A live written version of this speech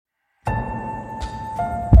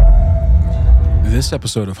This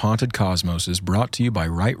episode of Haunted Cosmos is brought to you by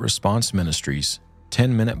Right Response Ministries,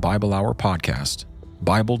 10-Minute Bible Hour Podcast,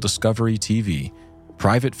 Bible Discovery TV,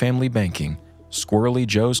 Private Family Banking, Squirrely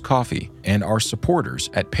Joe's Coffee, and our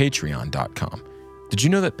supporters at Patreon.com. Did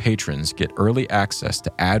you know that patrons get early access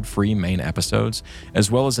to ad-free main episodes,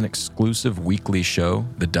 as well as an exclusive weekly show,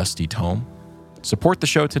 The Dusty Tome? Support the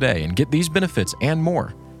show today and get these benefits and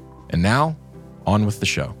more. And now, on with the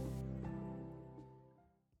show.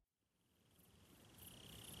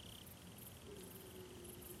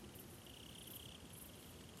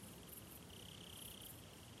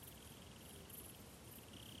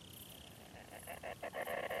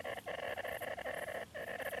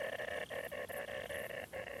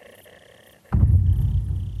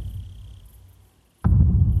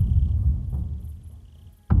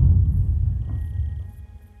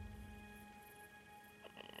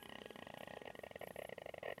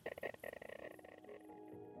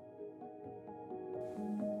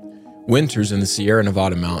 Winters in the Sierra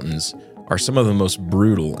Nevada mountains are some of the most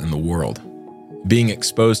brutal in the world. Being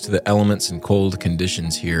exposed to the elements and cold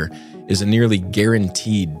conditions here is a nearly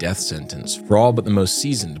guaranteed death sentence for all but the most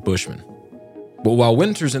seasoned bushmen. But while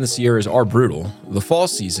winters in the Sierras are brutal, the fall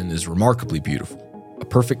season is remarkably beautiful, a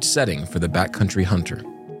perfect setting for the backcountry hunter.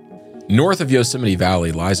 North of Yosemite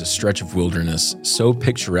Valley lies a stretch of wilderness so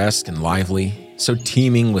picturesque and lively, so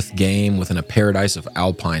teeming with game within a paradise of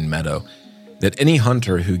alpine meadow, that any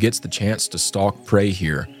hunter who gets the chance to stalk prey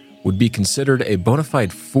here would be considered a bona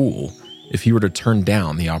fide fool if he were to turn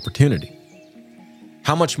down the opportunity.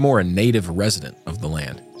 How much more a native resident of the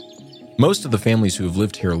land? Most of the families who have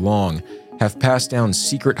lived here long have passed down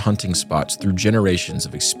secret hunting spots through generations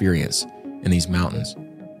of experience in these mountains.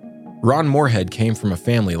 Ron Moorhead came from a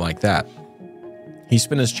family like that. He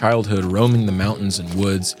spent his childhood roaming the mountains and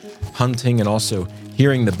woods, hunting and also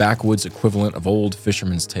hearing the backwoods equivalent of old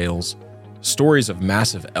fishermen's tales. Stories of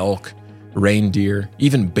massive elk, reindeer,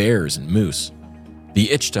 even bears and moose.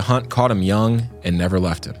 The itch to hunt caught him young and never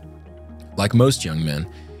left him. Like most young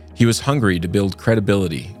men, he was hungry to build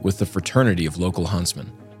credibility with the fraternity of local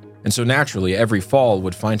huntsmen. And so naturally, every fall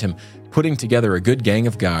would find him putting together a good gang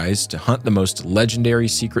of guys to hunt the most legendary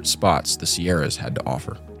secret spots the Sierras had to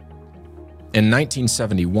offer. In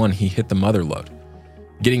 1971, he hit the mother lode,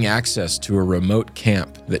 getting access to a remote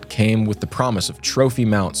camp that came with the promise of trophy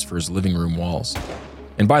mounts for his living room walls.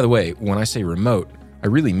 And by the way, when I say remote, I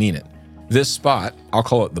really mean it. This spot, I'll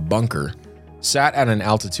call it the bunker, sat at an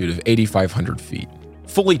altitude of 8,500 feet,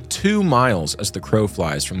 fully 2 miles as the crow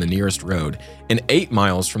flies from the nearest road, and 8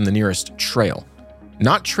 miles from the nearest trail.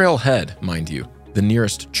 Not trailhead, mind you, the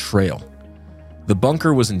nearest trail. The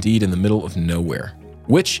bunker was indeed in the middle of nowhere,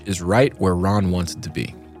 which is right where Ron wanted to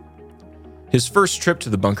be. His first trip to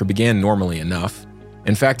the bunker began normally enough.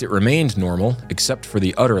 In fact, it remained normal, except for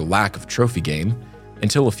the utter lack of trophy game,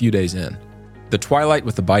 until a few days in. The twilight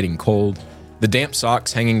with the biting cold, the damp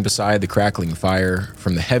socks hanging beside the crackling fire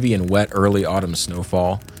from the heavy and wet early autumn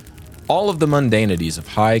snowfall, all of the mundanities of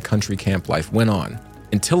high country camp life went on,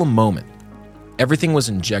 until a moment. Everything was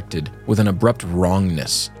injected with an abrupt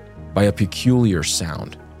wrongness by a peculiar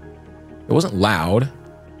sound. It wasn't loud,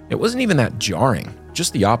 it wasn't even that jarring,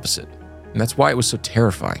 just the opposite. And that's why it was so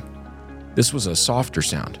terrifying. This was a softer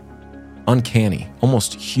sound, uncanny,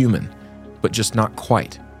 almost human, but just not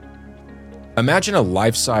quite. Imagine a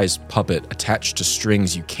life-size puppet attached to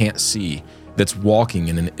strings you can't see that's walking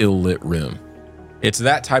in an ill-lit room. It's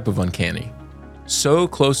that type of uncanny. So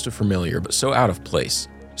close to familiar, but so out of place,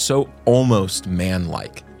 so almost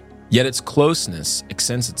man-like. Yet its closeness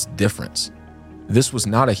accents its difference. This was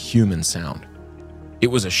not a human sound. It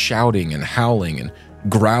was a shouting and howling and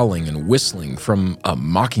growling and whistling from a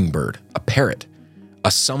mockingbird, a parrot, a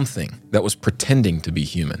something that was pretending to be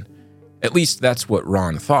human. At least that's what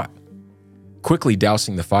Ron thought. Quickly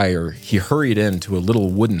dousing the fire, he hurried into a little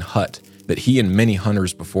wooden hut that he and many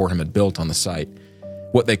hunters before him had built on the site,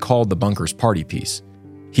 what they called the bunker's party piece.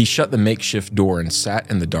 He shut the makeshift door and sat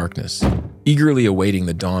in the darkness, eagerly awaiting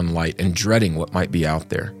the dawn light and dreading what might be out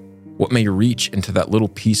there, what may reach into that little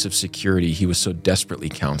piece of security he was so desperately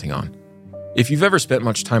counting on. If you've ever spent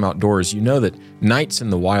much time outdoors, you know that nights in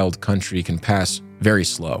the wild country can pass very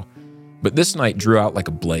slow, but this night drew out like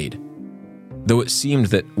a blade. Though it seemed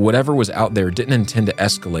that whatever was out there didn't intend to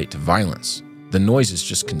escalate to violence, the noises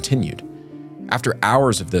just continued. After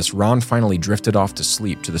hours of this, Ron finally drifted off to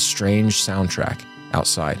sleep to the strange soundtrack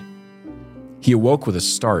outside. He awoke with a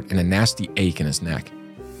start and a nasty ache in his neck.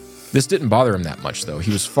 This didn't bother him that much, though.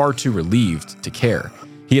 He was far too relieved to care.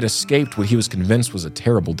 He had escaped what he was convinced was a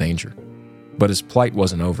terrible danger. But his plight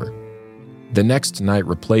wasn't over. The next night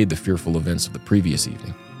replayed the fearful events of the previous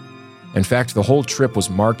evening. In fact, the whole trip was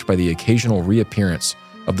marked by the occasional reappearance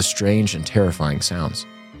of the strange and terrifying sounds.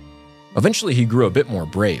 Eventually, he grew a bit more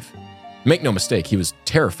brave. Make no mistake, he was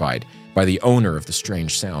terrified by the owner of the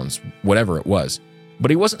strange sounds, whatever it was,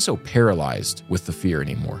 but he wasn't so paralyzed with the fear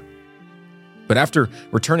anymore. But after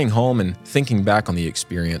returning home and thinking back on the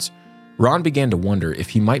experience, Ron began to wonder if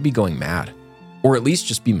he might be going mad, or at least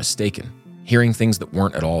just be mistaken, hearing things that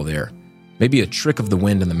weren't at all there. Maybe a trick of the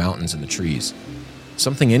wind in the mountains and the trees.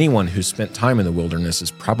 Something anyone who's spent time in the wilderness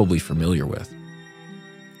is probably familiar with.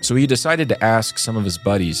 So he decided to ask some of his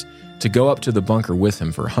buddies to go up to the bunker with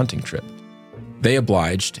him for a hunting trip. They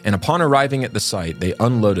obliged, and upon arriving at the site, they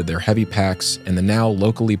unloaded their heavy packs in the now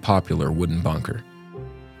locally popular wooden bunker.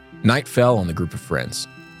 Night fell on the group of friends,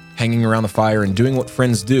 hanging around the fire and doing what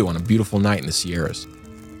friends do on a beautiful night in the Sierras.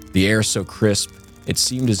 The air so crisp, it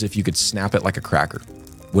seemed as if you could snap it like a cracker,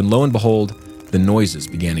 when lo and behold, the noises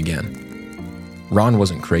began again. Ron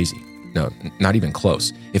wasn't crazy. No, not even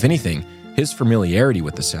close. If anything, his familiarity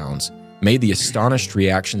with the sounds made the astonished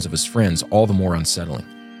reactions of his friends all the more unsettling.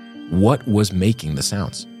 What was making the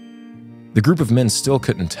sounds? The group of men still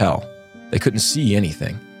couldn't tell. They couldn't see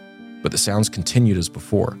anything, but the sounds continued as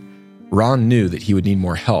before. Ron knew that he would need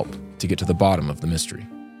more help to get to the bottom of the mystery.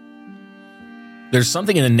 There's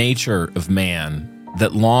something in the nature of man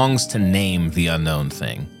that longs to name the unknown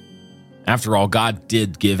thing. After all, God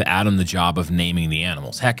did give Adam the job of naming the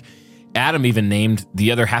animals. Heck, Adam even named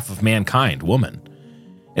the other half of mankind, woman.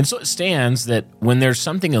 And so it stands that when there's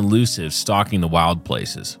something elusive stalking the wild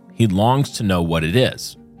places, he longs to know what it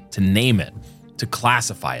is, to name it, to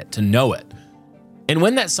classify it, to know it. And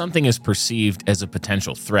when that something is perceived as a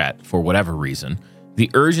potential threat for whatever reason,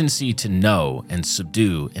 the urgency to know and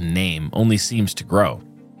subdue and name only seems to grow.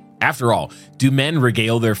 After all, do men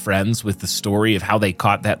regale their friends with the story of how they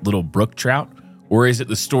caught that little brook trout? Or is it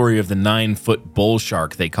the story of the 9-foot bull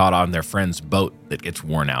shark they caught on their friend's boat that gets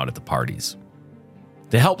worn out at the parties?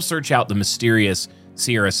 To help search out the mysterious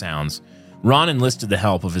Sierra sounds, Ron enlisted the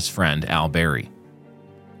help of his friend Al Berry.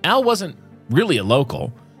 Al wasn't really a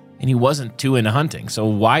local, and he wasn't too into hunting, so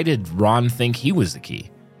why did Ron think he was the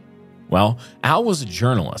key? Well, Al was a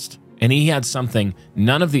journalist, and he had something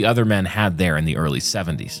none of the other men had there in the early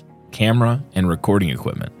 70s, camera and recording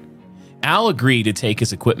equipment. Al agreed to take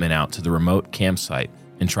his equipment out to the remote campsite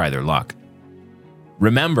and try their luck.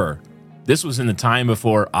 Remember, this was in the time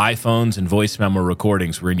before iPhones and voice memo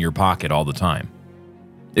recordings were in your pocket all the time.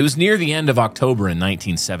 It was near the end of October in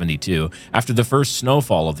 1972, after the first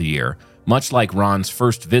snowfall of the year, much like Ron's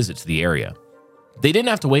first visit to the area. They didn't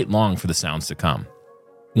have to wait long for the sounds to come.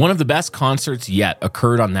 One of the best concerts yet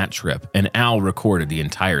occurred on that trip, and Al recorded the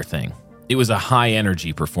entire thing. It was a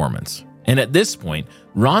high-energy performance. And at this point,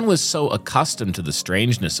 Ron was so accustomed to the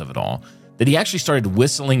strangeness of it all that he actually started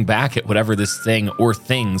whistling back at whatever this thing or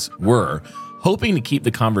things were, hoping to keep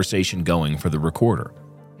the conversation going for the recorder.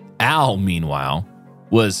 Al, meanwhile,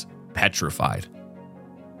 was petrified.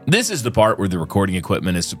 This is the part where the recording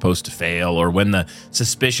equipment is supposed to fail, or when the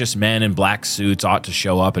suspicious men in black suits ought to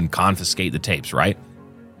show up and confiscate the tapes, right?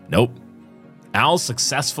 Nope. Al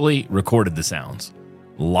successfully recorded the sounds.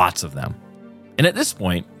 Lots of them. And at this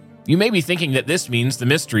point, you may be thinking that this means the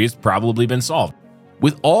mystery has probably been solved.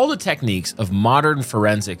 With all the techniques of modern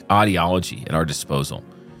forensic audiology at our disposal,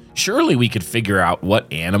 surely we could figure out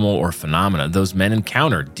what animal or phenomena those men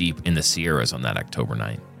encountered deep in the Sierras on that October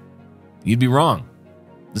night. You'd be wrong.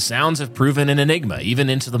 The sounds have proven an enigma even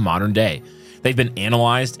into the modern day. They've been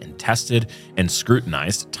analyzed and tested and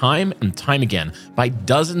scrutinized time and time again by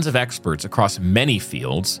dozens of experts across many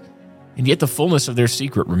fields, and yet the fullness of their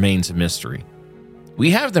secret remains a mystery.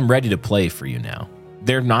 We have them ready to play for you now.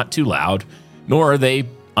 They're not too loud, nor are they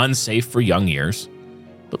unsafe for young ears.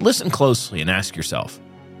 But listen closely and ask yourself,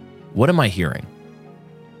 what am I hearing?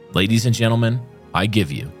 Ladies and gentlemen, I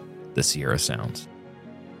give you the Sierra Sounds.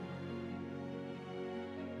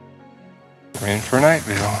 We're in for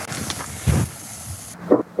Nightville.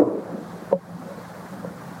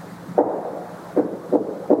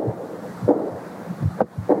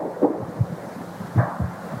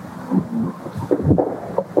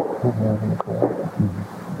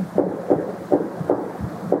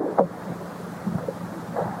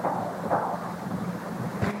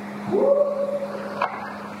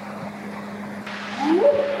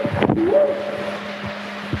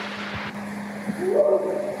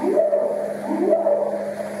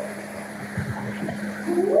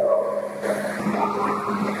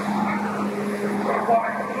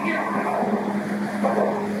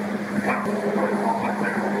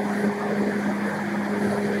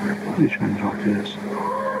 What are you trying to talk to this?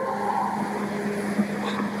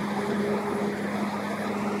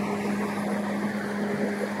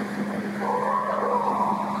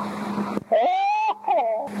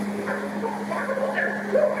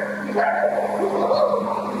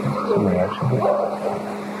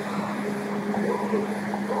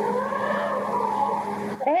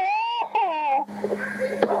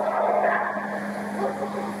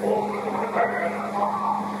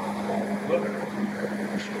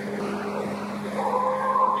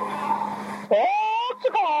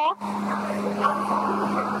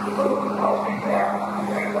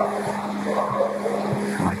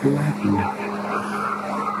 You're laughing at me.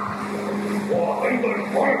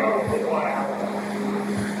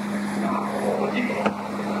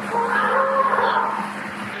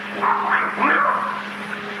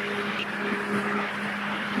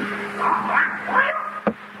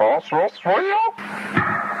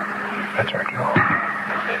 That's our job.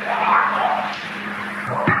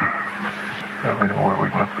 Now we know where we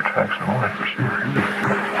look for tracks and all that for sure.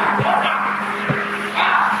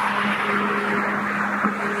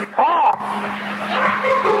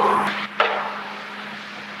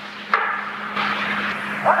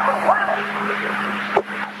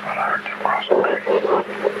 Thought I heard them cross the creek.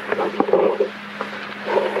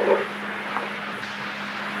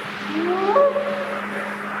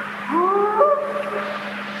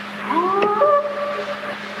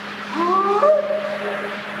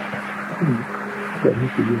 That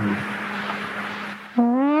must be good.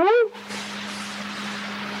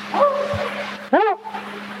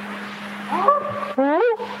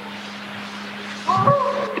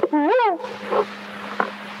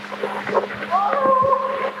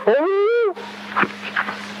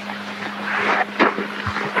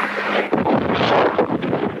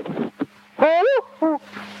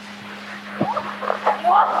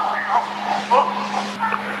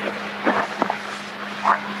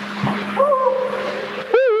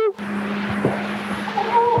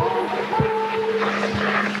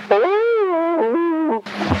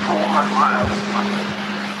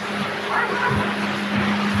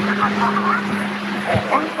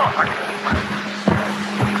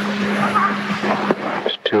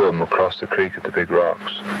 There's two of them across the creek at the big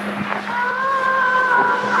rocks.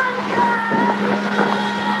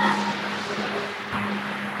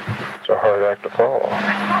 It's a hard act to follow.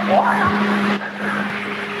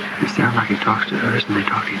 It sounds like he talks to us and they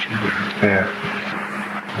talk to each other. Yeah.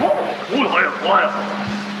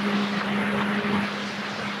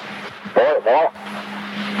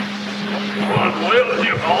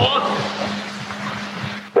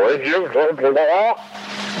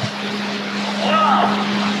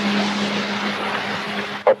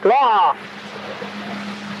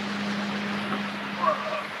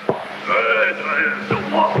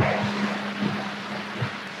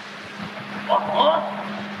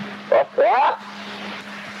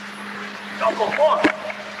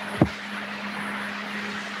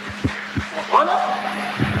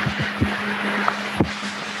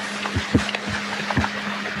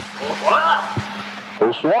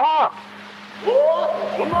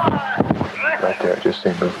 Right there, I just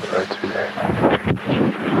seen movement right through there.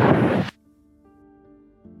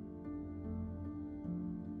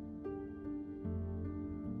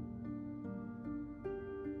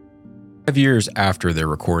 5 years after their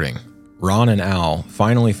recording, Ron and Al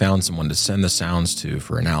finally found someone to send the sounds to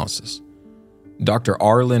for analysis. Dr.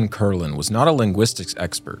 Arlen Kurlan was not a linguistics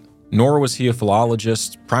expert, nor was he a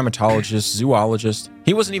philologist, primatologist, zoologist.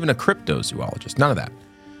 He wasn't even a cryptozoologist, none of that.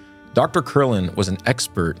 Dr. Kurlan was an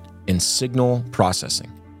expert in signal processing.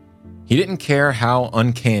 He didn't care how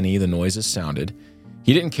uncanny the noises sounded.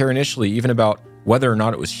 He didn't care initially even about whether or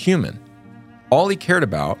not it was human. All he cared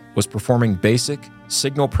about was performing basic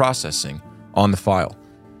signal processing on the file.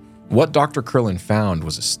 What Dr. Kurlan found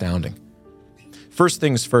was astounding. First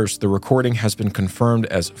things first, the recording has been confirmed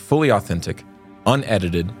as fully authentic,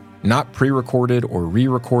 unedited, not pre-recorded or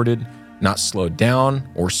re-recorded, not slowed down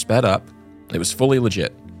or sped up. It was fully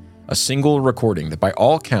legit. A single recording that by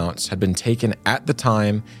all counts had been taken at the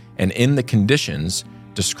time and in the conditions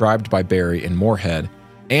described by Barry and Moorhead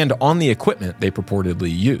and on the equipment they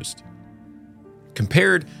purportedly used.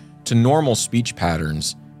 Compared to normal speech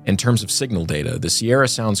patterns in terms of signal data, the Sierra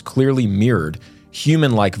sounds clearly mirrored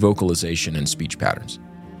human-like vocalization and speech patterns.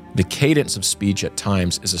 The cadence of speech at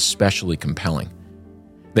times is especially compelling.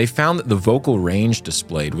 They found that the vocal range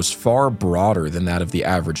displayed was far broader than that of the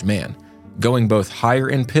average man, going both higher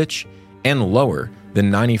in pitch and lower than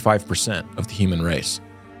 95% of the human race.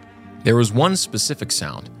 There was one specific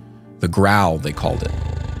sound, the growl they called it,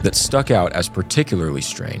 that stuck out as particularly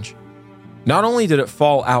strange. Not only did it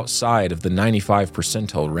fall outside of the 95th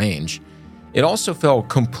percentile range, it also fell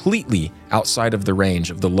completely outside of the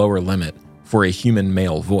range of the lower limit for a human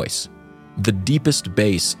male voice. The deepest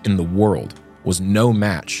bass in the world was no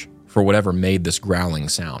match for whatever made this growling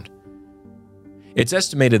sound. It's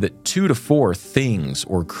estimated that 2 to 4 things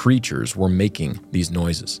or creatures were making these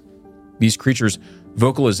noises. These creatures'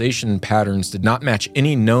 vocalization patterns did not match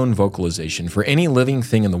any known vocalization for any living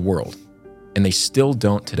thing in the world, and they still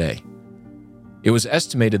don't today. It was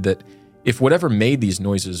estimated that if whatever made these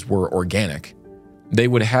noises were organic, they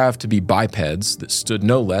would have to be bipeds that stood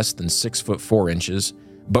no less than 6 foot 4 inches,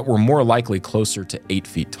 but were more likely closer to 8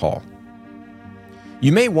 feet tall.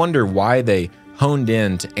 You may wonder why they honed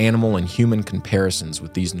in to animal and human comparisons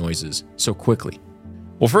with these noises so quickly.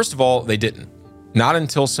 Well, first of all, they didn't. Not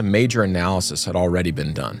until some major analysis had already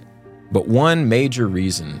been done. But one major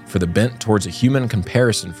reason for the bent towards a human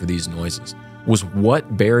comparison for these noises was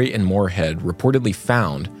what Barry and Moorhead reportedly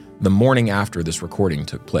found the morning after this recording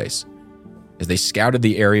took place. As they scouted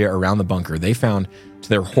the area around the bunker, they found, to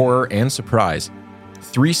their horror and surprise,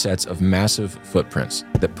 3 sets of massive footprints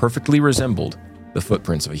that perfectly resembled the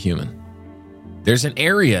footprints of a human. There's an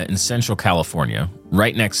area in central California,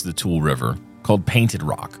 right next to the Tool River, called Painted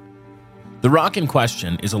Rock. The rock in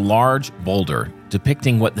question is a large boulder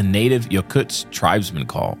depicting what the native Yakutsk tribesmen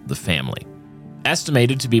call the family.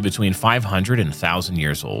 Estimated to be between 500 and 1,000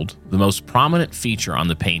 years old, the most prominent feature on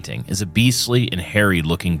the painting is a beastly and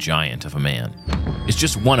hairy-looking giant of a man. It's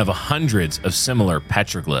just one of hundreds of similar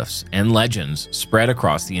petroglyphs and legends spread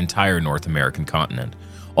across the entire North American continent,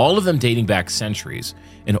 all of them dating back centuries,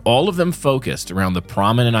 and all of them focused around the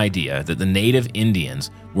prominent idea that the native Indians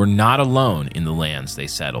were not alone in the lands they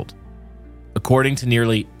settled. According to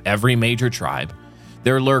nearly every major tribe,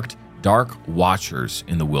 there lurked dark watchers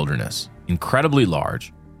in the wilderness, incredibly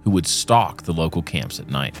large, who would stalk the local camps at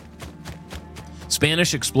night.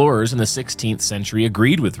 Spanish explorers in the 16th century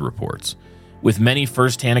agreed with the reports, with many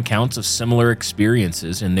first-hand accounts of similar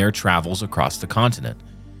experiences in their travels across the continent.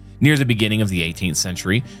 Near the beginning of the 18th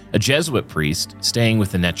century, a Jesuit priest staying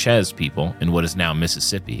with the Natchez people in what is now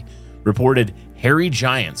Mississippi reported hairy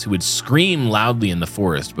giants who would scream loudly in the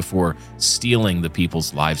forest before stealing the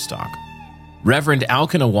people's livestock. Reverend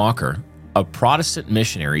Elkanah Walker, a Protestant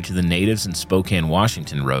missionary to the natives in Spokane,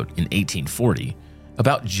 Washington, wrote in 1840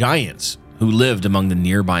 about giants who lived among the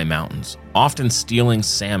nearby mountains, often stealing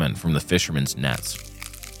salmon from the fishermen's nets.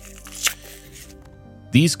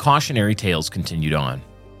 These cautionary tales continued on.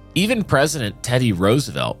 Even President Teddy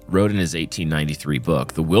Roosevelt wrote in his 1893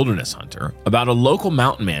 book, The Wilderness Hunter, about a local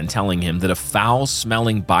mountain man telling him that a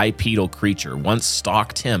foul-smelling bipedal creature once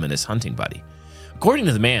stalked him and his hunting buddy. According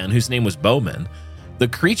to the man, whose name was Bowman, the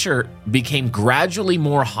creature became gradually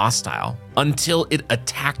more hostile until it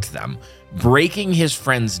attacked them, breaking his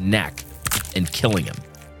friend's neck and killing him.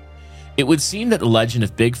 It would seem that the legend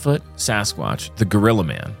of Bigfoot, Sasquatch, the Gorilla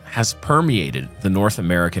Man, has permeated the North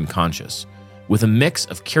American conscious, with a mix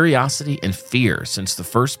of curiosity and fear since the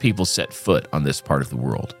first people set foot on this part of the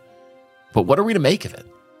world. But what are we to make of it?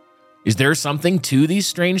 Is there something to these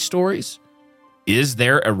strange stories? Is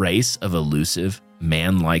there a race of elusive,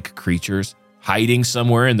 man-like creatures hiding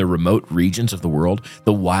somewhere in the remote regions of the world,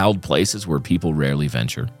 the wild places where people rarely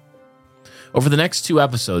venture? Over the next 2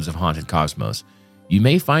 episodes of Haunted Cosmos, you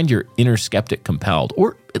may find your inner skeptic compelled,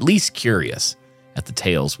 or at least curious, at the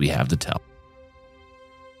tales we have to tell.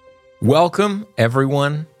 Welcome,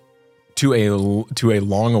 everyone, to a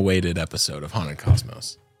long-awaited episode of Haunted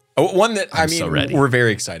Cosmos. One that, so ready. We're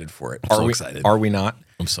very excited for it. I'm so excited. Are we not?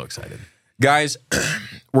 I'm so excited. Guys,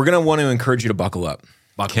 we're going to want to encourage you to buckle up.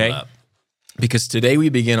 Buckle up. Because today we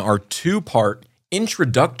begin our 2-part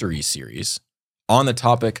introductory series on the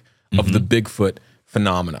topic of the Bigfoot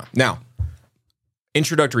phenomena. Now,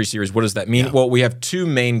 introductory series, what does that mean? Yeah. Well, we have 2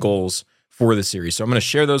 main goals for the series. So I'm going to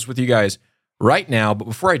share those with you guys right now. But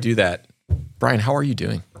before I do that, Brian, how are you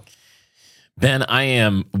doing?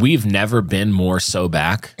 Ben, we've never been more so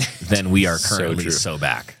back than we are currently so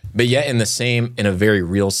back. But yet in a very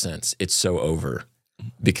real sense, it's so over.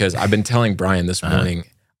 Because I've been telling Brian this morning,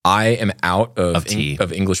 I am out of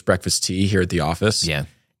English breakfast tea here at the office. Yeah.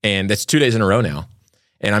 And that's 2 days in a row now.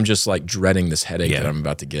 And I'm just like dreading this headache that I'm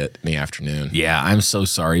about to get in the afternoon. Yeah, I'm so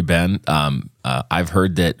sorry, Ben. I've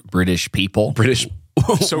heard that British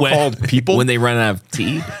so-called people, when they run out of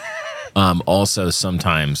tea, also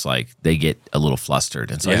sometimes like they get a little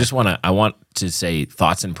flustered. And so I want to say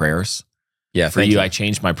thoughts and prayers. Yeah, for you. I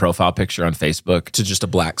changed my profile picture on Facebook to just a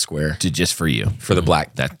black square. To just for you. For the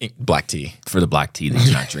black tea. For the black tea that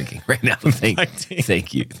you're not drinking right now.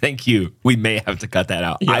 Thank you. We may have to cut that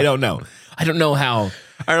out. Yeah. I don't know how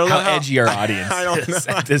edgy our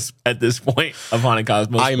audience is at this point of Haunted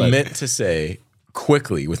Cosmos. I meant to say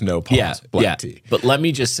quickly with no pause, black tea. But let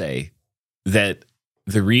me just say that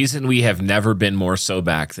the reason we have never been more so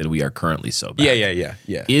back than we are currently so back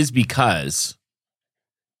is because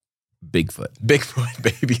Bigfoot,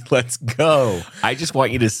 baby, let's go. I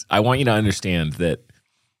want you to understand that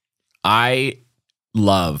I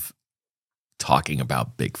love talking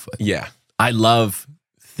about Bigfoot. Yeah. I love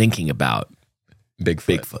thinking about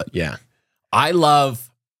Bigfoot. Yeah. I love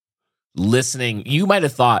listening. You might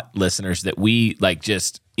have thought, listeners, that we like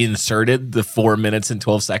just inserted the 4 minutes and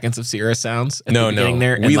 12 seconds of Sierra sounds at the beginning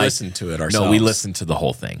there. We listened to it ourselves. No, we listened to the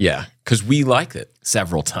whole thing. Yeah, because we liked it.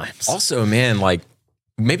 Several times. Also, man, like,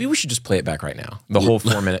 Maybe we should just play it back right now. The whole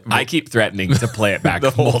 4 minute. I keep threatening to play it back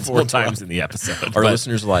multiple times in the episode. Our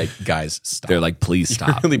listeners are like, guys, stop. They're like, please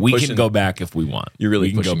stop. Really we can go back if we want. You're really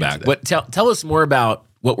we can pushing go back. into But tell us more about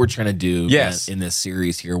what we're trying to do Yes. in this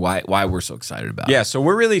series here. Why we're so excited about it. Yeah, so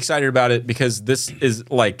we're really excited about it because this is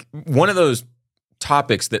like one of those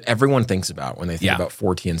topics that everyone thinks about when they think about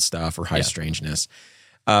Fortean stuff or high strangeness.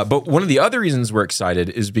 But one of the other reasons we're excited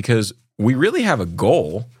is because we really have a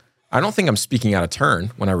goal. I don't think I'm speaking out of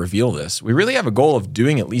turn when I reveal this. We really have a goal of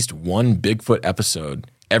doing at least one Bigfoot episode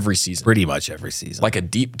every season. Pretty much every season. Like a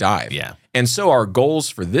deep dive. Yeah. And so our goals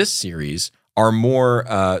for this series are more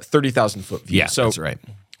 30,000 foot views. Yeah, so that's right.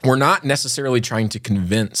 We're not necessarily trying to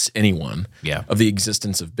convince anyone of the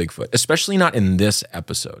existence of Bigfoot, especially not in this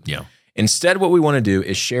episode. Yeah. Instead, what we want to do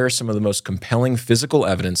is share some of the most compelling physical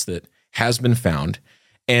evidence that has been found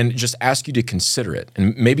and just ask you to consider it.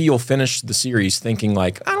 And maybe you'll finish the series thinking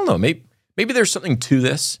like, I don't know, maybe there's something to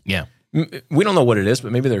this. Yeah. We don't know what it is,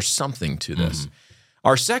 but maybe there's something to this.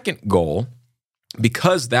 Our second goal,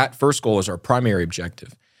 because that first goal is our primary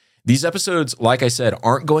objective, these episodes, like I said,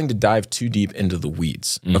 aren't going to dive too deep into the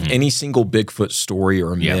weeds of any single Bigfoot story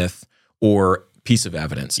or myth or piece of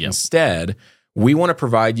evidence. Instead, we want to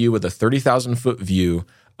provide you with a 30,000 foot view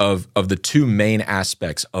of the two main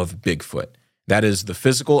aspects of Bigfoot. That is the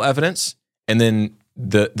physical evidence and then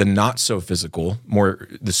the not so physical, more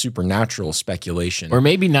the supernatural speculation. Or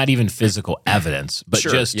maybe not even physical evidence, but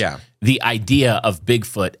just the idea of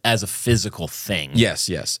Bigfoot as a physical thing. Yes.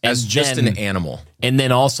 As just an animal. And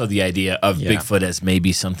then also the idea of Bigfoot as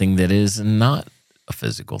maybe something that is not a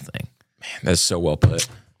physical thing. Man, that's so well put.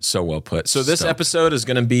 So well put. So this episode is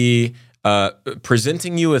going to be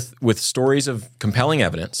presenting you with stories of compelling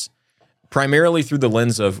evidence, primarily through the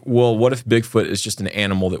lens of, well, what if Bigfoot is just an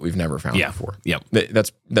animal that we've never found before? Yeah.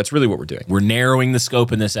 That's really what we're doing. We're narrowing the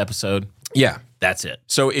scope in this episode. Yeah. That's it.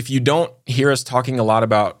 So if you don't hear us talking a lot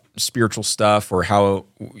about spiritual stuff or how,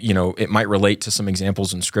 it might relate to some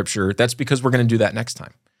examples in scripture, that's because we're going to do that next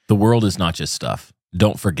time. The world is not just stuff.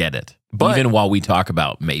 Don't forget it. But even while we talk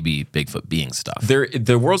about maybe Bigfoot being stuff.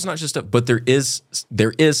 The world's not just stuff, but there is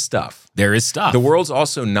stuff. There is stuff. The world's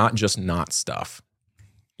also not just not stuff.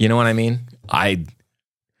 You know what I mean?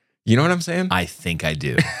 You know what I'm saying? I think I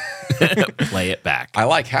do. Play it back. I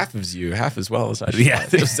like half of you, half as well as I should. Yeah,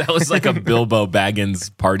 that was like a Bilbo Baggins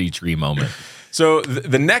party tree moment. So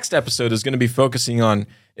the next episode is going to be focusing on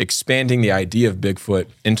expanding the idea of Bigfoot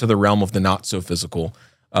into the realm of the not so physical,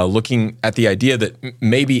 looking at the idea that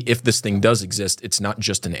maybe if this thing does exist, it's not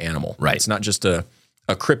just an animal. Right. It's not just a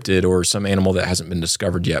cryptid or some animal that hasn't been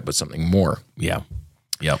discovered yet, but something more. Yeah.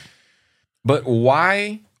 Yep. But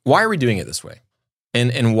why are we doing it this way?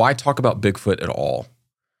 And why talk about Bigfoot at all?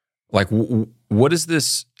 Like, what is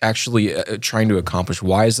this actually trying to accomplish?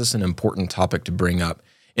 Why is this an important topic to bring up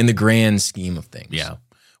in the grand scheme of things? Yeah.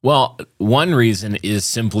 Well, one reason is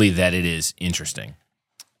simply that it is interesting.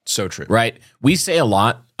 So true. Right? We say a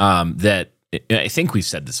lot that, I think we've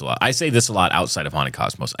said this a lot. I say this a lot outside of Haunted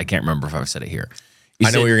Cosmos. I can't remember if I've said it here. I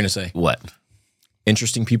know what you're going to say. What?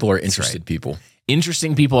 Interesting people are interested people.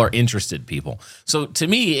 Interesting people are interested people. So to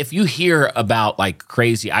me, if you hear about like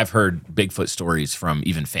crazy, I've heard Bigfoot stories from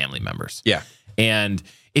even family members. Yeah. And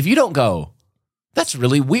if you don't go, that's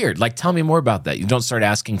really weird. Like, tell me more about that. You don't start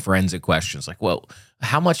asking forensic questions like, well,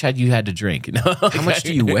 how much had you had to drink? How much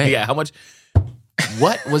do you weigh? Yeah, how much?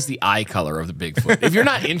 What was the eye color of the Bigfoot? If you're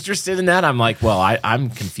not interested in that, I'm like, well, I'm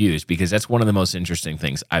confused because that's one of the most interesting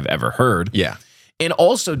things I've ever heard. Yeah. And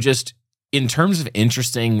also just in terms of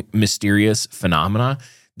interesting, mysterious phenomena,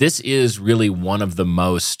 this is really one of the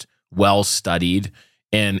most well-studied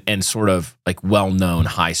and sort of like well-known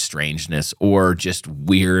high strangeness or just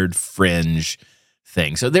weird fringe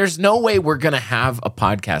thing. So there's no way we're going to have a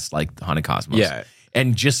podcast like Haunted Cosmos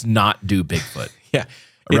and just not do Bigfoot. Yeah.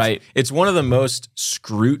 Right. It's one of the most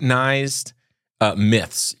scrutinized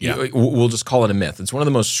myths. Yeah. We'll just call it a myth. It's one of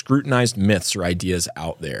the most scrutinized myths or ideas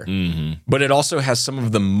out there. Mm-hmm. But it also has some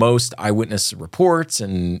of the most eyewitness reports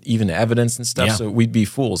and even evidence and stuff. Yeah. So we'd be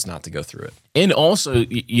fools not to go through it. And also,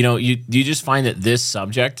 you just find that this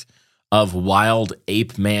subject of wild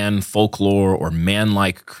ape man folklore or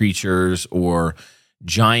man-like creatures or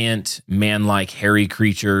giant man-like hairy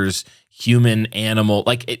creatures, human animal,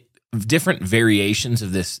 different variations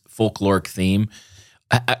of this folkloric theme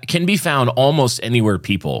can be found almost anywhere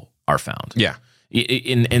people are found. Yeah.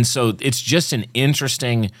 And so it's just an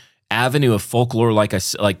interesting avenue of folklore. Like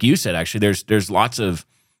you said, actually, there's lots of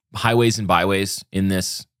highways and byways in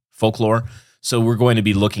this folklore. So we're going to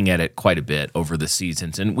be looking at it quite a bit over the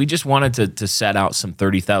seasons. And we just wanted to set out some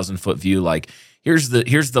 30,000 foot view. Like here's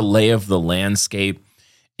the lay of the landscape.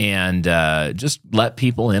 and just let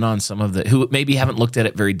people in on some of the who maybe haven't looked at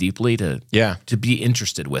it very deeply to be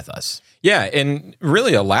interested with us. Yeah, and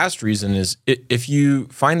really a last reason is if you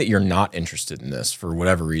find that you're not interested in this for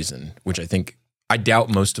whatever reason, which I doubt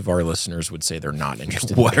most of our listeners would say they're not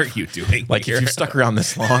interested. What are you doing? Like if you've stuck around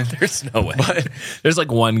this long, there's no way. But there's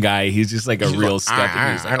like one guy, he's just like a real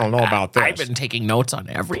skeptic. I don't know about this. I've been taking notes on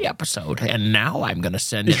every episode, and now I'm going to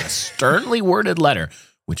send in a sternly worded letter,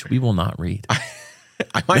 which we will not read.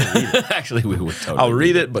 I might read it. Actually, we would totally. I'll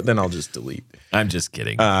read it, but then I'll just delete. I'm just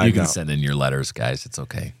kidding. You can send in your letters, guys. It's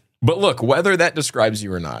okay. But look, whether that describes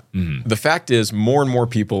you or not, the fact is more and more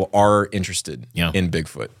people are interested in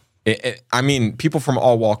Bigfoot. I mean, people from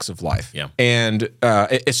all walks of life. Yeah. And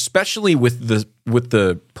especially with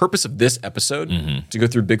the purpose of this episode, to go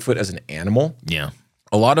through Bigfoot as an animal. Yeah.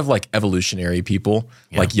 A lot of like evolutionary people,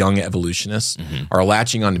 like young evolutionists, are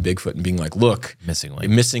latching onto Bigfoot and being like, look,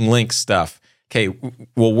 missing link stuff. Okay,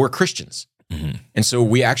 well, we're Christians. And so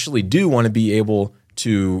we actually do want to be able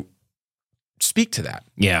to speak to that.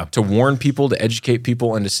 Yeah. To warn people, to educate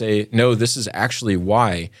people, and to say, no, this is actually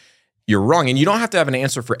why you're wrong. And you don't have to have an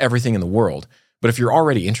answer for everything in the world. But if you're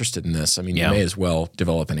already interested in this, I mean, you may as well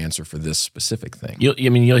develop an answer for this specific thing.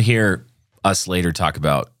 You'll hear us later talk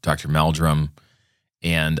about Dr. Meldrum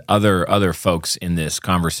and other folks in this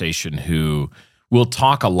conversation who will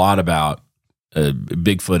talk a lot about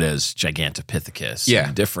Bigfoot as Gigantopithecus,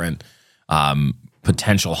 and different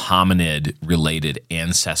potential hominid-related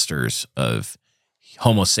ancestors of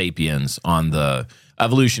Homo sapiens on the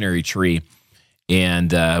evolutionary tree.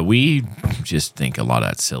 And we just think a lot of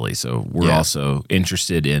that's silly. So we're also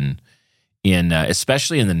interested in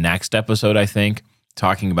especially in the next episode, I think,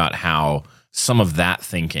 talking about how some of that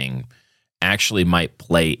thinking actually might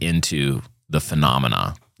play into the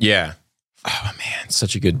phenomena. Yeah. Oh, man,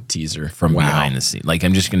 such a good teaser from behind the scenes. Like,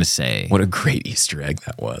 I'm just going to say. What a great Easter egg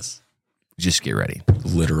that was. Just get ready.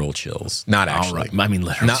 Literal chills. Not actually. All right. I mean,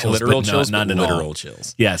 literal not chills. Literal chills, not but literal all.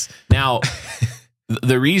 Chills. Yes. Now,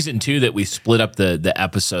 the reason, too, that we split up the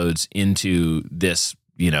episodes into this,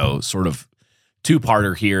 sort of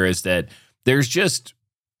two-parter here is that there's just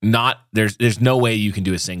not, there's no way you can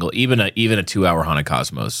do a single, even a 2-hour Haunted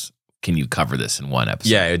Cosmos, can you cover this in one episode?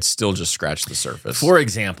 Yeah, it'd still just scratch the surface. For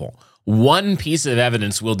example, one piece of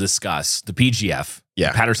evidence we'll discuss, the PGF, the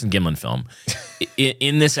Patterson-Gimlin film,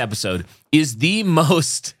 in this episode, is the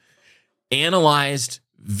most analyzed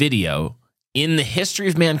video in the history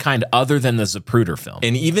of mankind other than the Zapruder film.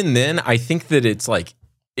 And even then, I think that it's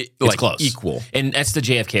it's close. Equal. And that's the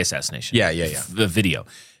JFK assassination. Yeah. The video.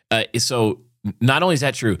 So not only is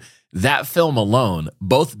that true, that film alone,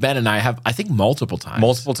 both Ben and I have, I think multiple times,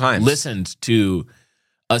 listened to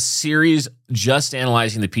a series just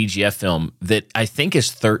analyzing the PGF film that I think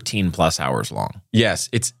is 13 plus hours long. Yes,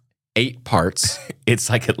 it's 8 parts. It's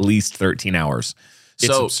like at least 13 hours.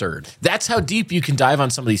 It's absurd. That's how deep you can dive on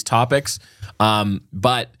some of these topics.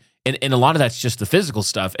 But a lot of that's just the physical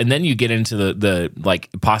stuff. And then you get into the like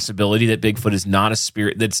possibility that Bigfoot is not a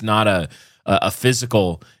spirit, that's not a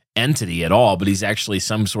physical entity at all, but he's actually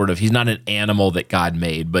some sort of, he's not an animal that God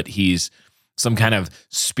made, but he's some kind of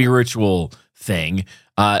spiritual thing.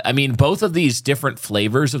 I mean, both of these different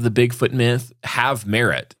flavors of the Bigfoot myth have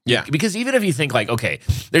merit. Yeah. Because even if you think like, okay,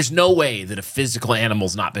 there's no way that a physical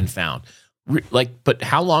animal's not been found. But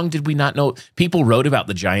how long did we not know? People wrote about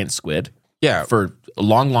the giant squid for a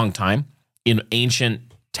long, long time. In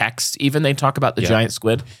ancient texts, even they talk about the giant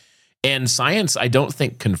squid. And science, I don't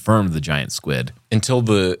think, confirmed the giant squid. Until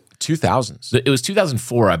the 2000s. It was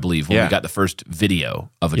 2004, I believe, when we got the first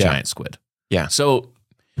video of a giant squid. Yeah. So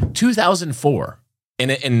 2004.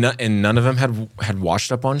 And none of them had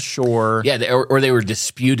washed up on shore. Yeah, or they were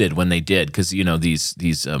disputed when they did, because these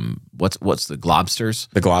what's the globsters?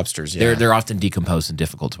 The globsters, yeah. They're often decomposed and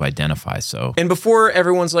difficult to identify. So before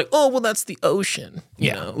everyone's like, oh well, that's the ocean.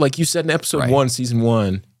 You know? Like you said in episode 1, season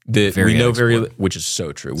 1, that we know which is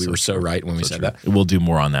so true. We were so right when we said that. We'll do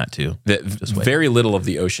more on that too. That very little of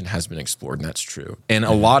the ocean has been explored, and that's true. And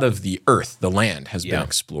a lot of the earth, the land, has been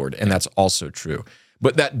explored, and that's also true.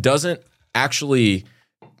 But that doesn't actually.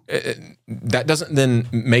 That doesn't then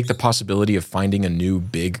make the possibility of finding a new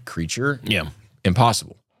big creature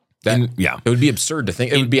impossible. It would be absurd to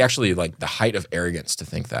think. It would be actually like the height of arrogance to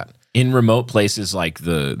think that. In remote places like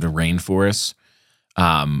the rainforests,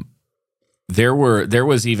 there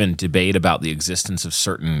was even debate about the existence of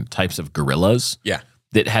certain types of gorillas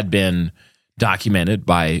that had been documented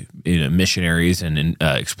by missionaries and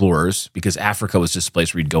explorers, because Africa was just a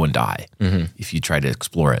place where you'd go and die if you tried to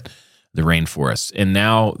explore it. The rainforest. And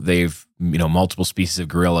now they've, multiple species of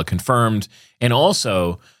gorilla confirmed, and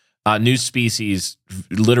also new species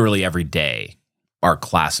literally every day are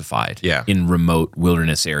classified Yeah. in remote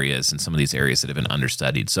wilderness areas and some of these areas that have been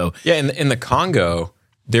understudied. So Yeah, in the Congo,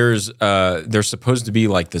 there's supposed to be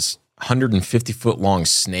like this 150-foot long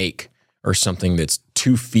snake or something that's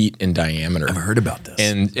 2 feet in diameter. I've heard about this.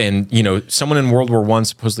 And you know, someone in World War I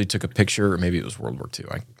supposedly took a picture, or maybe it was World War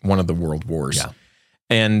II, one of the world wars. Yeah.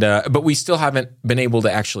 And but we still haven't been able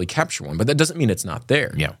to actually capture one. But that doesn't mean it's not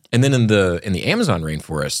there. Yeah. And then in the Amazon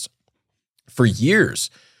rainforest, for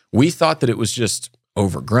years, we thought that it was just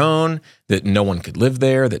overgrown, that no one could live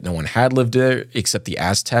there, that no one had lived there except the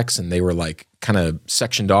Aztecs, and they were like kind of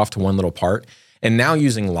sectioned off to one little part. And now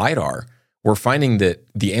using LiDAR, we're finding that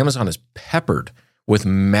the Amazon is peppered with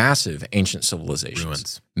massive ancient civilizations.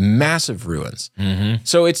 Ruins. Massive ruins. Mm-hmm.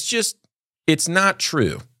 So it's not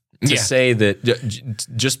true to say that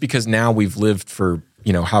just because now we've lived for,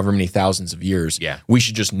 you know, however many thousands of years, we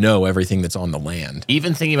should just know everything that's on the land.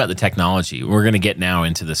 Even thinking about the technology, we're going to get now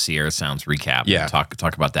into the Sierra Sounds recap. Yeah. And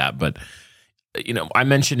talk about that. But you know, I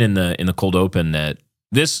mentioned in the cold open that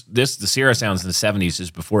the Sierra Sounds in the 70s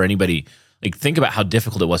is before anybody, like, think about how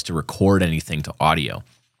difficult it was to record anything to audio.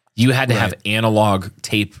 You had to have analog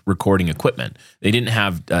tape recording equipment. They didn't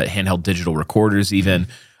have handheld digital recorders even.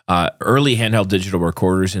 Early handheld digital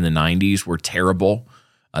recorders in the 90s were terrible.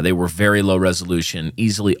 They were very low resolution,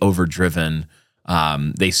 easily overdriven.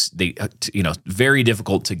 They you know, very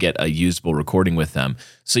difficult to get a usable recording with them.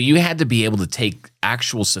 So you had to be able to take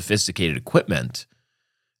actual sophisticated equipment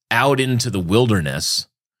out into the wilderness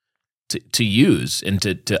to use and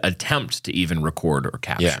to attempt to even record or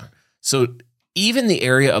capture. Yeah. So even the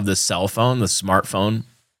area of the cell phone, the smartphone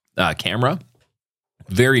camera,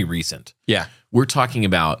 very recent. Yeah. We're talking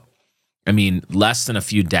about, I mean, less than a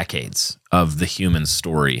few decades of the human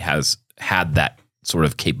story has had that sort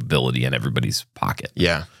of capability in everybody's pocket.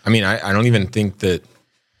 Yeah. I mean, I don't even think that,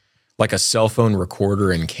 like, a cell phone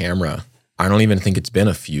recorder and camera, I don't even think it's been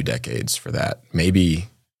a few decades for that. Maybe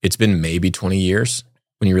it's been 20 years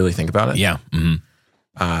when you really think about it. Yeah.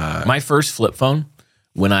 Mm-hmm. My first flip phone,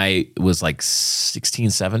 when I was like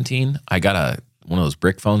 16, 17, I got one of those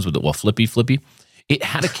brick phones with flippy. It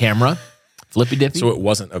had a camera, flippy dippy. So it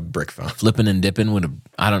wasn't a brick phone. Flipping and dipping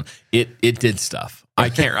it did stuff. I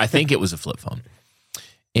think it was a flip phone.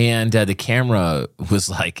 And the camera was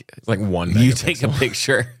like 1 you take a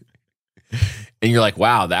picture and you're like,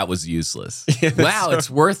 wow, that was useless. Wow, it's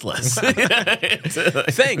worthless.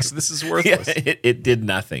 Thanks, this is worthless. Yeah, it did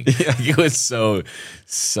nothing. Yeah. It was so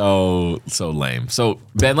lame. So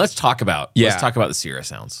Ben, let's talk about the Sierra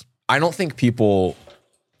Sounds. I don't think people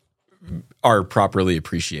are properly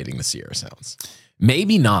appreciating the Sierra Sounds.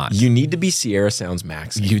 Maybe not. You need to be Sierra Sounds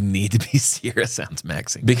maxing. You need to be Sierra Sounds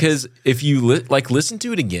maxing. Because if you listen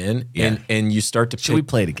to it again and you start to Should we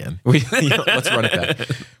play it again? Let's run it back.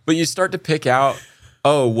 But you start to pick out,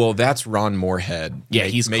 oh, well, that's Ron Moorhead. Yeah,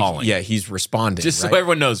 he's calling. Yeah, he's responding. Just so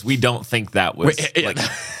everyone knows, we don't think that was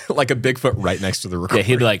like a Bigfoot right next to the recorder. Yeah,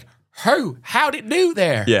 he'd be like, how'd it do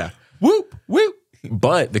there? Yeah. Whoop, whoop.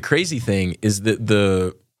 But the crazy thing is that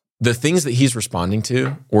the things that he's responding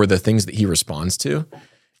to, or the things that he responds to,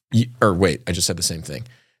 I just said the same thing.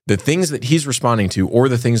 The things that he's responding to, or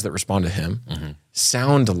the things that respond to him,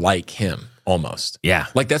 sound like him almost. Yeah.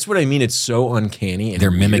 Like, that's what I mean. It's so uncanny. And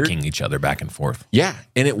they're weird. mimicking each other back and forth. Yeah.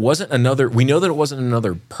 And we know that it wasn't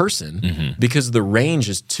another person because the range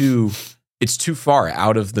is too far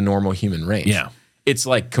out of the normal human range. Yeah. It's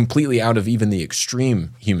like completely out of even the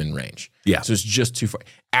extreme human range. Yeah. So it's just too far.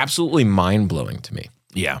 Absolutely mind-blowing to me.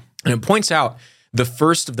 Yeah. And it points out the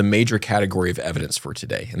first of the major category of evidence for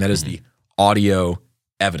today, and that is the audio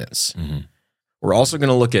evidence. We're also going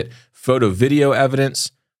to look at photo-video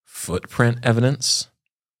evidence, footprint evidence,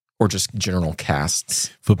 or just general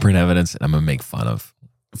casts. Footprint evidence, and I'm going to make fun of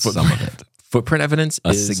some of it. Footprint evidence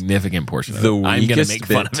is a significant portion of the it. I'm going to make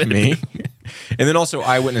fun of it. To me. And then also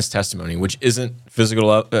eyewitness testimony, which isn't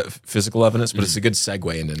physical evidence, but it's a good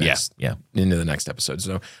segue into the next episode.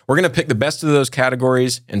 So we're going to pick the best of those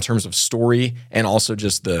categories in terms of story and also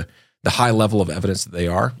just the high level of evidence that they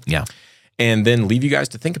are. Yeah. And then leave you guys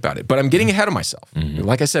to think about it. But I'm getting ahead of myself.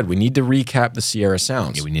 Like I said, we need to recap the Sierra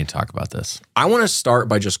Sounds. Yeah, we need to talk about this. I want to start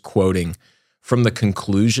by just quoting from the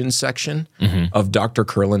conclusion section of Dr.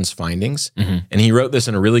 Kurland's findings. And he wrote this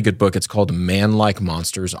in a really good book. It's called Man-Like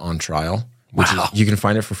Monsters on Trial, which you can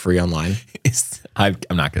find it for free online. I'm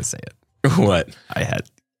not going to say it. What? I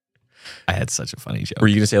had such a funny joke. Were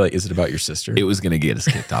you going to say, like, is it about your sister? It was going to get us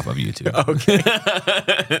kicked off of YouTube.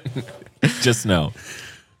 Okay. Just know.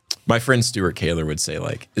 My friend Stuart Kaler would say,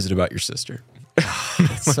 like, is it about your sister?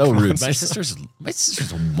 So rude. My sister's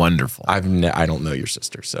wonderful. I don't know your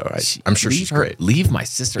sister, so I'm sure she's great. Leave my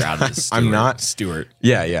sister out of this. I'm not Stuart.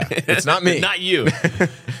 Yeah. It's not me. Not you.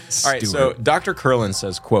 All right, so Dr. Curlin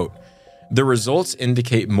says, quote, "The results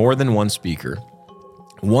indicate more than one speaker,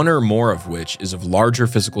 one or more of which is of larger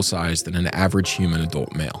physical size than an average human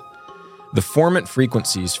adult male. The formant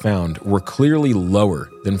frequencies found were clearly lower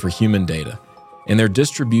than for human data, and their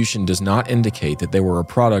distribution does not indicate that they were a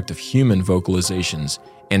product of human vocalizations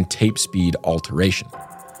and tape speed alteration.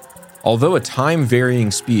 Although a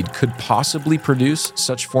time-varying speed could possibly produce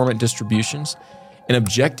such formant distributions, an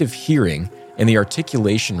objective hearing and the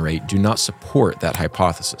articulation rate do not support that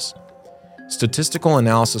hypothesis. Statistical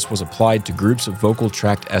analysis was applied to groups of vocal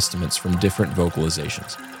tract estimates from different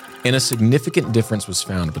vocalizations, and a significant difference was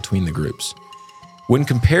found between the groups. When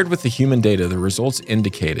compared with the human data, the results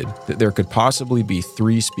indicated that there could possibly be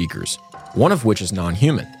 3 speakers, one of which is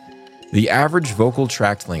non-human. The average vocal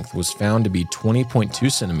tract length was found to be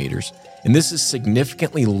 20.2 centimeters, and this is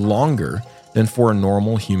significantly longer than for a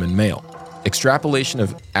normal human male. Extrapolation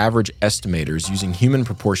of average estimators using human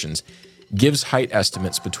proportions gives height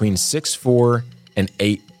estimates between 6'4" and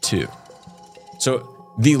 8'2".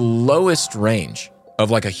 So the lowest range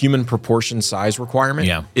of like a human proportion size requirement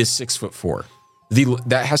is 6'4".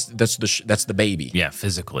 That's the baby. Yeah,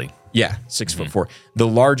 physically. Yeah, 6'4". The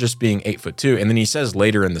largest being 8'2". And then he says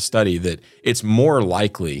later in the study that it's more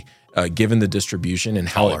likely, given the distribution and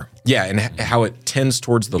how how it tends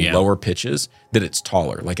towards the lower pitches, that it's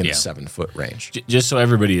taller, like in the 7-foot range. Just so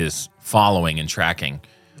everybody is following and tracking,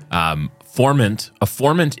 a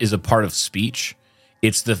formant is a part of speech.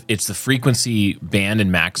 It's the frequency band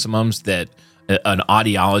and maximums that an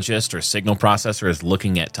audiologist or a signal processor is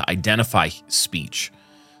looking at to identify speech.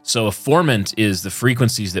 So a formant is the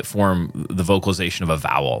frequencies that form the vocalization of a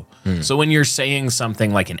vowel. So when you're saying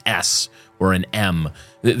something like an S or an M,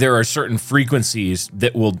 there are certain frequencies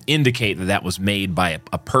that will indicate that that was made by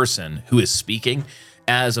a person who is speaking,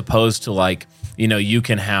 as opposed to like, you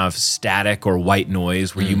can have static or white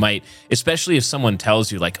noise where you might, especially if someone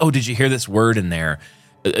tells you like, oh, did you hear this word in there?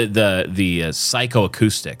 The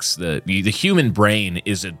psychoacoustics, the human brain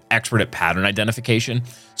is an expert at pattern identification,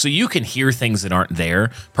 so you can hear things that aren't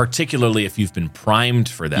there, particularly if you've been primed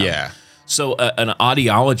for them. Yeah. So an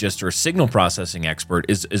audiologist or a signal processing expert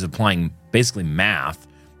is applying basically math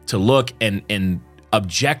to look and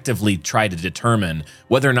objectively try to determine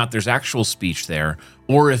whether or not there's actual speech there,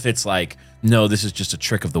 or if it's like, no, this is just a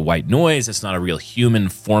trick of the white noise. It's not a real human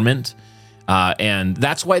formant. And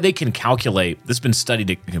that's why they can calculate. This has been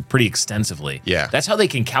studied pretty extensively. Yeah. That's how they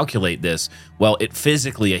can calculate this. Well, it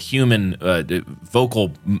physically, a human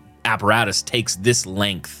vocal apparatus takes this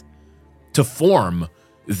length to form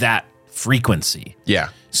that frequency. Yeah.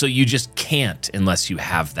 So you just can't unless you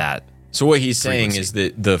have that. So what he's saying is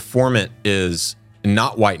that the formant is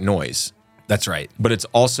not white noise. That's right. But it's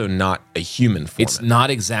also not a human formant. It's not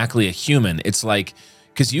exactly a human. It's like,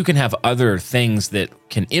 because you can have other things that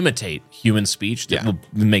can imitate human speech that will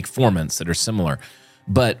make formants that are similar.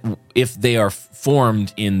 But if they are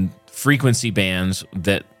formed in frequency bands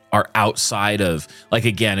that are outside of, like,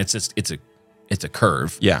 again, it's a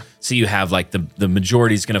curve. Yeah. So you have like the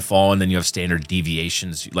majority is going to fall, and then you have standard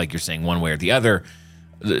deviations, like you're saying, one way or the other.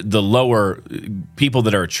 The lower people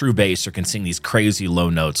that are a true bass can sing these crazy low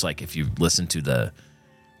notes. Like if you listen to the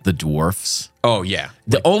dwarfs. Oh yeah.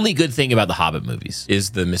 The only good thing about the Hobbit movies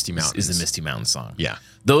is the Misty Mountains. Is the Misty Mountain song. Yeah.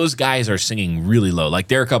 Those guys are singing really low. Like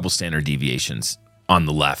there are a couple standard deviations on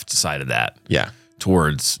the left side of that. Yeah.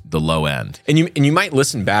 Towards the low end. And you might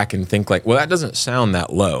listen back and think like, well, that doesn't sound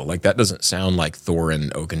that low. Like that doesn't sound like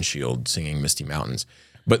Thorin Oakenshield singing Misty Mountains.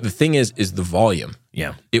 But the thing is the volume.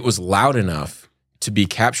 Yeah. It was loud enough to be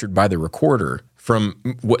captured by the recorder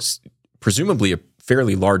from what's presumably a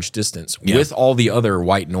fairly large distance with all the other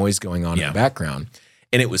white noise going on in the background.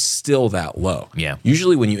 And it was still that low. Yeah.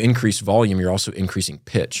 Usually when you increase volume, you're also increasing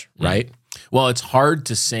pitch, right? Well, it's hard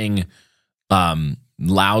to sing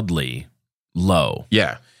loudly low.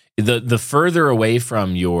 Yeah. The further away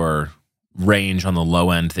from your range on the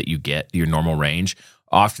low end that you get, your normal range,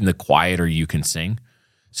 often the quieter you can sing.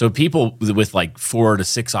 So people with like 4 to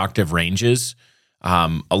 6 octave ranges,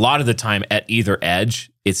 a lot of the time at either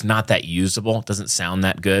edge, it's not that usable. It doesn't sound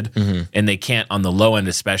that good. Mm-hmm. And they can't, on the low end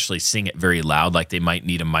especially, sing it very loud. Like they might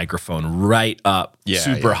need a microphone right up,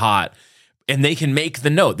 super hot. And they can make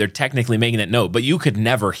the note. They're technically making that note, but you could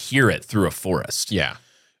never hear it through a forest. Yeah.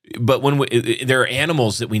 But when there are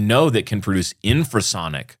animals that we know that can produce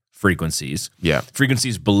infrasonic frequencies,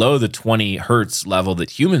 frequencies below the 20 hertz level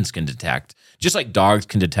that humans can detect, just like dogs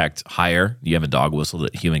can detect higher. You have a dog whistle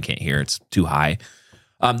that a human can't hear. It's too high.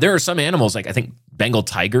 There are some animals, like I think Bengal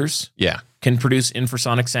tigers can produce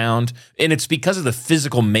infrasonic sound, and it's because of the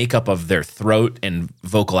physical makeup of their throat and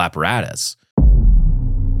vocal apparatus.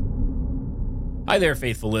 Hi there,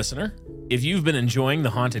 faithful listener. If you've been enjoying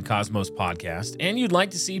the Haunted Cosmos podcast and you'd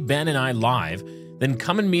like to see Ben and I live, then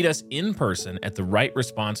come and meet us in person at the Right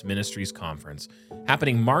Response Ministries Conference,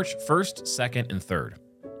 happening March 1st, 2nd, and 3rd.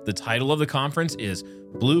 The title of the conference is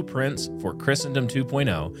Blueprints for Christendom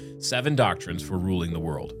 2.0, 7 Doctrines for Ruling the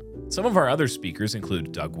World. Some of our other speakers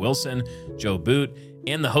include Doug Wilson, Joe Boot,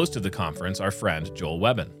 and the host of the conference, our friend Joel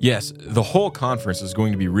Webbin. Yes, the whole conference is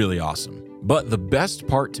going to be really awesome. But the best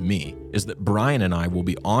part to me is that Brian and I will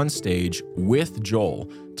be on stage with Joel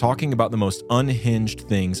talking about the most unhinged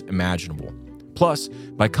things imaginable. Plus,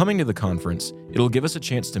 by coming to the conference, it'll give us a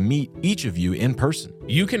chance to meet each of you in person.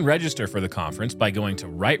 You can register for the conference by going to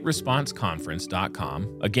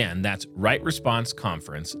rightresponseconference.com. Again, that's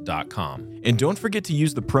rightresponseconference.com. And don't forget to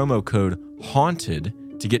use the promo code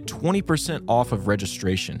HAUNTED to get 20% off of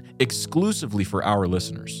registration exclusively for our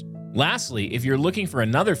listeners. Lastly, if you're looking for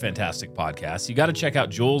another fantastic podcast, you got to check out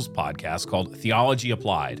Joel's podcast called Theology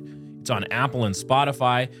Applied. It's on Apple and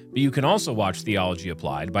Spotify, but you can also watch Theology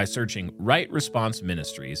Applied by searching Right Response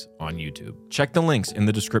Ministries on YouTube. Check the links in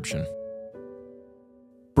the description.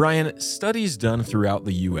 Brian, studies done throughout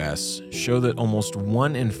the U.S. show that almost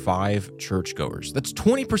 1 in 5 churchgoers, that's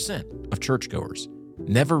 20% of churchgoers,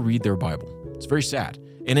 never read their Bible. It's very sad.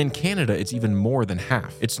 And in Canada, it's even more than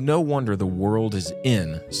half. It's no wonder the world is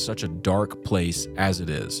in such a dark place as it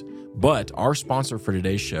is. But our sponsor for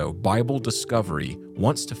today's show, Bible Discovery,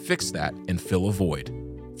 wants to fix that and fill a void.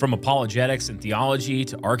 From apologetics and theology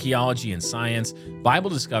to archaeology and science, Bible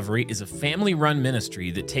Discovery is a family-run ministry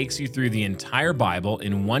that takes you through the entire Bible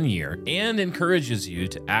in 1 year and encourages you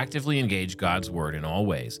to actively engage God's Word in all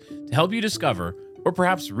ways to help you discover, or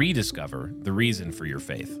perhaps rediscover, the reason for your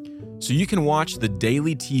faith. So you can watch the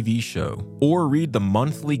daily TV show or read the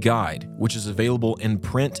monthly guide, which is available in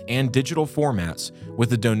print and digital formats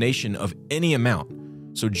with a donation of any amount.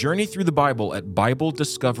 So journey through the Bible at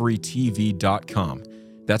BibleDiscoveryTV.com.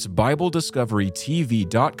 That's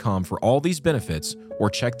BibleDiscoveryTV.com for all these benefits, or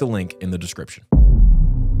check the link in the description.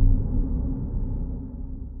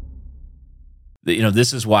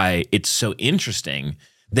 This is why it's so interesting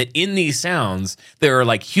that in these sounds, there are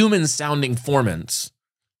like human-sounding formants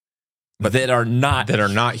but that are not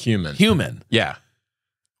human. Yeah.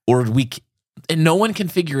 Or and no one can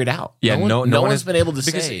figure it out. Yeah, no one's been able to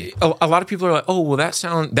say. A lot of people are like, "Oh, well that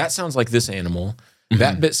sounds like this animal. Mm-hmm.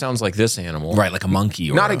 That bit sounds like this animal." Right, like a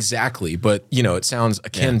monkey or not exactly, but it sounds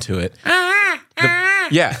akin to it.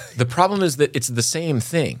 The problem is that it's the same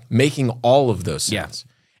thing, making all of those sounds.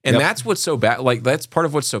 Yeah. And that's what's so that's part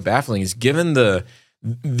of what's so baffling is given the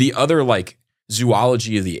other like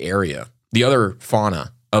zoology of the area, the other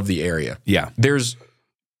fauna of the area. Yeah. There's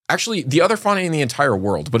actually the other fauna in the entire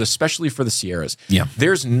world, but especially for the Sierras. Yeah.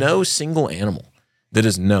 There's no single animal that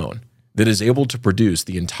is known that is able to produce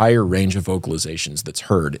the entire range of vocalizations that's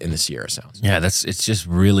heard in the Sierra Sounds. Yeah, it's just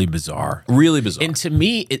really bizarre. Really bizarre. And to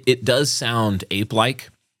me, it does sound ape-like.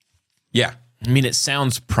 Yeah. I mean, it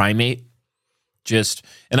sounds primate.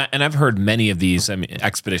 And I've heard many of these. I mean,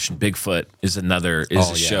 Expedition Bigfoot is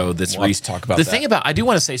a show that's let's talk about the that. thing about. I do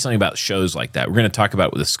want to say something about shows like that. We're going to talk about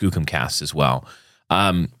it with the Skookum Cast as well.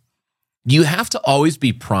 You have to always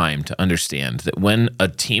be primed to understand that when a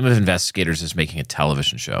team of investigators is making a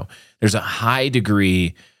television show, there's a high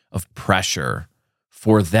degree of pressure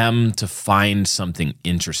for them to find something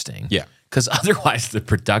interesting. Yeah, because otherwise the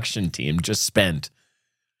production team just spent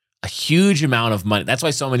a huge amount of money. That's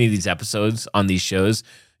why so many of these episodes on these shows,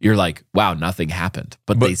 you're like, wow, nothing happened.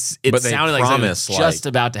 But they sounded like it was just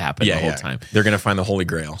about to happen the whole time. They're going to find the Holy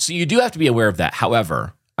Grail. So you do have to be aware of that.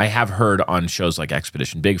 However, I have heard on shows like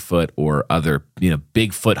Expedition Bigfoot or other,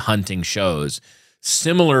 Bigfoot hunting shows,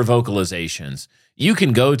 similar vocalizations. You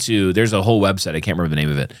can go to, there's a whole website, I can't remember the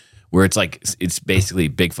name of it, where it's basically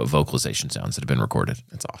Bigfoot vocalization sounds that have been recorded.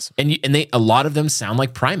 That's awesome. And a lot of them sound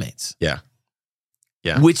like primates. Yeah.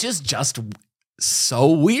 Yeah. Which is just so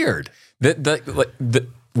weird. What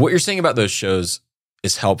you're saying about those shows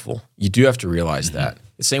is helpful. You do have to realize that.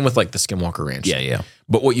 Same with like the Skinwalker Ranch. Yeah.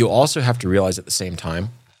 But what you also have to realize at the same time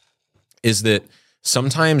is that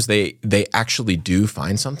sometimes they actually do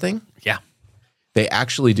find something. Yeah. They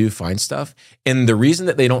actually do find stuff. And the reason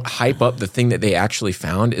that they don't hype up the thing that they actually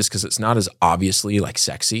found is because it's not as obviously like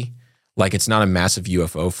sexy. Like it's not a massive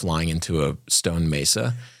UFO flying into a stone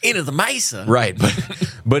mesa. Into the mesa. Right.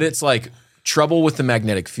 But it's like trouble with the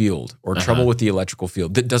magnetic field or trouble with the electrical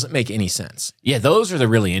field. That doesn't make any sense. Yeah, those are the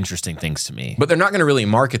really interesting things to me. But they're not going to really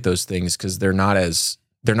market those things because they're not as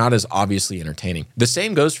they're not as obviously entertaining. The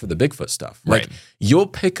same goes for the Bigfoot stuff. Like, Right. you'll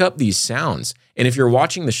pick up these sounds, and if you're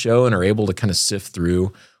watching the show and are able to kind of sift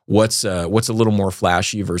through what's a little more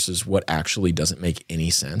flashy versus what actually doesn't make any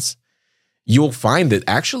sense, you'll find that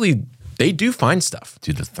actually they do find stuff.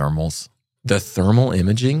 Dude, the thermals. The thermal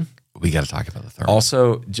imaging. We got to talk about the thermals.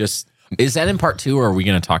 Also, just Is that in part 2, or are we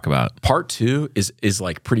going to talk about? part 2 is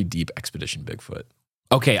like pretty deep expedition Bigfoot.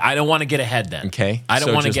 Okay, I don't want to get ahead then. Okay. I don't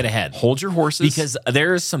So want to just get ahead. Hold your horses. Because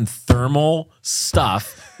there's some thermal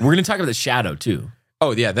stuff. We're going to talk about the shadow too.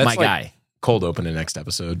 oh yeah, that's My like guy. cold open the next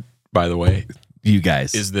episode, by the way, You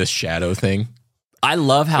guys. is this shadow thing. I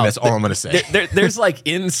love how That's all I'm going to say. there's like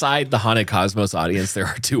inside the Haunted Cosmos audience, there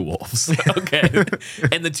are 2 wolves. Okay.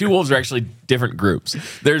 And the 2 wolves are actually different groups.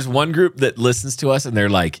 There's one group that listens to us and they're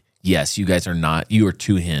like, yes, you guys are not, you are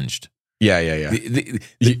too hinged. Yeah.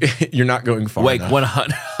 You're not going far Like enough.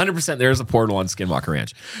 100%, there's a portal on Skinwalker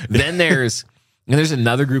Ranch. Then there's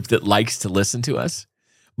another group that likes to listen to us,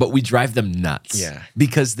 but we drive them nuts. Yeah.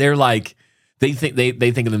 Because they're like, they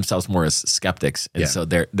think of themselves more as skeptics. And Yeah. so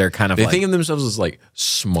they're kind of They like, think of themselves as like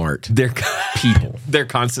smart they're people. They're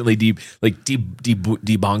constantly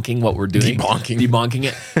debunking what we're doing, debunking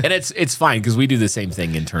it, and it's fine because we do the same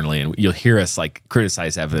thing internally, and you'll hear us like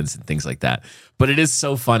criticize evidence and things like that. But it is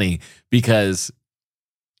so funny because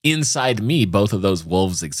inside me, both of those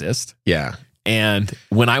wolves exist, Yeah. and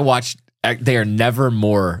when I watch, they are never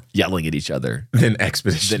more yelling at each other Than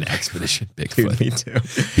Expedition. than Expedition Dude, Bigfoot, me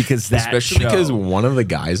too. because that Especially show- because one of the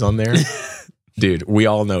guys on there, dude, we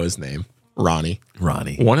all know his name, Ronnie.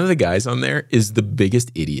 One of the guys on there is the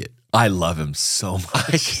biggest idiot. I love him so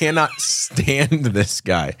much. I cannot stand this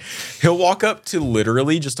guy. He'll walk up to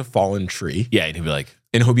literally just a fallen tree. Yeah, and he'll be like,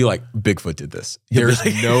 And he'll be like, Bigfoot did this. There's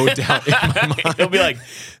no doubt in my mind. he'll be like,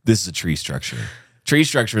 this is a tree structure. Tree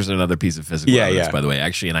structure is another piece of physical Yeah, evidence, yeah. by the way.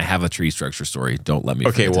 Actually, and I have a tree structure story. Don't let me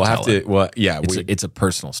Okay, forget we'll to have tell to. it. Well, yeah. It's a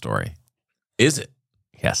personal story. Is it?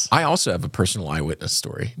 Yes. I also have a personal eyewitness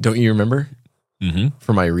story. Don't you remember? Mm-hmm.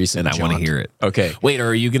 For my recent And I want to jaunt. hear it. Okay. Wait, or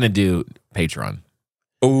are you going to do Patreon?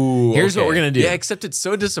 Oh, Here's what we're gonna do. Yeah, except it's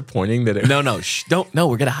so disappointing that it, No, don't. No,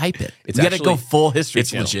 we're going to hype it. It's We got to actually- go full history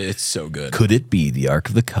it's channel. legit. It's so good. Could it be the Ark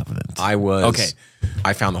of the Covenant? Okay.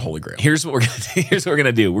 I found the Holy Grail. Here's what we're going to do. Here's what we're going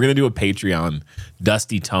to do. We're going to do a Patreon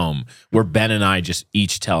Dusty Tome where Ben and I just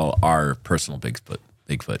each tell our personal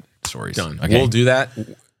Bigfoot stories. Done. Okay. We'll do that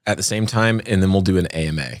at the same time, and then we'll do an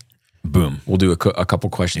AMA. Boom. We'll do a couple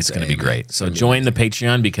questions. It's going to be great. So join the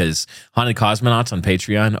Patreon because Haunted Cosmonauts on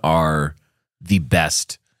Patreon are the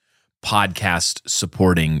best podcast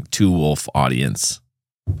supporting Two Wolf audience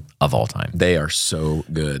of all time. They are so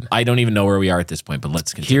good. I don't even know where we are at this point, but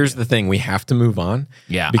let's continue. Here's the thing: we have to move on.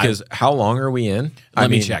 Yeah, Because how long are we in? Let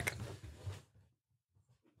me check.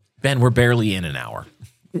 Ben, we're barely in an hour.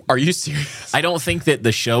 Are you serious? I don't think that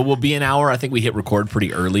the show will be an hour. I think we hit record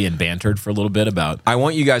pretty early and bantered for a little bit about. I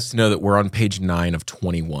want you guys to know that we're on page 9 of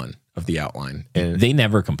 21 of the outline, and They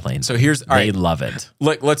never complain. so here's all they right. love it.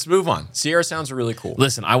 Look, let's move on. Sierra sounds really cool.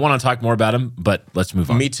 Listen, I want to talk more about him, but let's move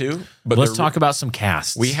on. Me too. But Let's talk about some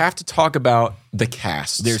casts. We have to talk about the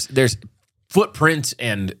cast. There's footprint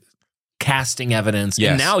and casting evidence,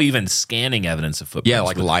 Yes. and now even scanning evidence of footprints. Yeah,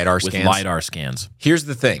 like LiDAR with scans. LiDAR scans. Here's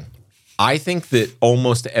the thing. I think that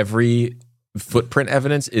almost every footprint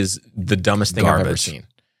evidence is the dumbest thing I've ever Garbage. seen.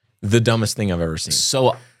 The dumbest thing I've ever seen.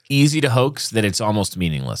 So easy to hoax that it's almost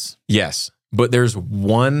meaningless. Yes, but there's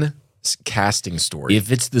one casting story.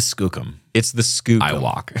 If it's the skookum, It's the scoop. I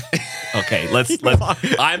walk. Okay, let's.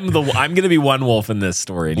 I'm going to be one wolf in this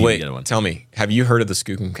story. And you Wait, get one. tell me, have you heard of the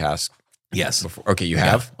Skookum cast Yes. before? Okay, you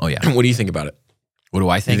have? Oh yeah. What do you think about it? What do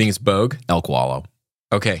I You think? think it's bogue? Elk wallow.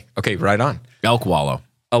 Okay, right on. Elk wallow.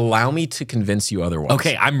 Allow me to convince you otherwise.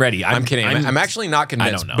 Okay, I'm ready. I'm kidding. I'm actually not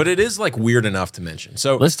convinced, don't know. but it is like weird enough to mention.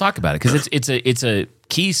 So Let's talk about it because it's a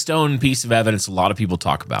keystone piece of evidence a lot of people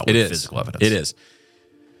talk about with it is physical evidence. It is.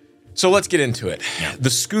 So let's get into it. Yeah. The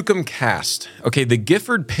Skookum cast. Okay, the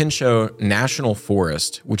Gifford-Pinchot National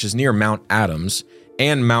Forest, which is near Mount Adams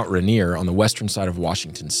and Mount Rainier on the western side of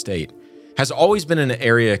Washington state, has always been an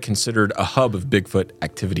area considered a hub of Bigfoot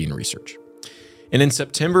activity and research. And in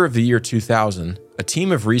September of the year 2000, a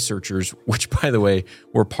team of researchers, which by the way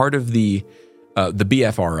were part of the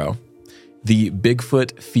BFRO, the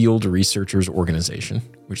Bigfoot Field Researchers Organization,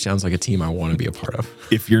 which sounds like a team I want to be a part of.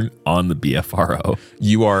 If you're on the BFRO,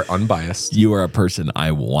 You are unbiased. you are a person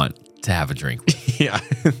I want to have a drink with. Yeah.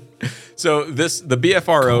 So the Call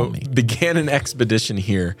BFRO me. began an expedition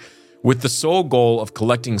here with the sole goal of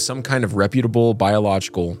collecting some kind of reputable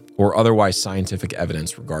biological or otherwise scientific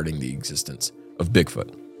evidence regarding the existence of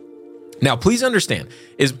Bigfoot. Now, please understand,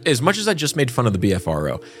 as much as I just made fun of the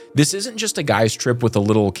BFRO, this isn't just a guy's trip with a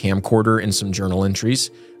little camcorder and some journal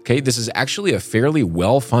entries. Okay, this is actually a fairly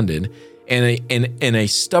well-funded and a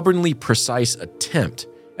stubbornly precise attempt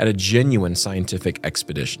at a genuine scientific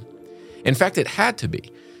expedition. In fact, it had to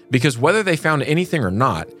be, because whether they found anything or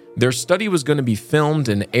not, their study was going to be filmed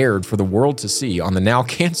and aired for the world to see on the now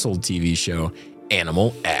canceled TV show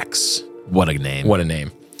Animal X. What a name. What a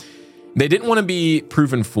name. They didn't want to be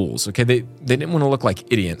proven fools, okay? They didn't want to look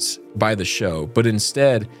like idiots by the show, but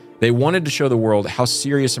instead, they wanted to show the world how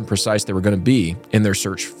serious and precise they were going to be in their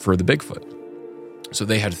search for the Bigfoot. So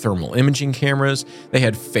they had thermal imaging cameras, they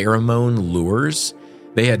had pheromone lures,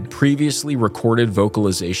 they had previously recorded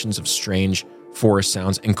vocalizations of strange forest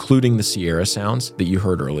sounds, including the Sierra sounds that you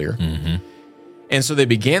heard earlier. Mm-hmm. And so they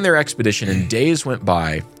began their expedition, and days went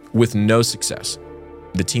by with no success.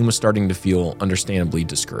 The team was starting to feel understandably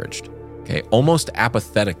discouraged. Okay, almost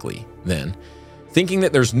apathetically then, thinking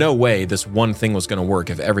that there's no way this one thing was going to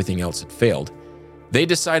work if everything else had failed. They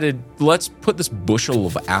decided, let's put this bushel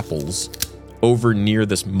of apples over near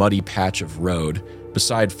this muddy patch of road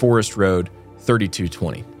beside Forest Road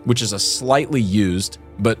 3220, which is a slightly used,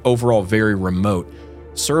 but overall very remote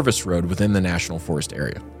service road within the National Forest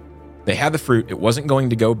area. They had the fruit, it wasn't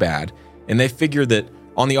going to go bad, and they figured that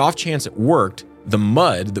on the off chance it worked, the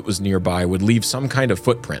mud that was nearby would leave some kind of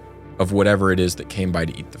footprint of whatever it is that came by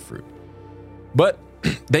to eat the fruit. But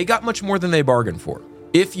they got much more than they bargained for.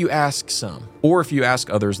 If you ask some, or if you ask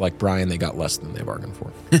others like Brian, they got less than they bargained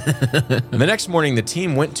for. The next morning, the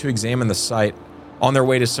team went to examine the site on their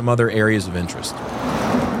way to some other areas of interest.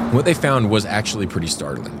 What they found was actually pretty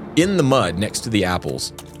startling. In the mud next to the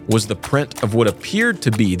apples was the print of what appeared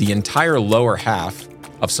to be the entire lower half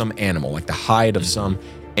of some animal, like the hide of some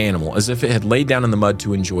animal, as if it had laid down in the mud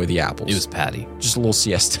to enjoy the apples. It was Patty. Just a little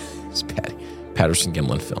siesta. It's Patty.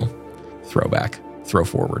 Patterson-Gimlin film. Throwback. Throw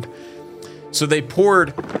forward. So they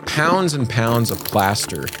poured pounds and pounds of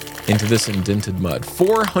plaster into this indented mud,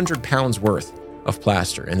 400 pounds worth of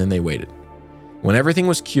plaster, and then they waited. When everything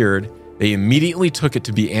was cured, they immediately took it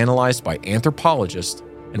to be analyzed by anthropologists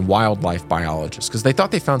and wildlife biologists because they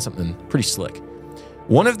thought they found something pretty slick.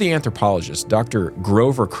 One of the anthropologists, Dr.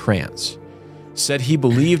 Grover Krantz, said he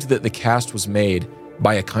believed that the cast was made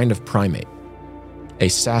by a kind of primate, a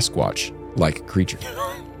Sasquatch-like creature.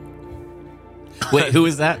 Wait, who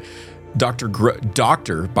is that? Doctor,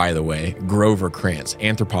 by the way, Grover Krantz,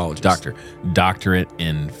 anthropologist. Doctorate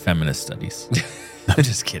in feminist studies. I'm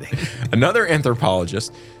just kidding. Another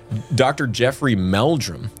anthropologist, Dr. Jeffrey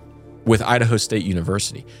Meldrum, with Idaho State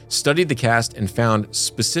University, studied the cast and found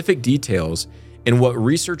specific details in what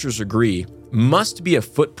researchers agree must be a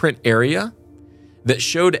footprint area that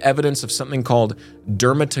showed evidence of something called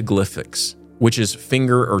dermatoglyphics, which is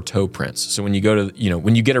finger or toe prints. So when you go to,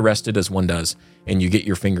 when you get arrested, as one does, and you get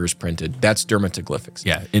your fingers printed, that's dermatoglyphics.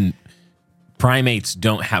 Yeah, and primates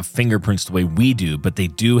don't have fingerprints the way we do, but they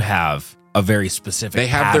do have a very specific They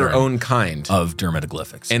have their own kind of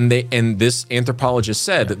dermatoglyphics. And this anthropologist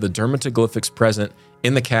said that the dermatoglyphics present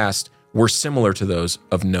in the cast were similar to those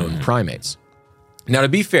of known primates. Now, to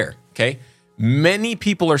be fair, okay, many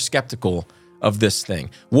people are skeptical of this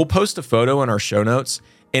thing. We'll post a photo in our show notes,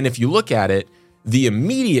 and if you look at it, the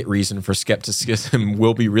immediate reason for skepticism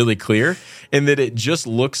will be really clear in that it just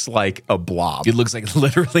looks like a blob. It looks like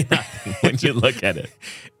literally nothing when you look at it.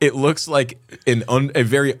 It looks like a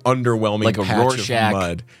very underwhelming like a patch Rorschach of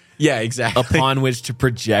mud. Yeah, exactly. Upon which to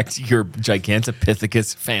project your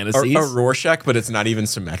Gigantopithecus fantasies. A Rorschach, but it's not even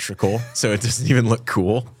symmetrical, so it doesn't even look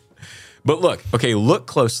cool. But look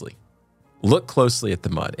closely. Look closely at the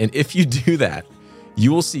mud. And if you do that,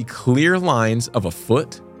 you will see clear lines of a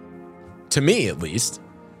foot, to me at least,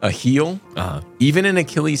 a heel, even an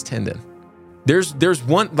Achilles tendon. There's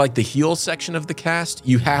one, like the heel section of the cast,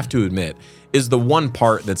 you have to admit, is the one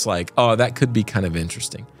part that's like, oh, that could be kind of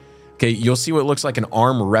interesting. Okay, you'll see what looks like an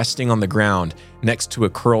arm resting on the ground next to a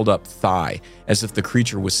curled up thigh, as if the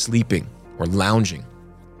creature was sleeping or lounging.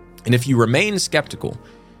 And if you remain skeptical,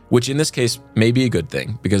 which in this case may be a good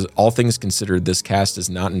thing, because all things considered, this cast is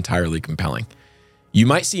not entirely compelling, you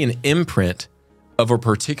might see an imprint of a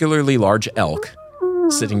particularly large elk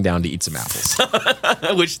sitting down to eat some apples.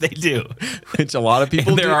 Which they do. Which a lot of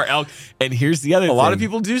people do. There are elk. And here's the other thing. A lot of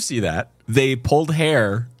people do see that. They pulled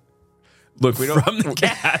hair Look, we don't from the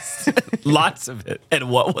cast. Lots of it. And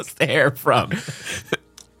what was the hair from?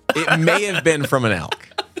 It may have been from an elk.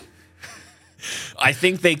 I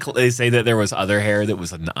think they say that there was other hair that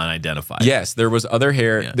was unidentified. Yes, there was other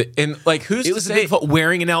hair. Yeah. And like, who's It to was a say? Bigfoot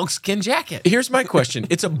wearing an elk skin jacket. Here's my question.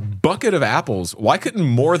 It's a bucket of apples. Why couldn't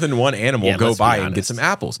more than one animal Yeah, go let's be by and honest. get some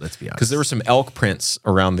apples? Let's be honest. Because there were some elk prints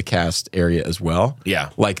around the cast area as well. Yeah.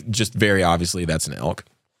 Like, just very obviously, that's an elk.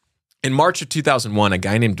 In March of 2001, a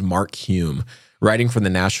guy named Mark Hume, writing for the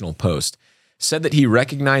National Post, said that he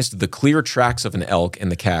recognized the clear tracks of an elk in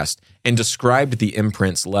the cast and described the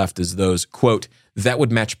imprints left as those, quote, that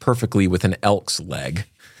would match perfectly with an elk's leg,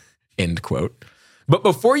 end quote. But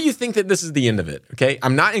before you think that this is the end of it, okay,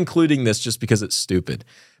 I'm not including this just because it's stupid.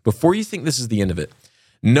 Before you think this is the end of it,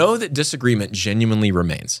 know that disagreement genuinely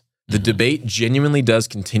remains. The debate genuinely does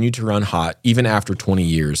continue to run hot even after 20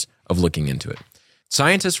 years of looking into it.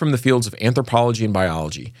 Scientists from the fields of anthropology and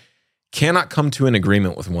biology cannot come to an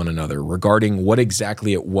agreement with one another regarding what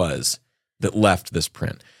exactly it was that left this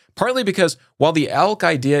print. Partly because while the elk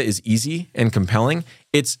idea is easy and compelling,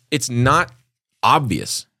 it's not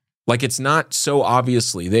obvious. Like, it's not so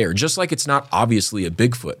obviously there. Just like it's not obviously a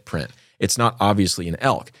Bigfoot print. It's not obviously an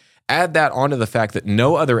elk. Add that onto the fact that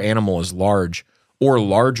no other animal as large or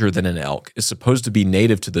larger than an elk is supposed to be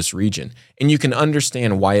native to this region, and you can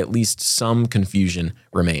understand why at least some confusion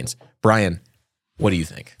remains. Brian, what do you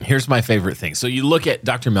think? Here's my favorite thing. So you look at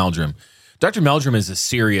Dr. Meldrum. Dr. Meldrum is a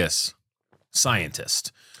serious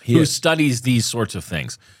scientist who studies these sorts of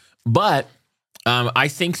things. But I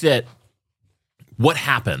think that what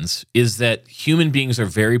happens is that human beings are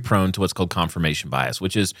very prone to what's called confirmation bias,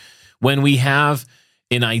 which is when we have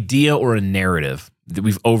an idea or a narrative that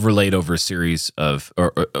we've overlaid over a series of,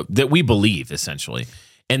 or that we believe, essentially.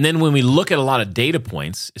 And then when we look at a lot of data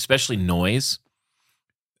points, especially noise,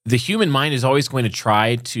 the human mind is always going to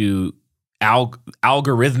try to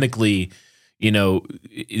algorithmically,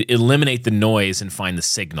 eliminate the noise and find the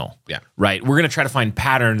signal. Yeah. Right? We're going to try to find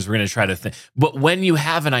patterns. We're going to try to think. But when you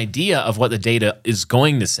have an idea of what the data is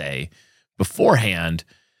going to say beforehand,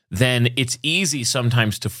 then it's easy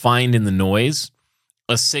sometimes to find in the noise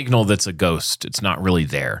a signal that's a ghost. It's not really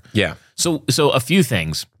there. Yeah. So a few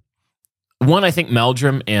things. One, I think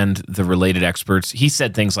Meldrum and the related experts, he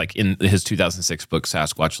said things like in his 2006 book,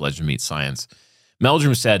 Sasquatch Legend Meets Science,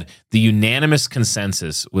 Meldrum said the unanimous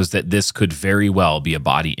consensus was that this could very well be a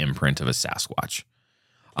body imprint of a Sasquatch.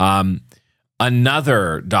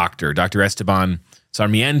 Another doctor, Dr. Esteban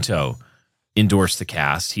Sarmiento, endorsed the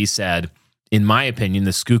cast. He said, in my opinion,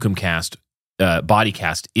 the Skookum cast, body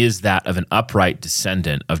cast is that of an upright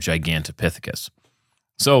descendant of Gigantopithecus.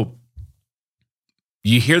 So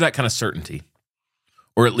you hear that kind of certainty,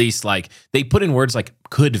 or at least like they put in words like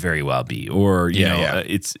could very well be, or,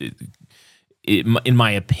 in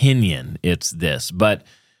my opinion, it's this. But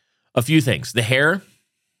a few things. The hair,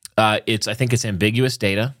 I think it's ambiguous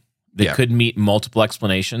data that could meet multiple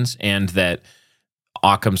explanations, and that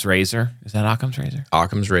Occam's razor, is that Occam's razor?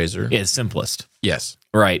 Occam's razor. Is simplest. Yes.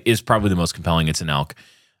 Right, is probably the most compelling. It's an elk.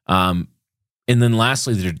 And then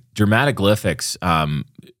lastly, the dermatoglyphics.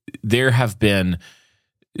 There have been,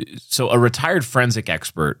 so a retired forensic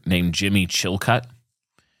expert named Jimmy Chilcutt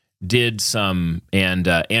did some, and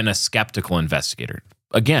a skeptical investigator.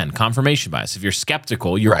 Again, confirmation bias. If you're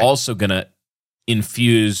skeptical, you're also going to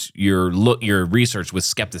infuse your research with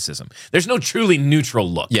skepticism. There's no truly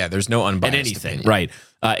neutral look. Yeah, there's no unbiased at anything, opinion. right?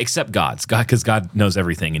 Except God's, because God knows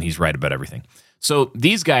everything and He's right about everything. So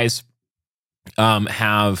these guys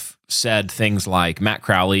have said things like, Matt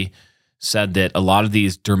Crowley said that a lot of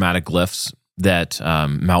these dermatoglyphs that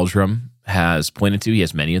Meldrum has pointed to, he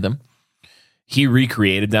has many of them, he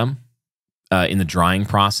recreated them in the drying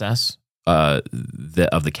process of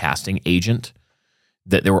the casting agent,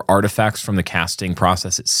 that there were artifacts from the casting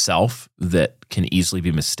process itself that can easily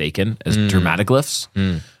be mistaken as dermatoglyphs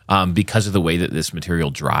because of the way that this material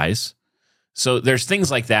dries. So there's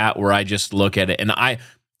things like that where I just look at it, and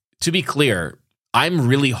to be clear, I'm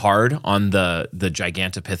really hard on the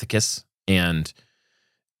Gigantopithecus and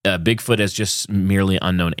Bigfoot as just merely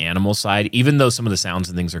unknown animal side, even though some of the sounds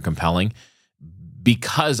and things are compelling,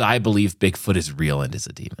 because I believe Bigfoot is real and is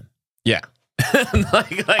a demon. Yeah.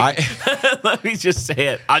 Let me just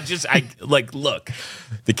say it. Look,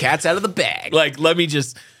 The cat's out of the bag.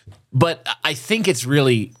 But I think it's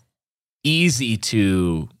really easy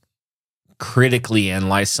to critically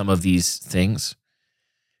analyze some of these things.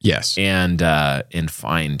 Yes. And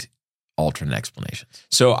find alternate explanations.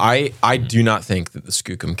 So I do not think that the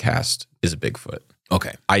Skookum cast is a Bigfoot.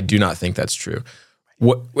 Okay. I do not think that's true.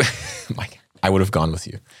 What Mike, I would have gone with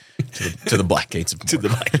you to the Black Gates of Mortar. To the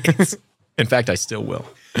Black Gates. In fact, I still will.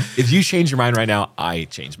 If you change your mind right now, I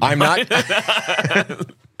change my mind. I'm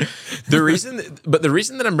not. the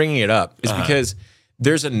reason that I'm bringing it up is because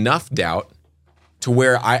there's enough doubt to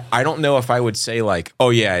where I don't know if I would say like, oh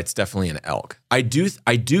yeah, it's definitely an elk. I do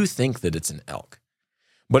think that it's an elk,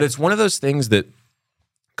 but it's one of those things that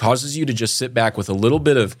causes you to just sit back with a little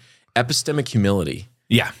bit of epistemic humility.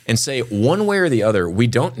 Yeah. And say one way or the other, we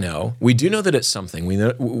don't know. We do know that it's something. We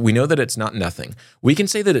know that it's not nothing. We can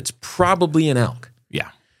say that it's probably an elk. Yeah.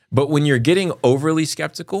 But when you're getting overly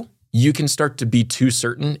skeptical, you can start to be too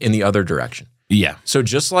certain in the other direction. Yeah. So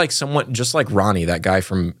just like Ronnie, that guy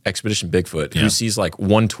from Expedition Bigfoot, who sees like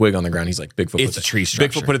one twig on the ground, he's like, Bigfoot, it's a tree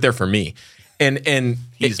structure. Bigfoot put it there for me. And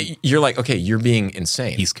you're like, okay, you're being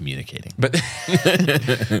insane. He's communicating. But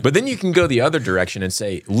but then you can go the other direction and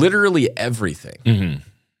say literally everything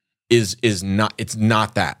is not. It's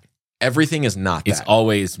not that. Everything is not that. It's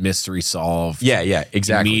always mystery solved. Yeah,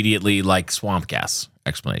 exactly. Immediately, like swamp gas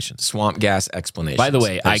explanations. Swamp gas explanations. By the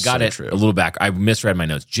way, I got it true. a little back. I misread my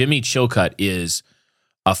notes. Jimmy Chilcutt is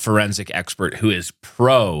a forensic expert who is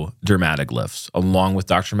pro dermatoglyphs, along with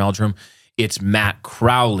Dr. Meldrum. It's Matt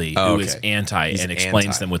Crowley who is anti and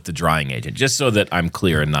explains them with the drying agent, just so that I'm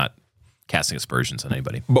clear and not casting aspersions on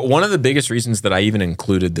anybody. But one of the biggest reasons that I even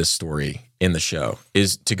included this story in the show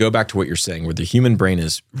is to go back to what you're saying, where the human brain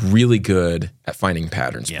is really good at finding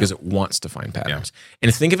patterns because it wants to find patterns.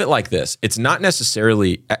 And think of it like this. It's not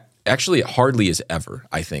necessarily, actually it hardly is ever,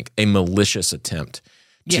 I think, a malicious attempt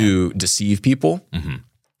to deceive people.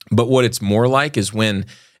 But what it's more like is when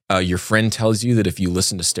your friend tells you that if you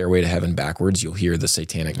listen to Stairway to Heaven backwards, you'll hear the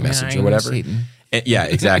satanic message or whatever. And, yeah,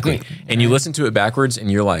 exactly. And you listen to it backwards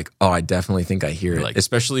and you're like, oh, I definitely think I hear it. Like,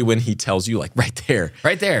 especially when he tells you like right there.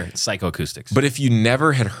 Right there. It's psychoacoustics. But if you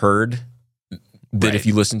never had heard that if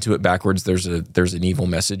you listen to it backwards, there's an evil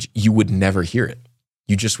message, you would never hear it.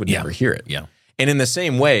 You just would never hear it. Yeah. And in the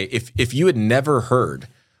same way, if you had never heard,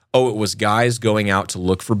 oh, it was guys going out to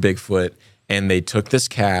look for Bigfoot and they took this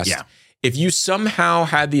cast. Yeah. If you somehow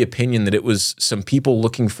had the opinion that it was some people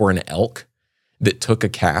looking for an elk that took a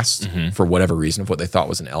cast for whatever reason of what they thought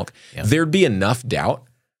was an elk, there'd be enough doubt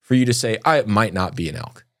for you to say, it might not be an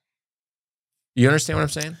elk. You understand what I'm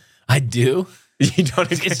saying? I do. You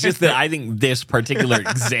don't. It's just that I think this particular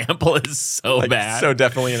example is so bad. So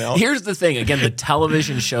definitely an elk. Here's the thing. Again, the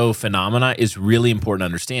television show phenomena is really important to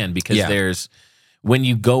understand because when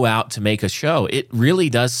you go out to make a show, it really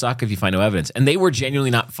does suck if you find no evidence. And they were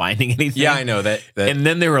genuinely not finding anything. Yeah, I know that. And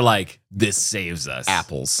then they were like, this saves us.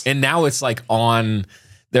 Apples. And now it's like on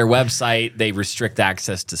their website, they restrict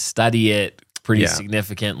access to study it pretty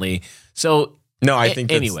significantly. So no, I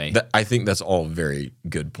think anyway, I think that's all very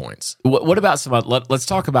good points. What about some? Let's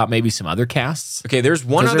talk about maybe some other casts. Okay, there's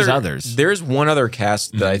one other. There's others. There's one other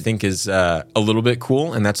cast that I think is a little bit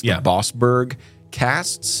cool, and that's the Bossberg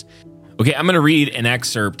casts. Okay, I'm going to read an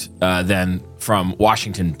excerpt then from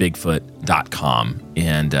WashingtonBigfoot.com,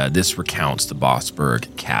 and this recounts the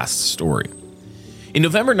Bossberg cast story. In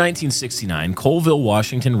November 1969, Colville,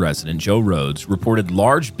 Washington resident Joe Rhodes reported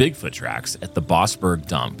large Bigfoot tracks at the Bossberg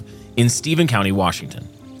dump in Stephen County, Washington.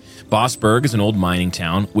 Bossberg is an old mining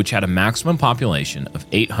town which had a maximum population of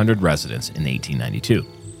 800 residents in 1892.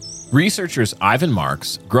 Researchers Ivan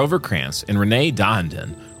Marks, Grover Krantz, and Renee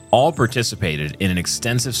Dahinden all participated in an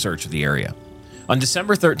extensive search of the area. On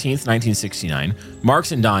December 13th, 1969,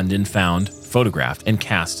 Marks and Dahinden found, photographed, and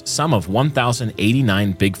cast some of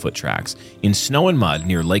 1,089 Bigfoot tracks in snow and mud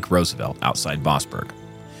near Lake Roosevelt outside Bossberg.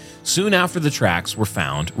 Soon after the tracks were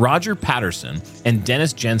found, Roger Patterson and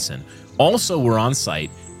Dennis Jensen also were on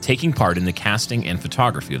site taking part in the casting and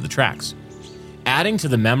photography of the tracks. Adding to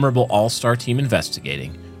the memorable all-star team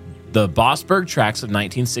investigating, the Bossberg tracks of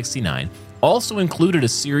 1969 also included a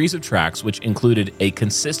series of tracks which included a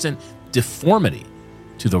consistent deformity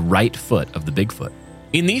to the right foot of the Bigfoot.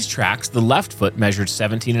 In these tracks, the left foot measured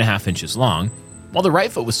 17.5 inches long, while the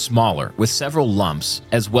right foot was smaller, with several lumps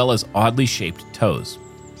as well as oddly shaped toes.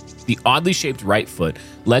 The oddly shaped right foot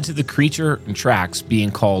led to the creature and tracks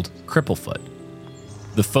being called Cripplefoot.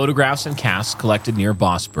 The photographs and casts collected near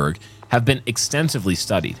Bossberg have been extensively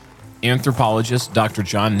studied. Anthropologist Dr.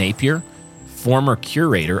 John Napier, former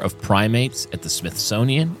curator of primates at the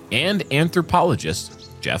Smithsonian, and anthropologist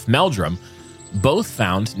Jeff Meldrum both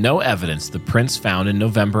found no evidence the prints found in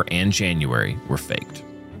November and January were faked.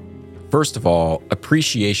 First of all,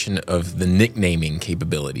 appreciation of the nicknaming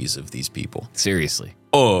capabilities of these people. Seriously.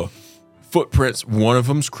 Footprints, one of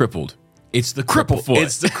them's crippled. It's the Cripplefoot.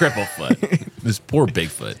 It's the Cripplefoot. This poor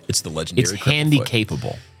Bigfoot. It's the legendary It's handy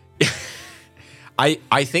capable.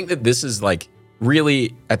 I think that this is like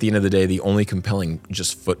really, at the end of the day, the only compelling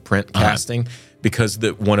just footprint casting because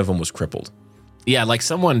one of them was crippled. Yeah, like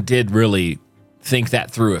someone did really think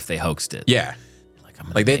that through if they hoaxed it. Yeah. Like,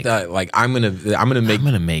 Like I'm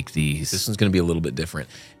gonna make these. This one's gonna be a little bit different,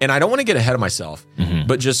 and I don't want to get ahead of myself,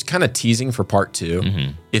 but just kind of teasing for part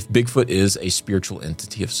 2. If Bigfoot is a spiritual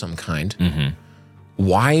entity of some kind,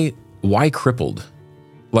 why crippled?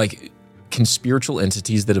 Like, can spiritual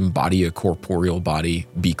entities that embody a corporeal body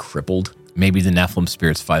be crippled? Maybe the Nephilim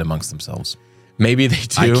spirits fight amongst themselves. Maybe they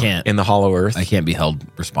do. In the hollow earth. I can't be held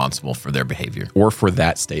responsible for their behavior or for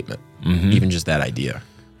that statement, even just that idea.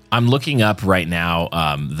 I'm looking up right now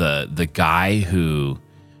the guy who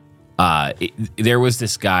there was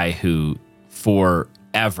this guy who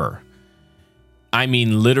forever, I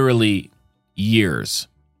mean literally years,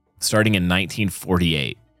 starting in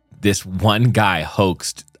 1948, this one guy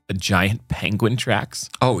hoaxed a giant penguin tracks.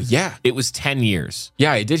 Oh yeah, it was 10 years.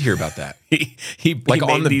 Yeah, I did hear about that. he like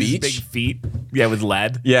made on the these beach, big feet, yeah, with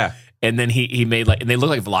lead. Yeah, and then he made and they look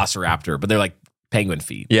like Velociraptor, but they're like penguin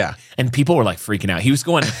feet. Yeah, and people were like freaking out. He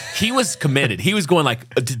was committed. He was going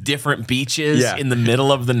like to different beaches in the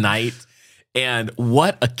middle of the night. And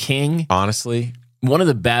what a king! Honestly. One of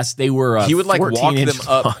the best. They were. He would like walk them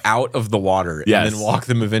up out of the water and then walk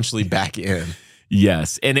them eventually back in.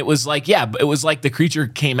 Yes, and it was like it was like the creature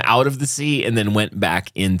came out of the sea and then went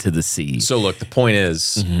back into the sea. So look, the point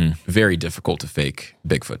is very difficult to fake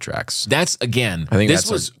Bigfoot tracks. That's again. I think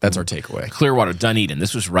that's our takeaway. Clearwater, Dunedin.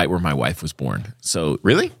 This was right where my wife was born. So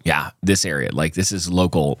really, yeah, this area, like this is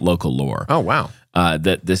local lore. Oh wow,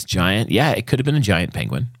 that this giant, it could have been a giant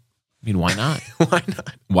penguin. I mean, why not? Why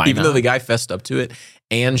not? Even though the guy fessed up to it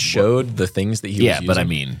and showed the things that he was using. But I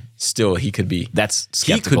mean, still, he could be. That's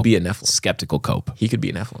He skeptical. could be a Nephilim. Skeptical cope. He could be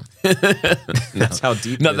a Nephilim. That's how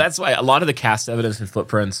deep. No, that's why a lot of the cast evidence and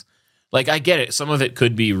footprints. Like, I get it. Some of it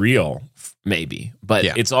could be real, maybe, but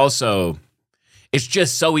it's also, it's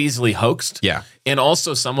just so easily hoaxed. Yeah, and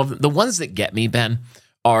also some of the ones that get me, Ben,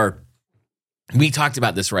 are. We talked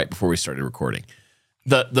about this right before we started recording.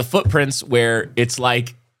 The footprints where it's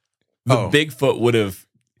like. The Bigfoot would have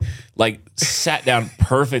like sat down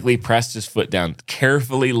perfectly, pressed his foot down,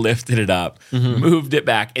 carefully lifted it up, moved it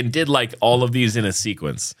back, and did like all of these in a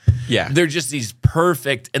sequence. Yeah. They're just these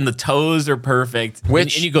perfect, and the toes are perfect.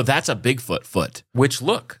 And you go, that's a Bigfoot foot. Which,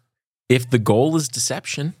 look, if the goal is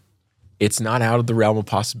deception, it's not out of the realm of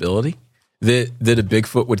possibility that a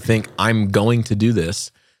Bigfoot would think, I'm going to do this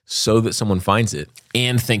so that someone finds it.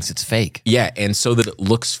 And thinks it's fake. Yeah, and so that it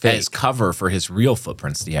looks fake. As cover for his real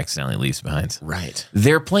footprints that he accidentally leaves behind. Right.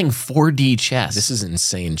 They're playing 4D chess. This is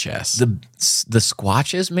insane chess. The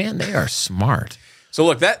Squatches, man, they are smart. So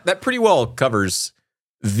look, that pretty well covers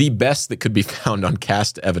the best that could be found on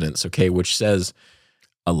cast evidence, okay, which says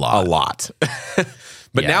a lot. A lot.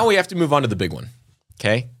 But now we have to move on to the big one,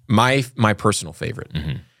 okay? My personal favorite.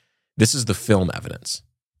 This is the film evidence.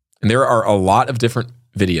 And there are a lot of different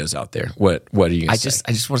videos out there. What are you going to say?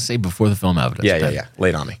 I just want to say before the film evidence. Yeah. Lay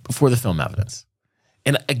it on me. Before the film evidence.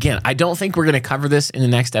 And again, I don't think we're going to cover this in the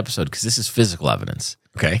next episode because this is physical evidence.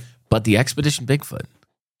 Okay. But the Expedition Bigfoot.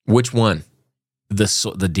 Which one? The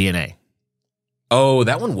DNA. Oh,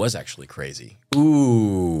 that one was actually crazy.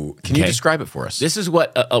 Ooh. Can you describe it for us? This is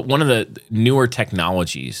what one of the newer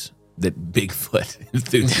technologies that Bigfoot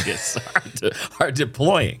enthusiasts are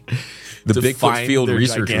deploying. The Bigfoot Field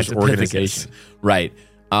Researchers Organization. Right.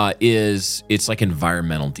 It's like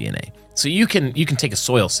environmental DNA. So you can take a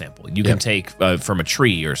soil sample. You can take from a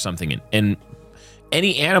tree or something, and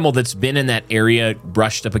any animal that's been in that area,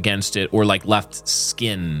 brushed up against it, or like left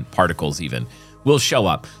skin particles even, will show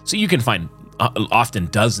up. So you can find often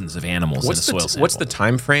dozens of animals in a soil sample. What's the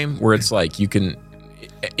time frame where it's like you can...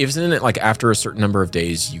 Isn't it like after a certain number of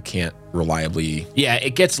days, you can't reliably... Yeah,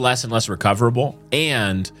 it gets less and less recoverable,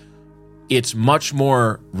 and it's much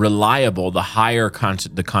more reliable the higher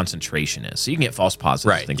the concentration is. So you can get false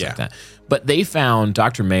positives, things like that. But they found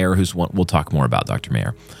Dr. Mayer, we'll talk more about Dr.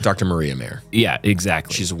 Mayer. Dr. Maria Mayer. Yeah,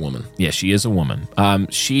 exactly. She's a woman. Yeah, she is a woman.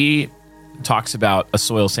 She talks about a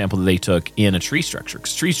soil sample that they took in a tree structure,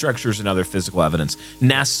 because tree structures and other physical evidence,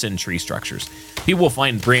 nests in tree structures. People will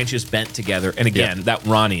find branches bent together, and again, that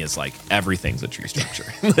Ronnie is like, everything's a tree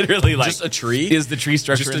structure. Literally, like, just a tree is the tree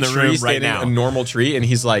structure just in the room right now. A normal tree, and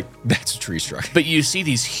he's like, that's a tree structure. But you see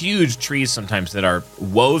these huge trees sometimes that are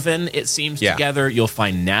woven, it seems, together. You'll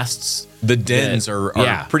find nests. The dens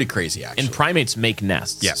are pretty crazy, actually. And primates make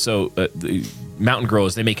nests. Yeah. So the mountain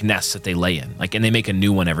grows, they make nests that they lay in. and they make a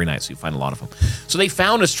new one every night, so you find a lot of them. So they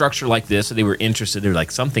found a structure like this, so they were interested. They were like,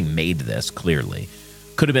 something made this, clearly.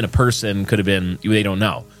 Could have been a person, could have been, they don't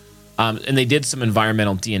know. And they did some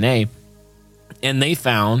environmental DNA, and they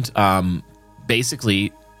found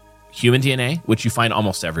basically human DNA, which you find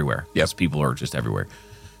almost everywhere. Yes, people are just everywhere.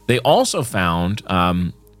 They also found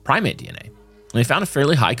primate DNA. They found a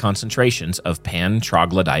fairly high concentrations of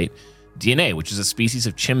pan-troglodyte DNA, which is a species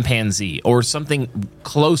of chimpanzee or something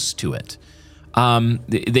close to it.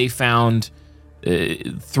 They found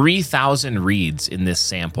 3,000 reads in this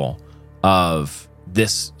sample of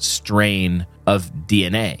this strain of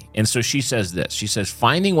DNA. And so she says this. She says,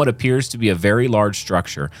 finding what appears to be a very large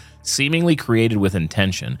structure, seemingly created with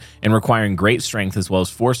intention and requiring great strength as well as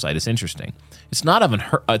foresight is interesting. It's not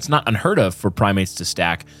unheard of for primates to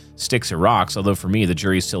stack sticks or rocks, although for me, the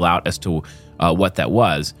jury's still out as to what that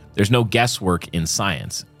was. There's no guesswork in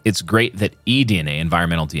science. It's great that eDNA,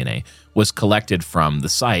 environmental DNA, was collected from the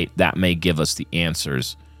site. That may give us the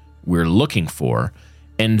answers we're looking for.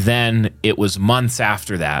 And then it was months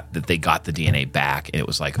after that they got the DNA back, and it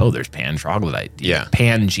was like, oh, there's pan-troglodyte DNA, Yeah.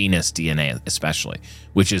 pan-genus DNA especially,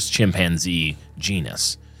 which is chimpanzee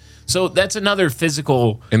genus. So that's another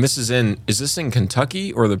physical. And is this in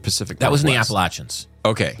Kentucky or the Pacific That was in the Northwest? Appalachians.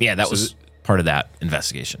 Okay. Yeah, that So was part of that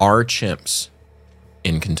investigation. Are chimps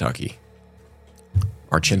in Kentucky?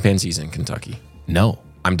 Are chimpanzees in Kentucky? No,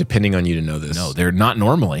 I'm depending on you to know this. no, they're not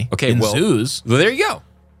normally. Okay, in well, zoos. Well, there you go.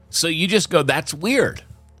 So you just go, that's weird.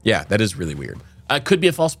 Yeah, that is really weird. Could be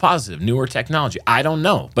a false positive, newer technology. I don't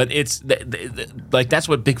know, but it's like that's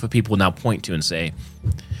what Bigfoot people now point to and say,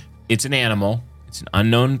 it's an animal, it's an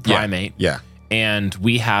unknown primate, Yeah. and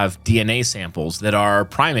we have DNA samples that are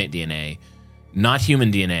primate DNA, not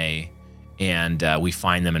human DNA, and we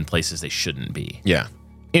find them in places they shouldn't be. Yeah.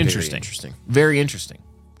 Interesting. Very interesting. Very interesting.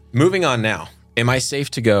 Moving on now. Am I safe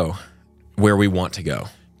to go where we want to go?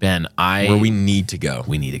 Ben, Where we need to go?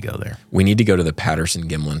 we need to go there. We need to go to the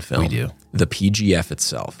Patterson-Gimlin film. We do. The PGF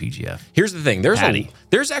itself. PGF. Here's the thing. Patty.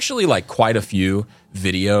 There's actually like quite a few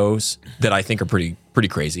videos that I think are pretty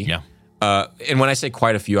crazy. Yeah. And when I say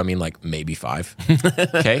quite a few, I mean like maybe 5.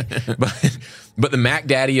 Okay. But the Mac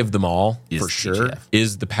Daddy of them all, Is for the sure, PGF.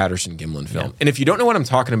 is the Patterson-Gimlin film. And if you don't know what I'm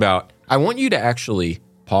talking about, I want you to actually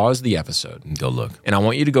pause the episode. Go look. And I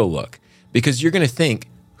want you to go look, because you're going to think,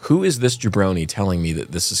 who is this jabroni telling me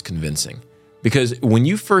that this is convincing? Because when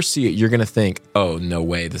you first see it, you're going to think, oh, no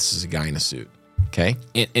way, this is a guy in a suit. Okay?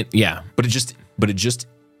 Yeah. But it just, We're going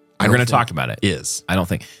to think talk about it. is. I don't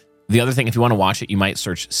think. The other thing, if you want to watch it, you might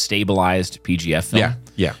search stabilized PGF film.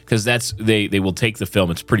 Yeah. Because they will take the film.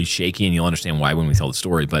 It's pretty shaky, and you'll understand why when we tell the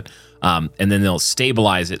story. But and then they'll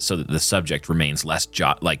stabilize it so that the subject remains less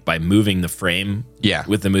like by moving the frame. Yeah.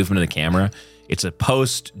 With the movement of the camera, it's a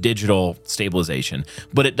post-digital stabilization,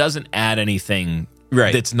 but it doesn't add anything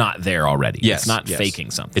Right. that's not there already. Yes, It's not yes.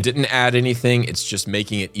 faking something. It didn't add anything. It's just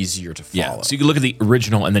making it easier to follow. Yeah. So you can look at the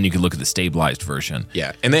original, and then you can look at the stabilized version.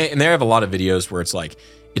 Yeah. And they have a lot of videos where it's like,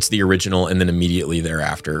 it's the original, and then immediately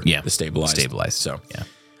thereafter, Yeah. the stabilized. So Yeah.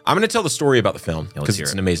 I'm going to tell the story about the film let's because hear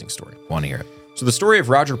it's it. an amazing story. Want to hear it? So the story of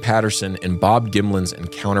Roger Patterson and Bob Gimlin's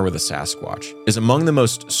encounter with a Sasquatch is among the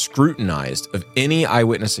most scrutinized of any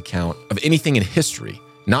eyewitness account of anything in history,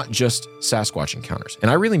 not just Sasquatch encounters. And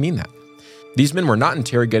I really mean that. These men were not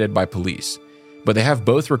interrogated by police, but they have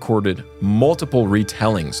both recorded multiple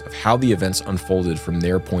retellings of how the events unfolded from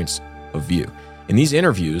their points of view. In these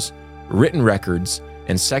interviews, written records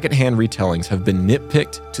and secondhand retellings have been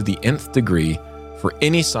nitpicked to the nth degree for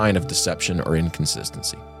any sign of deception or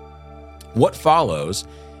inconsistency. What follows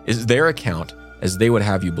is their account as they would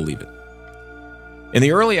have you believe it. In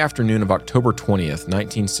the early afternoon of October 20th,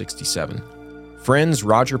 1967, friends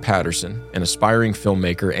Roger Patterson, an aspiring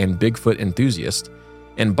filmmaker and Bigfoot enthusiast,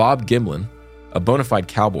 and Bob Gimlin, a bona fide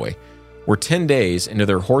cowboy, were 10 days into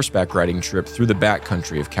their horseback riding trip through the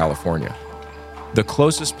backcountry of California. The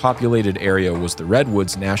closest populated area was the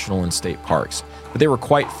Redwoods National and State Parks, but they were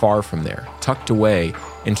quite far from there, tucked away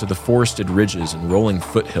into the forested ridges and rolling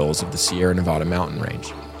foothills of the Sierra Nevada mountain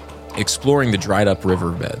range, exploring the dried-up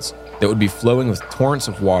riverbeds that would be flowing with torrents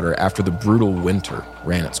of water after the brutal winter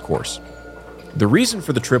ran its course. The reason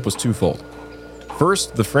for the trip was twofold.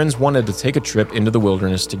 First, the friends wanted to take a trip into the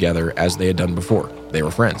wilderness together as they had done before. They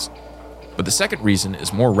were friends. But the second reason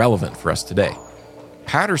is more relevant for us today.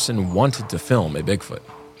 Patterson wanted to film a Bigfoot.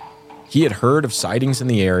 He had heard of sightings in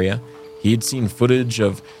the area. He had seen footage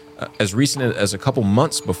of, as recent as a couple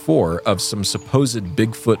months before, of some supposed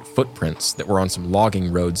Bigfoot footprints that were on some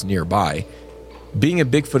logging roads nearby. Being a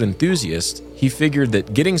Bigfoot enthusiast, he figured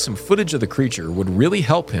that getting some footage of the creature would really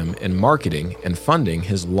help him in marketing and funding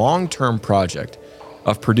his long-term project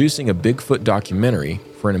of producing a Bigfoot documentary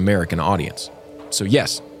for an American audience. So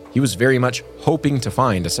yes, he was very much hoping to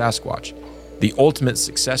find a Sasquatch. The ultimate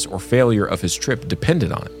success or failure of his trip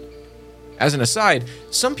depended on it. As an aside,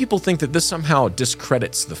 some people think that this somehow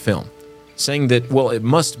discredits the film, saying that, well, it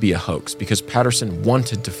must be a hoax because Patterson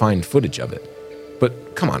wanted to find footage of it.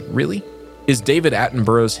 But come on, really? Is David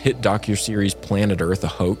Attenborough's hit docuseries Planet Earth a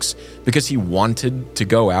hoax because he wanted to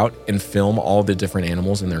go out and film all the different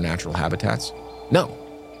animals in their natural habitats? No.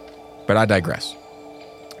 But I digress.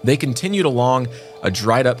 They continued along a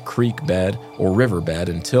dried-up creek bed or riverbed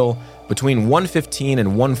until, between 1:15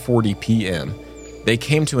 and 1:40 p.m., they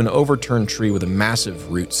came to an overturned tree with a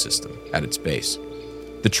massive root system at its base.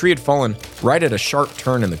 The tree had fallen right at a sharp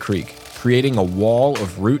turn in the creek, creating a wall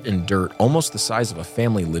of root and dirt almost the size of a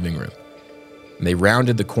family living room. They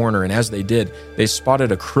rounded the corner, and as they did, they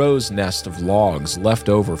spotted a crow's nest of logs left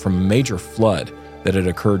over from a major flood that had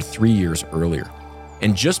occurred 3 years earlier.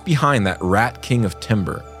 And just behind that rat king of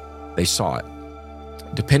timber, they saw it.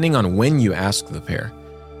 Depending on when you asked the pair,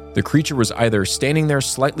 the creature was either standing there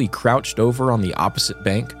slightly crouched over on the opposite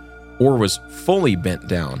bank or was fully bent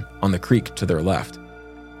down on the creek to their left.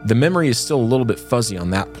 The memory is still a little bit fuzzy on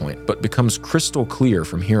that point, but becomes crystal clear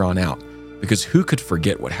from here on out, because who could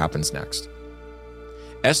forget what happens next?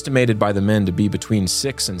 Estimated by the men to be between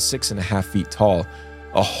 6 and 6.5 feet tall,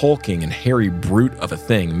 a hulking and hairy brute of a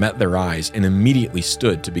thing met their eyes and immediately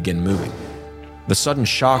stood to begin moving. The sudden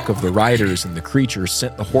shock of the riders and the creature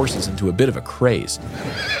sent the horses into a bit of a craze.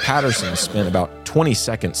 Patterson spent about 20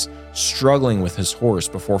 seconds struggling with his horse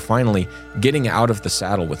before finally getting out of the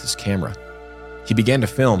saddle with his camera. He began to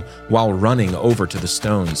film while running over to the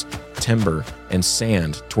stones, timber, and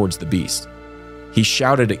sand towards the beast. He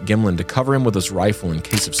shouted at Gimlin to cover him with his rifle in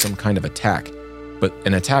case of some kind of attack, but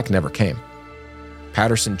an attack never came.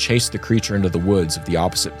 Patterson chased the creature into the woods of the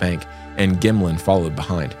opposite bank, and Gimlin followed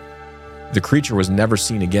behind. The creature was never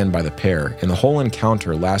seen again by the pair, and the whole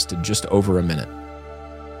encounter lasted just over a minute.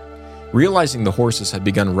 Realizing the horses had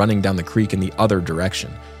begun running down the creek in the other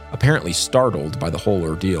direction, apparently startled by the whole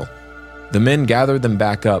ordeal, the men gathered them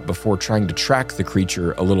back up before trying to track the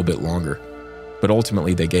creature a little bit longer, but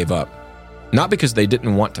ultimately they gave up. Not because they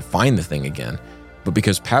didn't want to find the thing again, but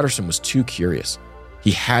because Patterson was too curious.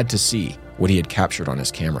 He had to see what he had captured on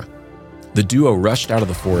his camera. The duo rushed out of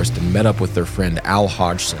the forest and met up with their friend Al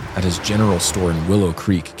Hodgson at his general store in Willow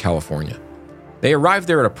Creek, California. They arrived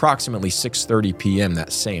there at approximately 6:30 p.m.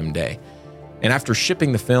 that same day, and after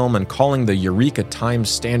shipping the film and calling the Eureka Times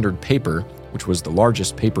Standard paper, which was the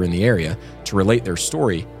largest paper in the area, to relate their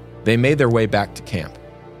story, they made their way back to camp.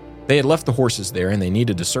 They had left the horses there and they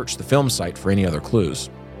needed to search the film site for any other clues.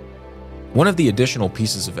 One of the additional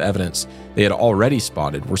pieces of evidence they had already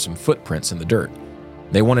spotted were some footprints in the dirt.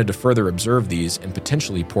 They wanted to further observe these and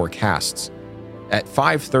potentially pour casts. At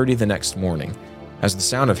 5:30 the next morning, as the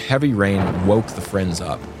sound of heavy rain woke the friends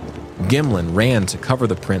up, Gimlin ran to cover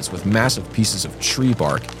the prints with massive pieces of tree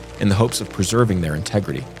bark in the hopes of preserving their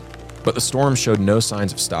integrity. But the storm showed no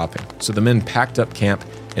signs of stopping, so the men packed up camp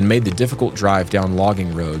and made the difficult drive down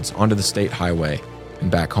logging roads onto the state highway and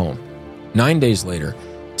back home. 9 days later,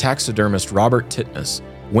 taxidermist Robert Titmus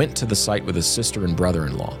went to the site with his sister and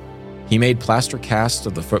brother-in-law. He made plaster casts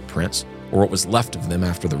of the footprints, or what was left of them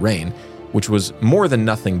after the rain, which was more than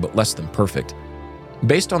nothing but less than perfect.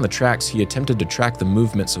 Based on the tracks, he attempted to track the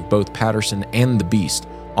movements of both Patterson and the beast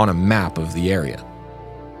on a map of the area.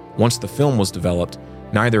 Once the film was developed,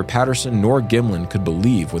 neither Patterson nor Gimlin could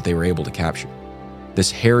believe what they were able to capture.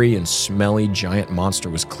 This hairy and smelly giant monster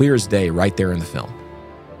was clear as day right there in the film.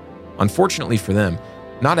 Unfortunately for them,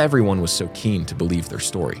 not everyone was so keen to believe their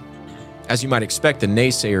story. As you might expect, the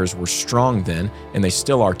naysayers were strong then, and they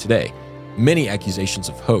still are today. Many accusations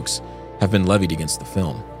of hoax have been levied against the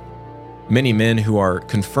film. Many men who are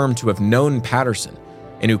confirmed to have known Patterson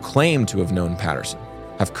and who claim to have known Patterson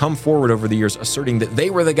have come forward over the years asserting that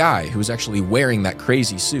they were the guy who was actually wearing that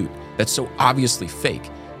crazy suit that's so obviously fake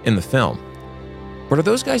in the film. But are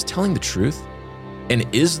those guys telling the truth? And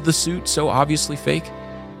is the suit so obviously fake?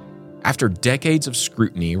 After decades of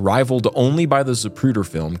scrutiny, rivaled only by the Zapruder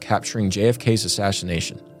film capturing JFK's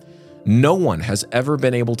assassination, no one has ever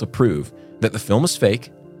been able to prove that the film is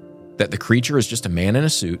fake, that the creature is just a man in a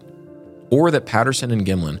suit, or that Patterson and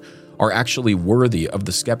Gimlin are actually worthy of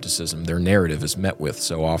the skepticism their narrative is met with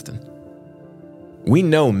so often. We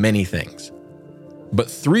know many things, but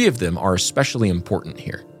 3 of them are especially important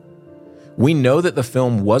here. We know that the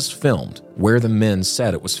film was filmed where the men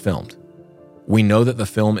said it was filmed. We know that the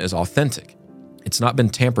film is authentic. It's not been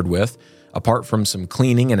tampered with, apart from some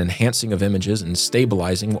cleaning and enhancing of images and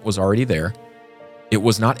stabilizing what was already there. It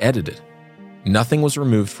was not edited. Nothing was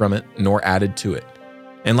removed from it nor added to it.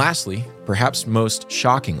 And lastly, perhaps most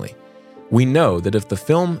shockingly, we know that if the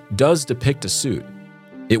film does depict a suit,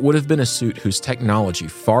 it would have been a suit whose technology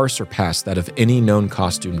far surpassed that of any known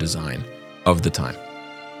costume design of the time.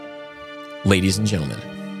 Ladies and gentlemen,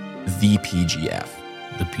 the PGF.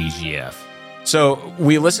 The PGF. So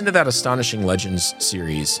we listened to that Astonishing Legends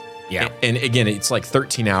series. Yeah. And again, it's like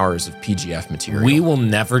 13 hours of PGF material. We will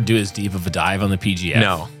never do as deep of a dive on the PGF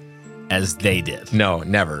No. as they did. No,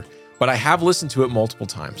 never. But I have listened to it multiple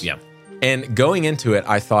times. Yeah. And going into it,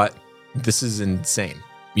 I thought, this is insane.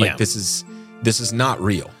 Like, Yeah. this is not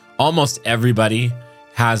real. Almost everybody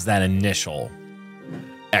has that initial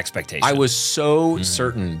expectation. I was so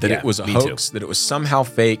certain that Yeah, it was a me hoax, that it was somehow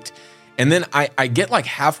faked. And then I get like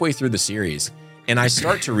halfway through the series and I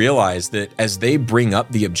start to realize that as they bring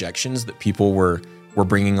up the objections that people were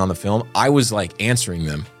bringing on the film, I was like answering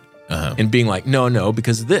them and being like, no,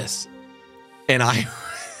 because of this. And I,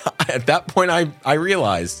 at that point, I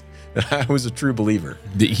realized that I was a true believer.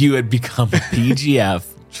 that you had become a PGF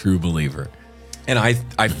true believer. And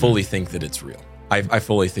I fully think that it's real. I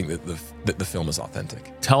fully think that the film is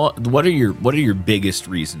authentic. What are your biggest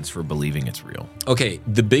reasons for believing it's real? Okay,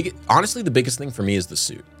 honestly, the biggest thing for me is the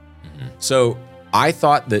suit. So I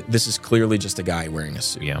thought that this is clearly just a guy wearing a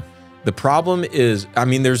suit. Yeah. The problem is, I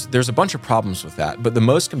mean, there's a bunch of problems with that, but the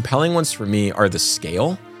most compelling ones for me are the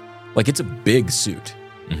scale. Like, it's a big suit.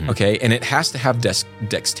 Okay, and it has to have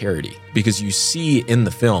dexterity because you see in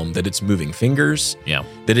the film that it's moving fingers. Yeah.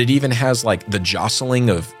 That it even has like the jostling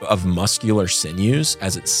of muscular sinews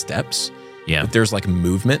as it steps. Yeah. That there's like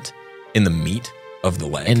movement in the meat of the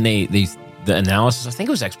leg. And the analysis, I think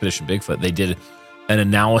it was Expedition Bigfoot, they did an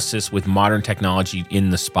analysis with modern technology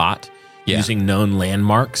in the spot using known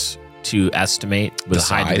landmarks to estimate with a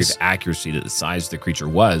high degree of accuracy that the size of the creature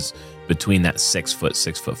was between that 6 foot,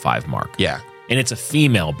 6'5" mark. Yeah. And it's a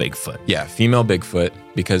female Bigfoot. Yeah, female Bigfoot,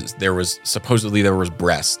 because supposedly there was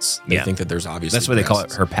breasts. They think that there's obviously That's why they call it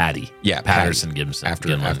breasts. her Patty. Yeah, Patterson Patty.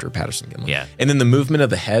 Gimlin. After Patterson Gimlin. Yeah. And then the movement of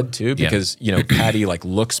the head too, because Patty like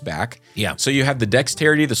looks back. Yeah. So you have the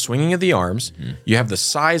dexterity, the swinging of the arms, you have the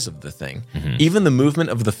size of the thing, even the movement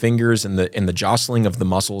of the fingers and the jostling of the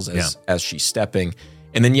muscles as she's stepping,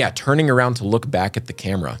 and then turning around to look back at the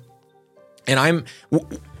camera. And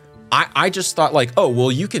I just thought like, oh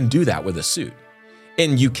well, you can do that with a suit.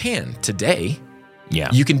 And you can today. Yeah.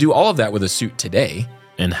 You can do all of that with a suit today.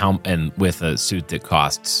 And with a suit that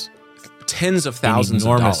costs tens of thousands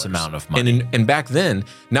enormous of dollars. amount of money. And back then,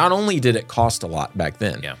 not only did it cost a lot back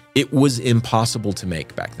then, it was impossible to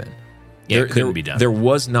make back then. Yeah, it couldn't be done. There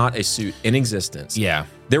was not a suit in existence. Yeah.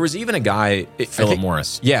 There was even a guy, Philip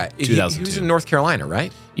Morris. Yeah. 2002. He was in North Carolina,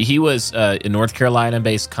 right? He was a North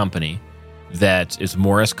Carolina-based company that is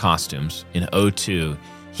Morris Costumes in 2002.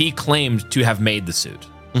 He claimed to have made the suit.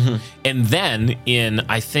 And then in,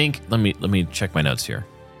 I think, let me check my notes here.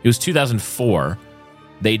 It was 2004.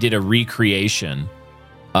 They did a recreation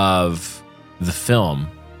of the film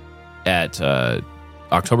at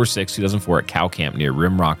October 6, 2004 at Cow Camp near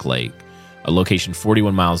Rimrock Lake, a location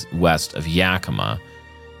 41 miles west of Yakima.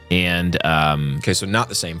 And okay, so not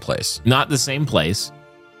the same place. Not the same place.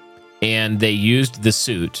 And they used the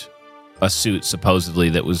suit, a suit supposedly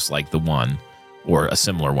that was like the one, or a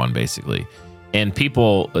similar one, basically. And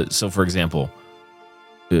people, so for example,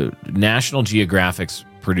 National Geographic's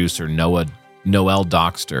producer Noel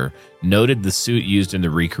Dockster noted the suit used in the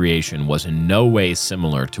recreation was in no way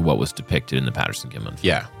similar to what was depicted in the Patterson Gimlin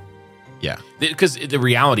film. Yeah. Because the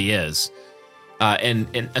reality is,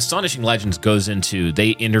 and Astonishing Legends goes into, they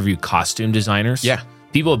interview costume designers. Yeah.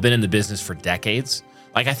 People have been in the business for decades.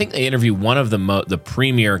 Like, I think they interview one of the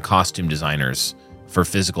premier costume designers for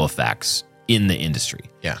physical effects in the industry.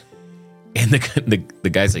 Yeah. And the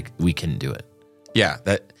guy's like, we couldn't do it. Yeah.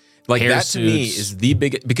 That to me suits. is the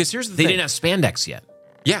biggest, because here's the They thing. didn't have spandex yet.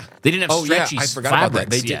 Yeah. They didn't have stretchy I forgot about that.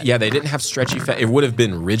 fabrics yet. They didn't have stretchy it would have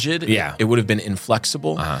been rigid. Yeah. It would have been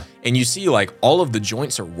inflexible. And you see like all of the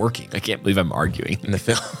joints are working I can't believe I'm arguing in the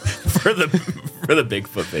film. for the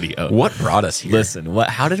Bigfoot video. What brought us here? Listen,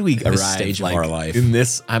 how did we arrive this stage of our life? in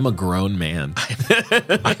this? I'm a grown man.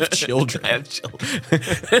 I have children. I have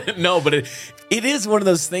children. No, but it is one of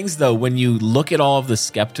those things, though, when you look at all of the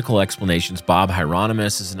skeptical explanations. Bob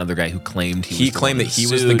Hieronymus is another guy who claimed He claimed that he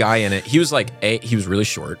was the guy in it. He was like, he was really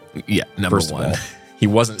short. Yeah, number First one. of all, he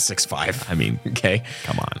wasn't 6'5". I mean, okay,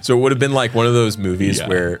 come on. So it would have been like one of those movies Yeah.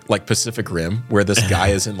 where, like Pacific Rim, where this guy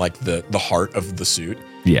is in like the heart of the suit.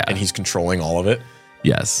 Yeah. And he's controlling all of it.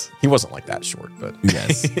 Yes. He wasn't like that short, but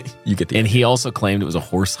Yes. you get the And he also claimed it was a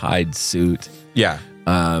horsehide suit. yeah,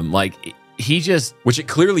 He just, which it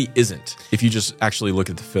clearly isn't if you just actually look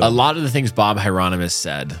at the film. a lot of the things Bob Hieronymus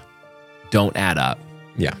said don't add up.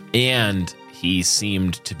 Yeah. And he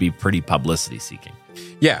seemed to be pretty publicity seeking.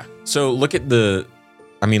 Yeah. So look at the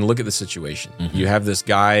situation. You have this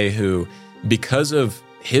guy who, because of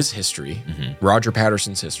his history, Roger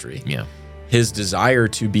Patterson's history, Yeah. his desire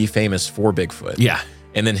to be famous for Bigfoot, Yeah.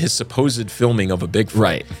 and then his supposed filming of a Bigfoot.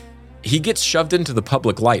 Right. He gets shoved into the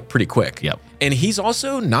public light pretty quick. Yep. And he's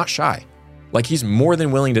also not shy. Like, he's more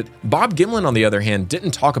than willing to. Bob Gimlin, on the other hand,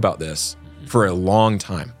 didn't talk about this for a long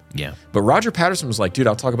time. Yeah. But Roger Patterson was like, dude,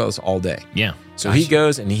 I'll talk about this all day. Yeah. So he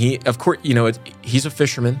goes and he, of course, he's a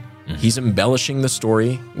fisherman. He's embellishing the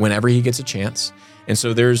story whenever he gets a chance. And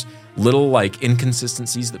so there's little like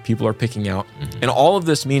inconsistencies that people are picking out. And all of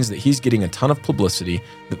this means that he's getting a ton of publicity,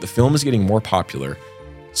 that the film is getting more popular.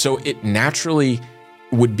 So it naturally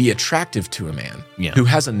would be attractive to a man who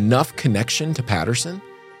has enough connection to Patterson,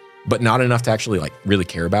 but not enough to actually like really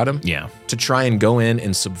care about him to try and go in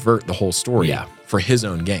and subvert the whole story for his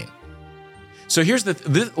own gain. So here's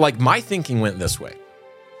like my thinking went this way.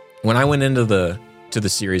 When I went into the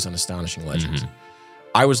series on Astonishing Legends,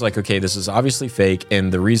 I was like, okay, this is obviously fake.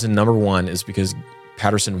 And the reason, number one, is because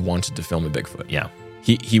Patterson wanted to film a Bigfoot. Yeah.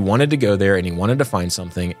 He wanted to go there and he wanted to find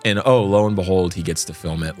something. And oh, lo and behold, he gets to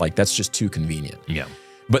film it. Like, that's just too convenient. Yeah.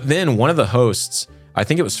 But then one of the hosts, I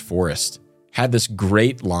think it was Forrest, had this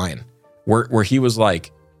great line where he was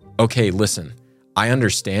like, okay, listen, I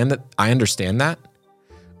understand that,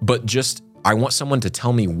 but just, I want someone to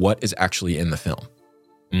tell me what is actually in the film.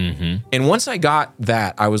 And once I got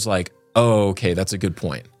that, I was like, oh, okay, that's a good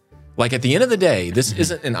point. Like, at the end of the day, this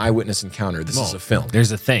isn't an eyewitness encounter. This is a film.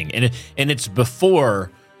 There's a thing. And it's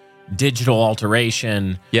before digital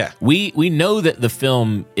alteration. Yeah. We know that the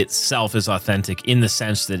film itself is authentic in the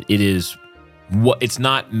sense that it's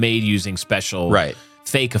not made using special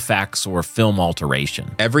fake effects or film alteration.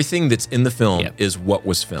 Everything that's in the film is what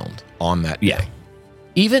was filmed on that day.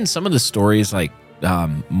 Even some of the stories like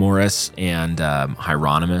Morris and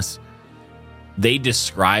Hieronymus, they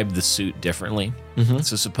describe the suit differently.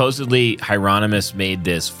 So supposedly Hieronymus made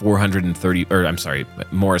this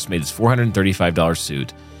Morris made this $435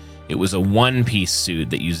 suit. It was a one-piece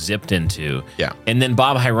suit that you zipped into. Yeah. And then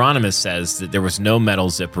Bob Hieronymus says that there was no metal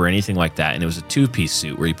zip or anything like that, and it was a two-piece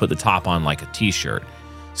suit where you put the top on like a t-shirt.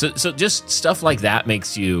 So just stuff like that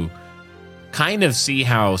makes you kind of see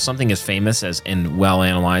how something as famous as and well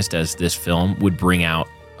analyzed as this film would bring out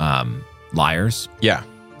liars. Yeah.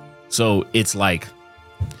 So it's like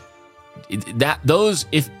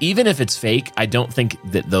even if it's fake, I don't think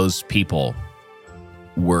that those people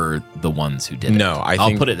were the ones who did it. No,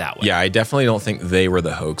 I'll put it that way. Yeah, I definitely don't think they were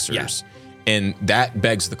the hoaxers. Yeah. And that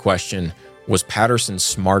begs the question, was Patterson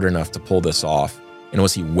smart enough to pull this off? And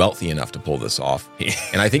was he wealthy enough to pull this off?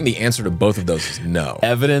 And I think the answer to both of those is no.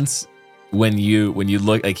 Evidence when you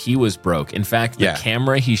look, like, he was broke. In fact, the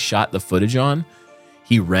camera he shot the footage on,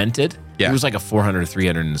 he rented. Yeah. It was like a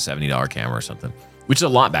 $370 camera or something, which is a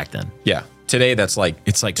lot back then. Yeah. Today that's like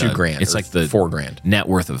it's like $2,000. It's like the $4,000 net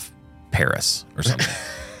worth of Paris or something.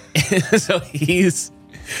 So he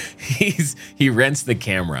rents the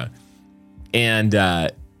camera,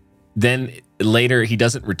 and then later he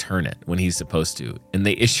doesn't return it when he's supposed to, and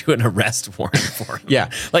they issue an arrest warrant for him. Yeah.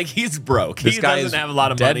 Like, he's broke. This He guy doesn't is have a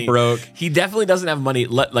lot of dead money. broke. He definitely doesn't have money.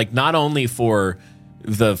 Like, not only for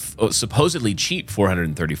the supposedly cheap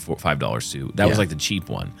 $435 suit, that was like the cheap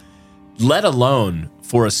one, let alone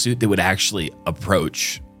for a suit that would actually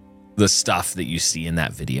approach the stuff that you see in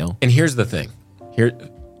that video. And here's the thing. Here,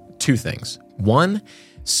 two things. One,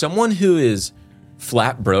 someone who is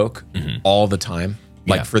flat broke all the time,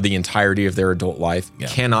 like for the entirety of their adult life,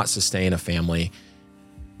 cannot sustain a family.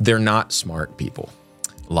 They're not smart people.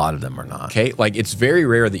 A lot of them are not. Okay? Like, it's very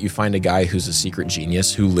rare that you find a guy who's a secret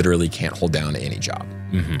genius who literally can't hold down any job.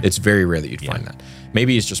 It's very rare that you'd find that.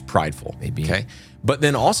 Maybe he's just prideful. Maybe. Okay? But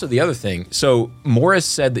then also the other thing, so Morris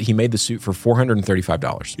said that he made the suit for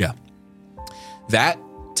 $435. Yeah. That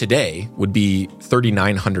today would be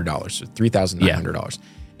 $3,900, so $3,900.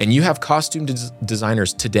 And you have costume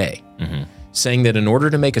designers today saying that in order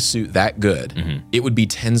to make a suit that good, it would be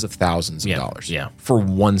tens of thousands of dollars for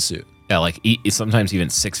one suit. Yeah, like sometimes even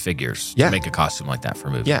six figures to make a costume like that for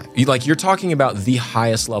a movie. Yeah, you're talking about the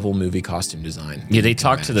highest level movie costume design. Yeah, they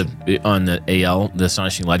talked on the AL, the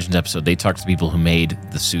Astonishing Legends episode, they talked to people who made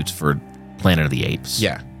the suits for Planet of the Apes.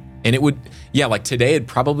 Yeah. And it would, like today, it'd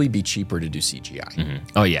probably be cheaper to do CGI.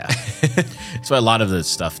 Oh, yeah. That's why a lot of the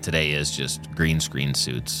stuff today is just green screen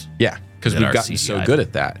suits. Yeah, because we've gotten so good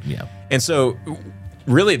at that. Yeah. And so,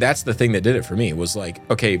 really, that's the thing that did it for me, was like,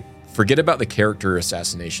 okay, forget about the character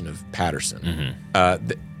assassination of Patterson.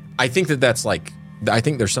 I think that's like, I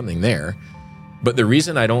think there's something there. But the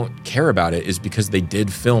reason I don't care about it is because they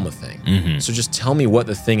did film a thing. So just tell me what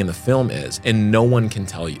the thing in the film is, and no one can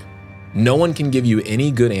tell you. No one can give you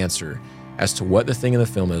any good answer as to what the thing in the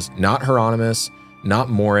film is. Not Hieronymus, not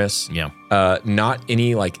Morris, not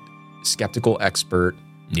any like skeptical expert.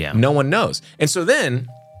 Yeah. No one knows. And so then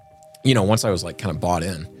once I was like kind of bought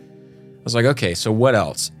in, I was like, okay, so what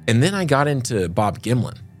else? And then I got into Bob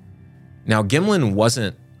Gimlin. Now, Gimlin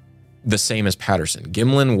wasn't the same as Patterson.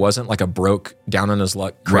 Gimlin wasn't like a broke, down on his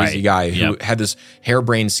luck, crazy guy who had this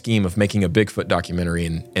harebrained scheme of making a Bigfoot documentary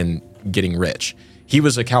and getting rich. He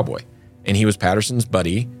was a cowboy, and he was Patterson's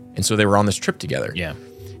buddy, and so they were on this trip together. Yeah.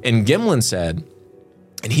 And Gimlin said,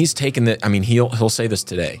 and he's taken that, I mean, he'll say this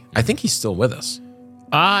today. I think he's still with us.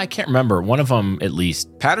 I can't remember. One of them, at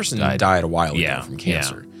least. Patterson died a while ago from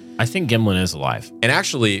cancer. Yeah. I think Gimlin is alive. And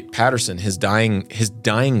actually, Patterson, his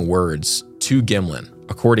dying words to Gimlin,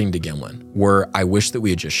 according to Gimlin, were, I wish that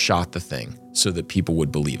we had just shot the thing so that people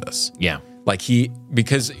would believe us. Yeah. Like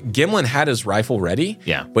because Gimlin had his rifle ready,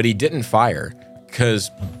 but he didn't fire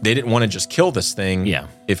because they didn't want to just kill this thing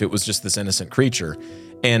if it was just this innocent creature.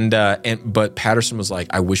 But Patterson was like,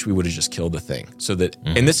 I wish we would have just killed the thing so that,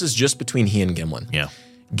 and this is just between he and Gimlin. Yeah.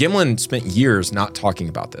 Gimlin spent years not talking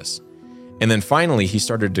about this. And then finally he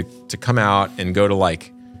started to come out and go to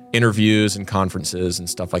like interviews and conferences and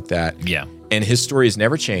stuff like that. Yeah. And his story has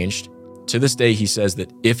never changed. To this day, he says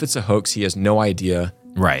that if it's a hoax, he has no idea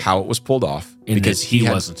how it was pulled off because he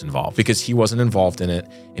wasn't involved. Because he wasn't involved in it.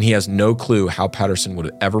 And he has no clue how Patterson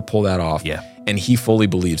would ever pull that off. Yeah. And he fully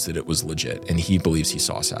believes that it was legit. And he believes he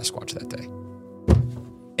saw a Sasquatch that day.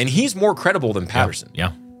 And he's more credible than Patterson.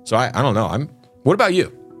 Yeah. So I don't know. What about you?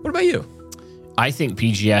 What about you? I think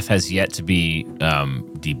PGF has yet to be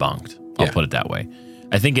debunked. I'll put it that way.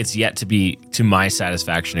 I think it's yet to be, to my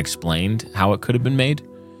satisfaction, explained how it could have been made.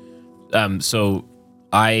 So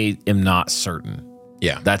I am not certain.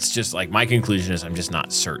 Yeah. That's just like my conclusion is I'm just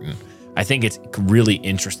not certain. I think it's really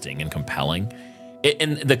interesting and compelling.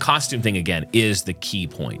 And the costume thing, again, is the key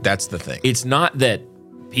point. That's the thing. It's not that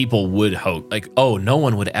people would hoax, like, oh, no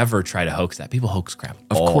one would ever try to hoax that. People hoax crap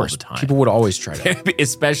all the time. People would always try to.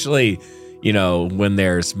 Especially, when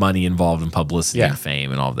there's money involved in publicity and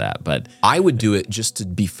fame and all of that. But I would do it just to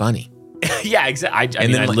be funny. Yeah, exactly. I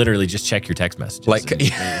mean, I literally just check your text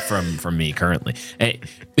messages from me currently.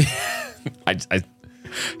 I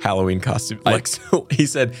Halloween costume. So he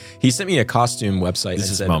said he sent me a costume website.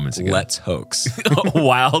 This is said, moments ago. Let's hoax.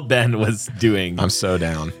 While Ben was doing, I'm so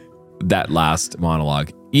down. That last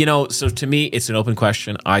monologue. So to me, it's an open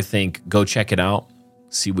question. I think go check it out,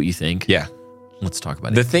 see what you think. Yeah, let's talk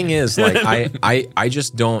about it. The thing is, like, I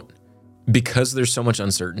just don't, because there's so much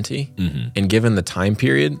uncertainty, and given the time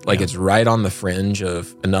period, like it's right on the fringe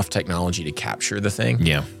of enough technology to capture the thing,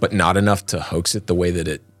 but not enough to hoax it the way that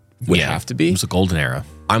it would have to be. It was a golden era.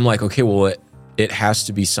 I'm like, okay, well, it has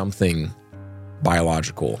to be something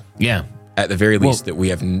biological. Yeah. At the very least, that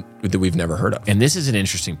we've never heard of. And this is an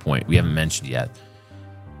interesting point we haven't mentioned yet.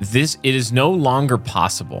 It is no longer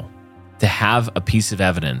possible to have a piece of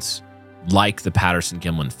evidence like the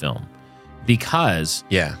Patterson-Gimlin film, because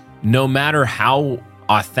no matter how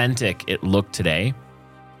authentic it looked today,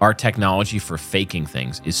 our technology for faking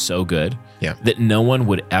things is so good that no one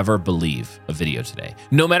would ever believe a video today.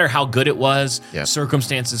 No matter how good it was,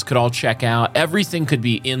 circumstances could all check out. Everything could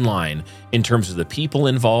be in line in terms of the people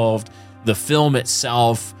involved, the film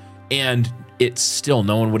itself, and it's still,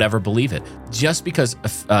 no one would ever believe it. Just because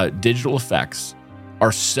digital effects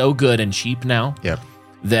are so good and cheap now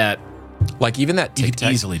that like even that you could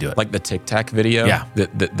easily do it. Like the Tic Tac video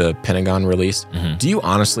that the Pentagon released. Do you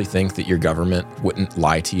honestly think that your government wouldn't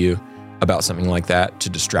lie to you about something like that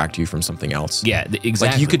to distract you from something else? Yeah, exactly.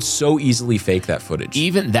 Like you could so easily fake that footage.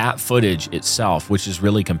 Even that footage itself, which is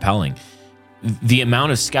really compelling, the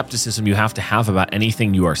amount of skepticism you have to have about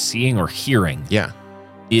anything you are seeing or hearing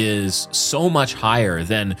is so much higher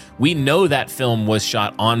than, we know that film was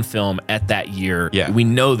shot on film at that year. We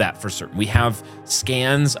know that for certain. We have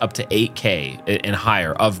scans up to 8K and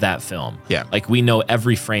higher of that film. Like we know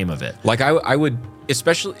every frame of it. Like I would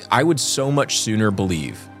so much sooner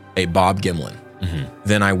believe a Bob Gimlin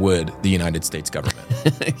than I would the United States government.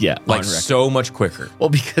 Like so much quicker. Well,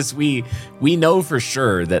 because we know for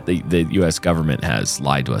sure that the U.S. government has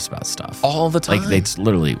lied to us about stuff all the time. Like it's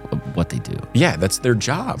literally what they do. Yeah, that's their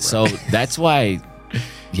job. Right? So that's why.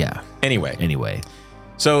 Yeah. Anyway.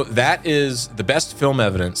 So that is the best film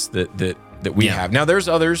evidence that we have. Now there's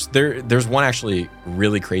others. There's one actually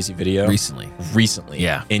really crazy video recently.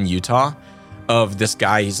 In Utah. Of this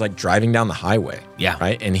guy, he's like driving down the highway,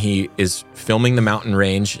 right? And he is filming the mountain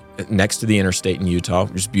range next to the interstate in Utah,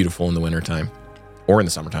 which is beautiful in the wintertime or in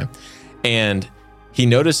the summertime. And he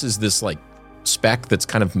notices this like speck that's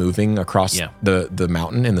kind of moving across the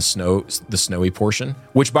mountain in the snowy portion,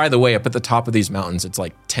 which by the way, up at the top of these mountains, it's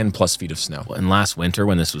like 10 plus feet of snow. And last winter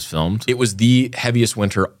when this was filmed, it was the heaviest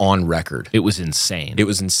winter on record. It was insane. It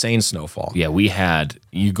was insane snowfall. Yeah,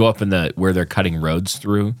 you go up in where they're cutting roads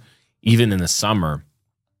through, even in the summer,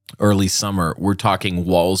 early summer, we're talking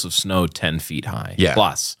walls of snow 10 feet high. Yeah.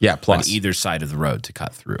 Plus. Yeah, plus. On either side of the road to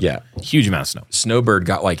cut through. Yeah. Huge amount of snow. Snowbird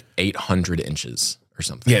got like 800 inches or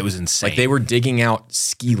something. Yeah, it was insane. Like they were digging out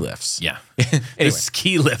ski lifts. Yeah. Anyway, The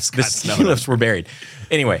ski lifts the got ski snowed. lifts were buried.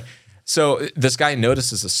 Anyway, so this guy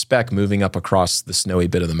notices a speck moving up across the snowy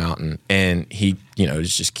bit of the mountain, and he,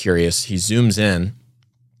 is just curious. He zooms in,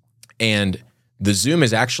 and the zoom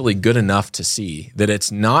is actually good enough to see that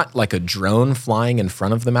it's not like a drone flying in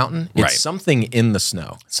front of the mountain. It's Right. something in the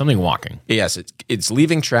snow. Something walking. Yes, it's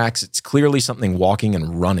leaving tracks. It's clearly something walking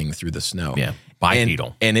and running through the snow. Yeah.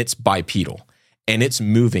 Bipedal. And it's bipedal. And it's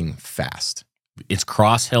moving fast. It's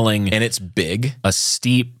cross-hilling And it's big. a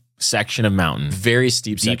steep section of mountain, Very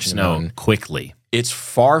steep deep section of snow, mountain. quickly. It's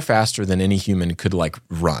far faster than any human could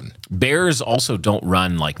run. Bears also don't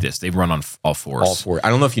run like this. They run on all fours. All four. I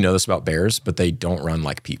don't know if you know this about bears, but they don't run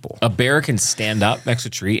like people. A bear can stand up next to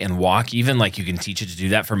a tree and walk, even like you can teach it to do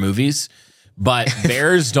that for movies. But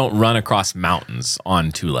bears don't run across mountains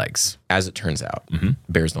on two legs. As it turns out,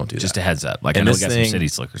 bears don't do Just that. a heads up. Like, And I know we this got thing- some city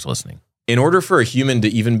slickers listening. In order for a human to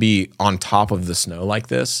even be on top of the snow like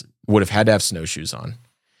this, would have had to have snowshoes on.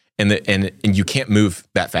 And you can't move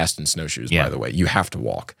that fast in snowshoes, Yeah. by the way. You have to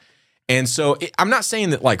walk. And so I'm not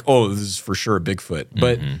saying that this is for sure a Bigfoot,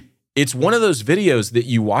 but it's one of those videos that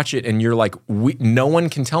you watch it and you're like, no one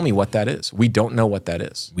can tell me what that is. We don't know what that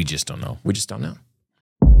is. We just don't know. We just don't know.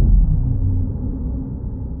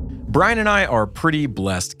 Brian and I are pretty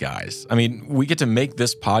blessed guys. I mean, we get to make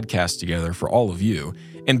this podcast together for all of you.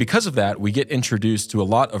 And because of that, we get introduced to a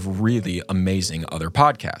lot of really amazing other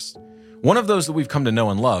podcasts. One of those that we've come to know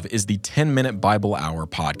and love is the 10-Minute Bible Hour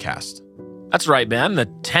podcast. That's right, man. The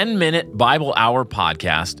 10-Minute Bible Hour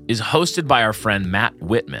podcast is hosted by our friend Matt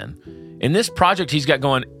Whitman. In this project he's got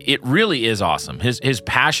going, it really is awesome. His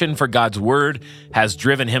passion for God's word has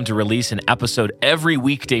driven him to release an episode every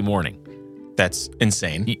weekday morning. That's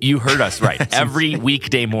insane. You heard us right. Every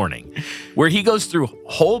weekday morning, where he goes through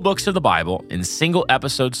whole books of the Bible in single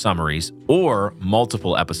episode summaries or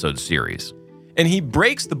multiple episode series. And he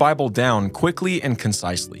breaks the Bible down quickly and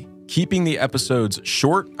concisely, keeping the episodes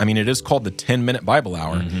short. I mean, it is called the 10-Minute Bible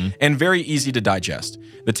Hour, and very easy to digest.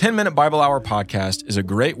 The 10-Minute Bible Hour podcast is a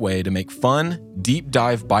great way to make fun, deep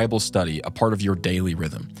dive Bible study a part of your daily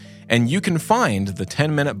rhythm. And you can find the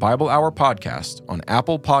 10-Minute Bible Hour podcast on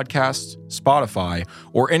Apple Podcasts, Spotify,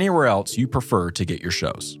 or anywhere else you prefer to get your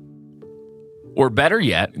shows. Or better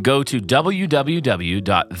yet, go to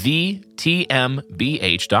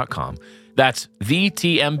www.thetmbh.com. That's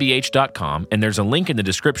thetmbh.com, and there's a link in the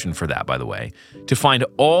description for that, by the way, to find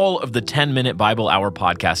all of the 10-Minute Bible Hour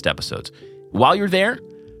podcast episodes. While you're there,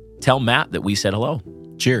 tell Matt that we said hello.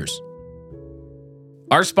 Cheers.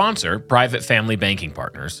 Our sponsor, Private Family Banking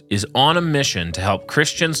Partners, is on a mission to help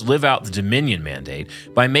Christians live out the Dominion Mandate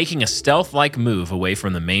by making a stealth-like move away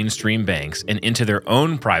from the mainstream banks and into their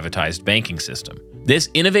own privatized banking system. This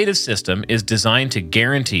innovative system is designed to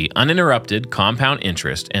guarantee uninterrupted compound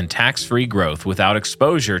interest and tax-free growth without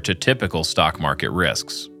exposure to typical stock market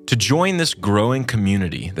risks. To join this growing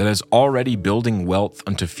community that is already building wealth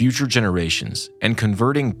unto future generations and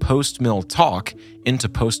converting post-mill talk into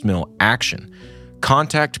post-mill action,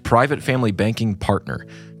 contact Private Family Banking Partner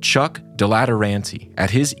Chuck DeLateranti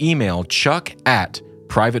at his email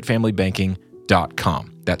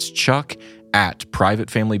chuck@privatefamilybanking.com. That's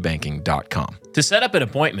chuck@privatefamilybanking.com. To set up an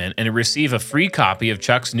appointment and to receive a free copy of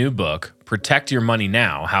Chuck's new book, Protect Your Money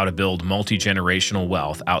Now, How to Build Multi-Generational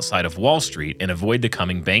Wealth Outside of Wall Street and Avoid the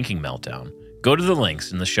Coming Banking Meltdown, go to the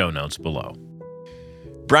links in the show notes below.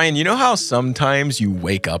 Brian, you know how sometimes you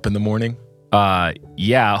wake up in the morning?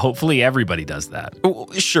 Yeah, hopefully everybody does that. Well,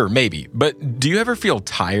 sure, maybe. But do you ever feel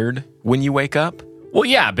tired when you wake up? Well,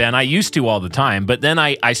 yeah, Ben, I used to all the time, but then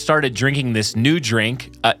I started drinking this new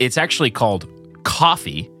drink. It's actually called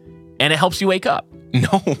coffee, and it helps you wake up.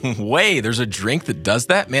 No way. There's a drink that does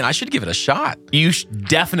that? Man, I should give it a shot. You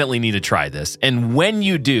definitely need to try this. And when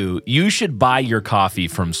you do, you should buy your coffee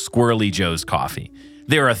from Squirrely Joe's Coffee.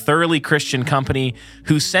 They're a thoroughly Christian company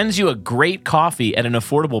who sends you a great coffee at an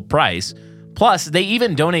affordable price. Plus, they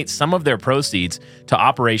even donate some of their proceeds to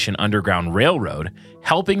Operation Underground Railroad,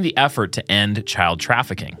 helping the effort to end child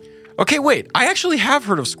trafficking. Okay, wait. I actually have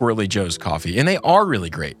heard of Squirrely Joe's Coffee, and they are really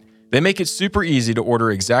great. They make it super easy to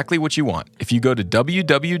order exactly what you want. If you go to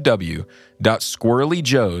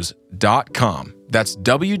www.squirrelyjoes.com, that's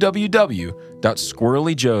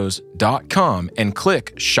www.squirrelyjoes.com, and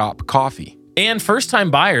click Shop Coffee. And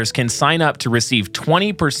first-time buyers can sign up to receive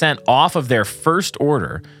 20% off of their first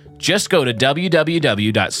order. Just go to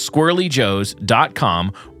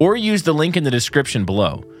www.squirrelyjoes.com or use the link in the description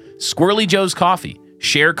below. Squirrely Joe's Coffee.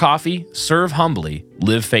 Share coffee, serve humbly,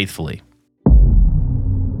 live faithfully.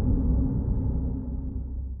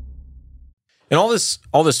 And all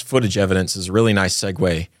this footage evidence is a really nice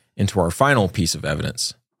segue into our final piece of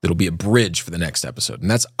evidence that'll be a bridge for the next episode, and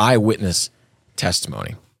that's eyewitness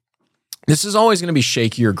testimony. This is always going to be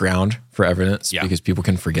shakier ground for evidence because people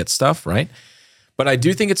can forget stuff, right? But I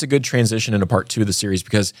do think it's a good transition into part 2 of the series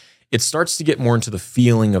because it starts to get more into the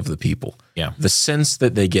feeling of the people, the sense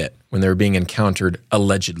that they get when they're being encountered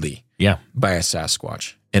allegedly by a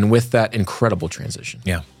Sasquatch. And with that incredible transition.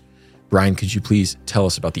 Brian, could you please tell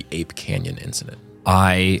us about the Ape Canyon incident?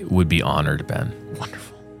 I would be honored, Ben.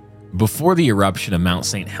 Wonderful. Before the eruption of Mount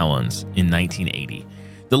St. Helens in 1980,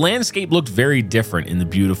 the landscape looked very different in the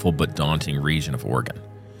beautiful but daunting region of Oregon.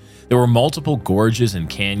 There were multiple gorges and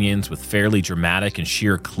canyons with fairly dramatic and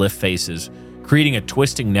sheer cliff faces, creating a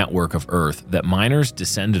twisting network of earth that miners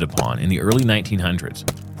descended upon in the early 1900s,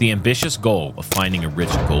 the ambitious goal of finding a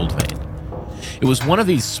rich gold vein. It was one of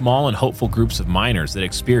these small and hopeful groups of miners that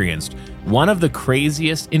experienced one of the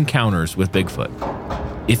craziest encounters with Bigfoot.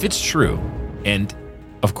 If it's true, and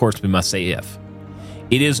of course we must say if,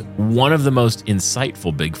 it is one of the most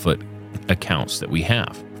insightful Bigfoot accounts that we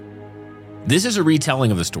have. This is a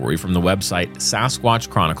retelling of the story from the website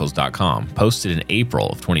SasquatchChronicles.com, posted in April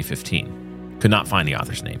of 2015. Could not find the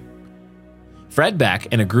author's name. Fred Beck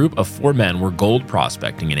and a group of 4 men were gold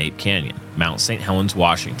prospecting in Ape Canyon, Mount St. Helens,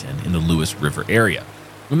 Washington, in the Lewis River area,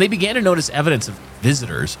 when they began to notice evidence of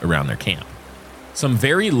visitors around their camp. Some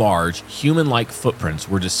very large, human-like footprints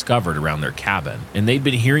were discovered around their cabin, and they'd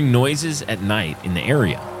been hearing noises at night in the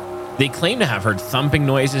area. They claimed to have heard thumping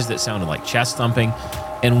noises that sounded like chest thumping,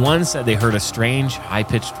 and one said they heard a strange,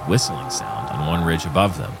 high-pitched whistling sound on one ridge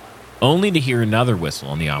above them, only to hear another whistle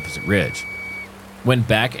on the opposite ridge. When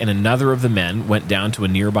Beck and another of the men went down to a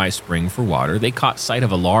nearby spring for water, they caught sight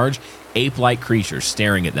of a large, ape-like creature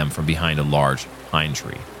staring at them from behind a large pine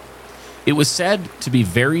tree. It was said to be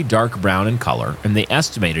very dark brown in color, and they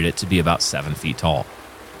estimated it to be about 7 feet tall.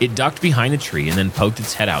 It ducked behind the tree and then poked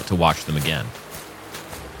its head out to watch them again.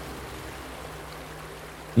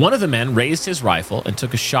 One of the men raised his rifle and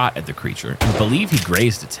took a shot at the creature and believed he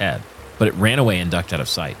grazed its head, but it ran away and ducked out of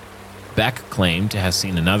sight. Beck claimed to have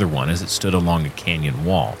seen another one as it stood along a canyon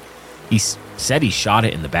wall. He said he shot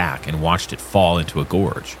it in the back and watched it fall into a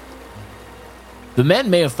gorge. The men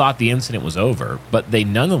may have thought the incident was over, but they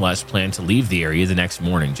nonetheless planned to leave the area the next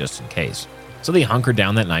morning just in case, so they hunkered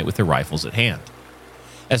down that night with their rifles at hand.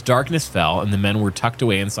 As darkness fell and the men were tucked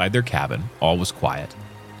away inside their cabin, all was quiet.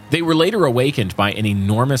 They were later awakened by an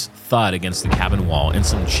enormous thud against the cabin wall, and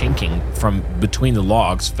some chinking from between the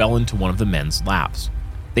logs fell into one of the men's laps.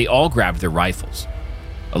 They all grabbed their rifles.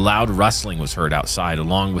 A loud rustling was heard outside,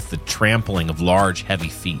 along with the trampling of large, heavy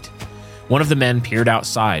feet. One of the men peered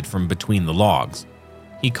outside from between the logs.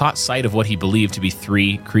 He caught sight of what he believed to be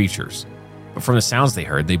 3 creatures, but from the sounds they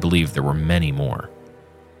heard, they believed there were many more.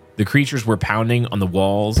 The creatures were pounding on the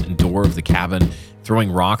walls and door of the cabin,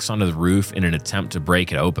 throwing rocks onto the roof in an attempt to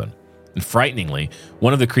break it open. And frighteningly,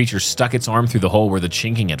 one of the creatures stuck its arm through the hole where the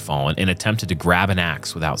chinking had fallen and attempted to grab an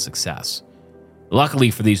axe without success.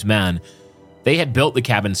 Luckily for these men, they had built the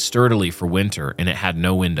cabin sturdily for winter and it had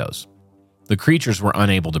no windows. The creatures were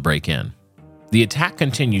unable to break in. The attack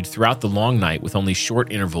continued throughout the long night with only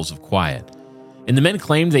short intervals of quiet, and the men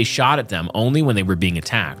claimed they shot at them only when they were being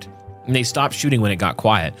attacked, and they stopped shooting when it got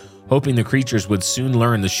quiet, hoping the creatures would soon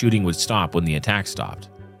learn the shooting would stop when the attack stopped.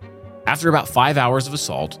 After about 5 hours of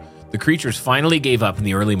assault, the creatures finally gave up in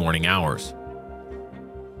the early morning hours.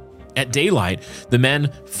 At daylight, the men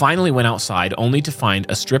finally went outside only to find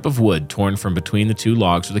a strip of wood torn from between the 2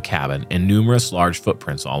 logs of the cabin and numerous large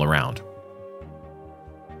footprints all around.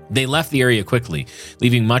 They left the area quickly,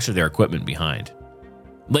 leaving much of their equipment behind.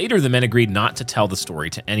 Later, the men agreed not to tell the story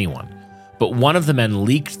to anyone, but one of the men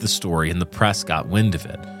leaked the story and the press got wind of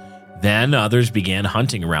it. Then others began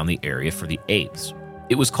hunting around the area for the apes.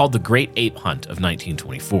 It was called the Great Ape Hunt of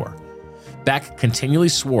 1924. Beck continually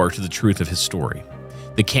swore to the truth of his story.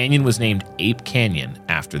 The canyon was named Ape Canyon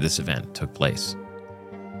after this event took place.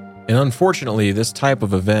 And unfortunately, this type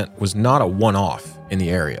of event was not a one-off in the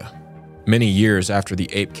area. Many years after the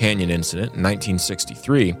Ape Canyon incident in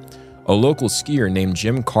 1963, a local skier named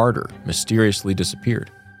Jim Carter mysteriously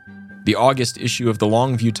disappeared. The August issue of the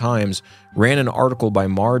Longview Times ran an article by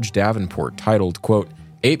Marge Davenport titled, quote,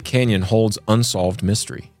 "Ape Canyon Holds Unsolved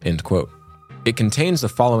Mystery," end quote. It contains the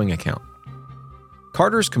following account.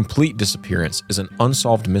 Carter's complete disappearance is an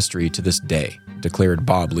unsolved mystery to this day, declared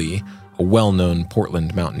Bob Lee, a well-known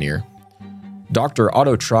Portland mountaineer. Dr.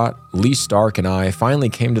 Otto Trott, Lee Stark, and I finally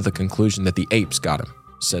came to the conclusion that the apes got him,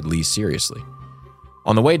 said Lee seriously.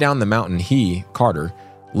 On the way down the mountain, he, Carter,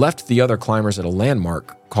 left the other climbers at a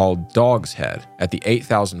landmark called Dog's Head at the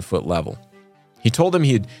 8,000-foot level. He told them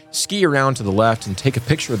he'd ski around to the left and take a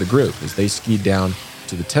picture of the group as they skied down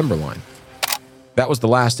to the timberline. That was the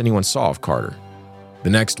last anyone saw of Carter. The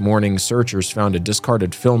next morning, searchers found a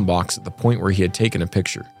discarded film box at the point where he had taken a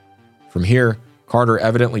picture. From here, Carter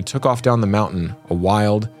evidently took off down the mountain, a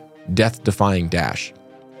wild, death-defying dash,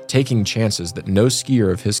 taking chances that no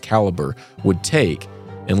skier of his caliber would take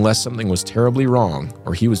unless something was terribly wrong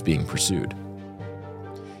or he was being pursued.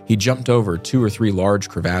 He jumped over 2 or 3 large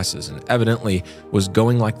crevasses and evidently was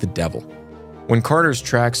going like the devil. When Carter's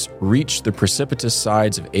tracks reached the precipitous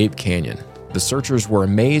sides of Ape Canyon, the searchers were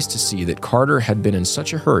amazed to see that Carter had been in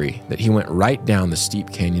such a hurry that he went right down the steep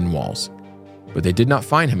canyon walls. But they did not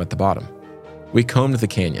find him at the bottom. We combed the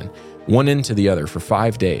canyon, one end to the other, for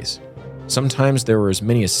 5 days. Sometimes there were as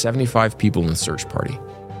many as 75 people in the search party.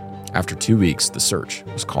 After 2 weeks, the search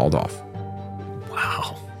was called off.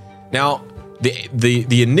 Wow. Now,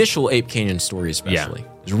 the initial Ape Canyon story especially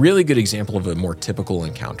is a really good example of a more typical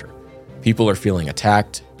encounter. People are feeling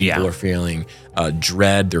attacked. People are feeling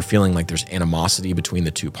dread. They're feeling like there's animosity between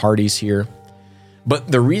the two parties here. But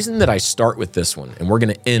the reason that I start with this one, and we're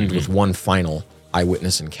going to end with one final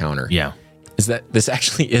eyewitness encounter, is that this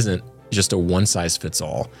actually isn't just a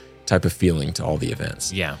one-size-fits-all type of feeling to all the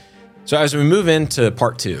events. Yeah. So as we move into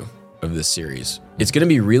part 2 of this series, it's going to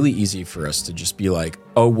be really easy for us to just be like,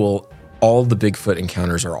 oh, well, all the Bigfoot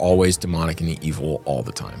encounters are always demonic and evil all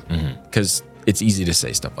the time. Because it's easy to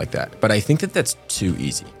say stuff like that. But I think that that's too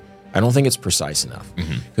easy. I don't think it's precise enough.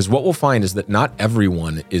 Because what we'll find is that not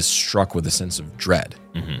everyone is struck with a sense of dread.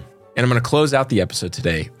 And I'm going to close out the episode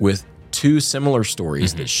today with 2 similar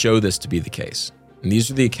stories that show this to be the case. And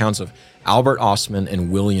these are the accounts of Albert Ostman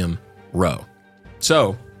and William Rowe.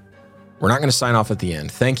 So, we're not going to sign off at the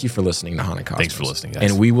end. Thank you for listening to Haunted Cosmos. Thanks for listening,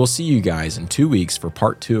 guys. And we will see you guys in 2 weeks for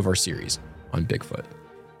part 2 of our series on Bigfoot.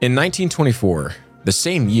 In 1924, the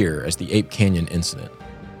same year as the Ape Canyon incident,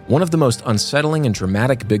 one of the most unsettling and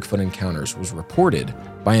dramatic Bigfoot encounters was reported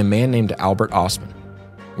by a man named Albert Ostman.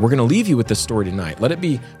 We're going to leave you with this story tonight. Let it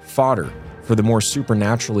be fodder for the more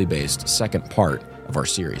supernaturally based second part of our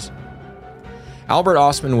series. Albert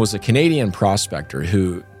Ostman was a Canadian prospector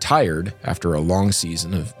who, tired after a long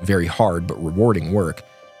season of very hard but rewarding work,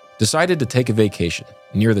 decided to take a vacation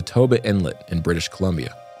near the Toba Inlet in British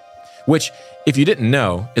Columbia, which, if you didn't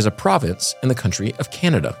know, is a province in the country of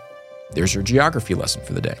Canada. There's your geography lesson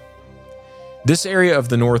for the day. This area of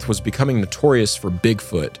the North was becoming notorious for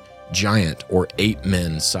Bigfoot, giant, or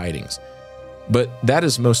ape-men sightings. But that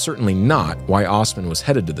is most certainly not why Ostman was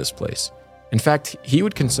headed to this place. In fact, he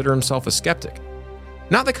would consider himself a skeptic.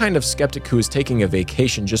 Not the kind of skeptic who is taking a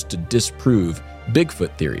vacation just to disprove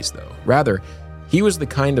Bigfoot theories, though. Rather, he was the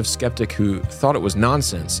kind of skeptic who thought it was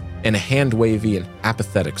nonsense in a hand-wavy and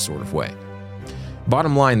apathetic sort of way.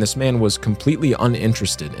 Bottom line, this man was completely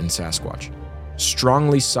uninterested in Sasquatch,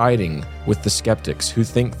 strongly siding with the skeptics who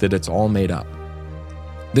think that it's all made up.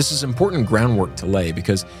 This is important groundwork to lay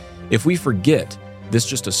because if we forget this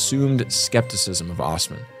just assumed skepticism of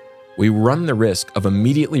Ostman, we run the risk of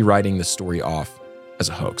immediately writing the story off as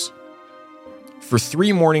a hoax. For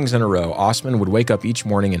 3 mornings in a row, Ostman would wake up each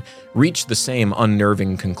morning and reach the same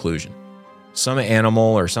unnerving conclusion. Some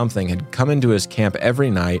animal or something had come into his camp every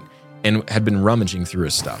night and had been rummaging through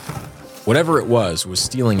his stuff. Whatever it was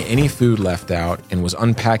stealing any food left out and was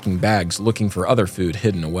unpacking bags looking for other food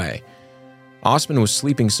hidden away. Ostman was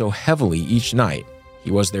sleeping so heavily each night, he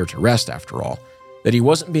was there to rest after all, that he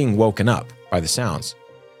wasn't being woken up by the sounds.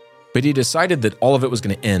 But he decided that all of it was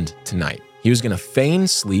going to end tonight. He was going to feign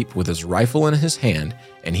sleep with his rifle in his hand,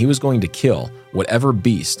 and he was going to kill whatever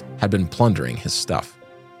beast had been plundering his stuff.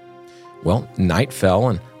 Well, night fell,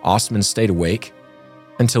 and Ostman stayed awake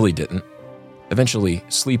until he didn't. Eventually,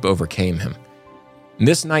 sleep overcame him.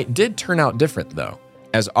 This night did turn out different, though,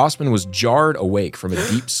 as Ostman was jarred awake from a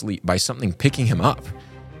deep sleep by something picking him up.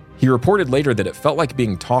 He reported later that it felt like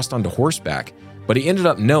being tossed onto horseback, but he ended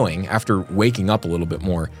up knowing, after waking up a little bit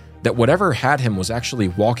more, that whatever had him was actually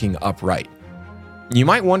walking upright. You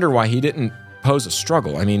might wonder why he didn't pose a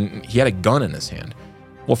struggle. I mean, he had a gun in his hand.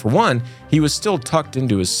 Well, for one, he was still tucked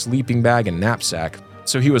into his sleeping bag and knapsack,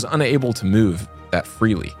 so he was unable to move that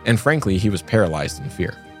freely, and frankly, he was paralyzed in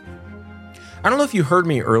fear. I don't know if you heard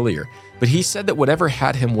me earlier, but he said that whatever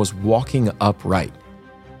had him was walking upright.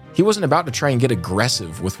 He wasn't about to try and get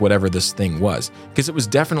aggressive with whatever this thing was, because it was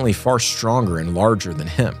definitely far stronger and larger than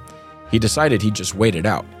him. He decided he'd just wait it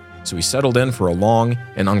out. So he settled in for a long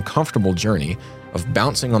and uncomfortable journey of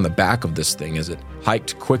bouncing on the back of this thing as it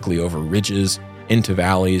hiked quickly over ridges, into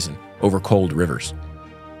valleys, and over cold rivers.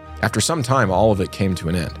 After some time, all of it came to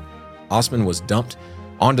an end. Osman was dumped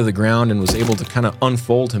onto the ground and was able to kind of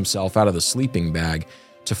unfold himself out of the sleeping bag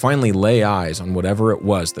to finally lay eyes on whatever it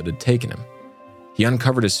was that had taken him. He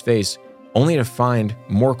uncovered his face only to find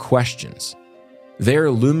more questions.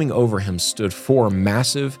 There, looming over him, stood 4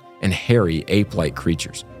 massive and hairy ape-like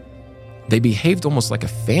creatures. They behaved almost like a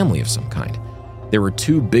family of some kind. There were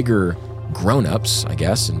 2 bigger grown-ups, I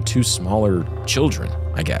guess, and 2 smaller children,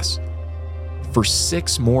 I guess. For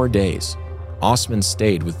 6 more days, Osman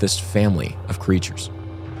stayed with this family of creatures.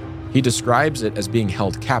 He describes it as being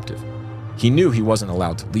held captive. He knew he wasn't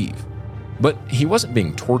allowed to leave, but he wasn't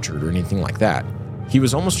being tortured or anything like that. He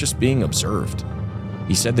was almost just being observed.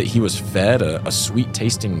 He said that he was fed a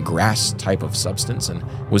sweet-tasting grass type of substance and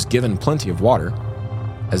was given plenty of water.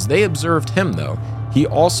 As they observed him, though, he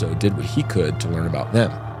also did what he could to learn about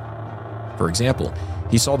them. For example,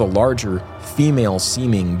 he saw the larger,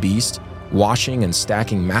 female-seeming beast washing and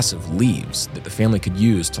stacking massive leaves that the family could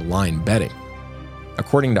use to line bedding.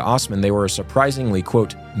 According to Osman, they were a surprisingly,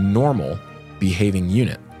 quote, normal behaving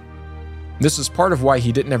unit. This is part of why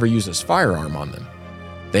he didn't ever use his firearm on them.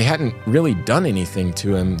 They hadn't really done anything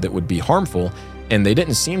to him that would be harmful, and they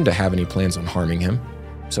didn't seem to have any plans on harming him,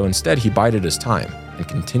 so instead he bided his time and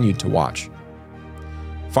continued to watch.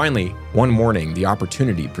 Finally, one morning, the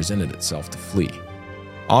opportunity presented itself to flee.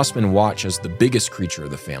 Osman watched as the biggest creature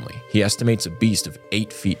of the family, he estimates a beast of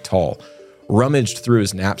 8 feet tall, rummaged through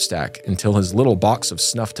his knapsack until his little box of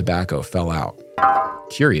snuff tobacco fell out.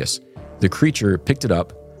 Curious, the creature picked it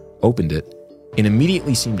up, opened it, and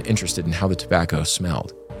immediately seemed interested in how the tobacco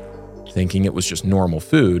smelled. Thinking it was just normal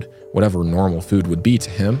food, whatever normal food would be to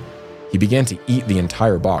him, he began to eat the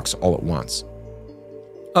entire box all at once.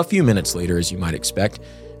 A few minutes later, as you might expect,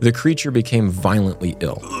 the creature became violently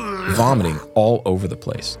ill, vomiting all over the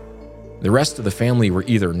place. The rest of the family were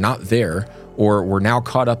either not there or were now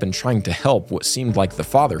caught up in trying to help what seemed like the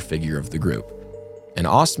father figure of the group. And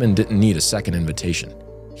Osman didn't need a second invitation.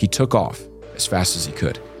 He took off as fast as he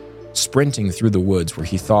could, sprinting through the woods where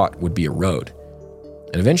he thought would be a road.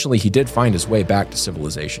 And eventually he did find his way back to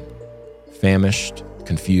civilization. Famished,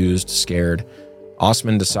 confused, scared,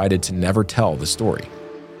 Osman decided to never tell the story.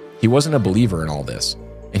 He wasn't a believer in all this,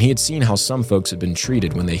 and he had seen how some folks had been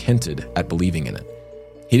treated when they hinted at believing in it.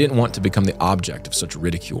 He didn't want to become the object of such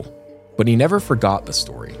ridicule, but he never forgot the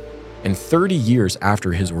story. And 30 years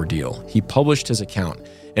after his ordeal, he published his account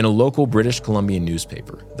in a local British Columbian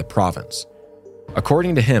newspaper, The Province.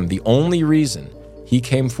 According to him, the only reason he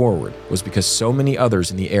came forward was because so many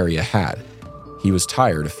others in the area had. He was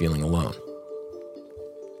tired of feeling alone.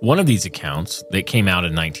 One of these accounts that came out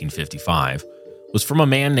in 1955 was from a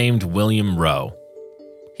man named William Rowe.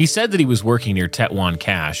 He said that he was working near Tetuan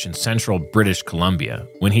Cache in central British Columbia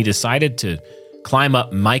when he decided to climb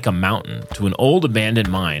up Mica Mountain to an old abandoned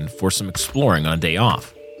mine for some exploring on a day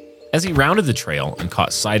off. As he rounded the trail and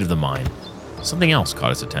caught sight of the mine, something else caught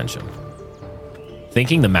his attention.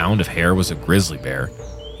 Thinking the mound of hair was a grizzly bear,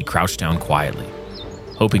 he crouched down quietly,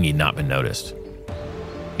 hoping he'd not been noticed.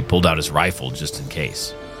 He pulled out his rifle just in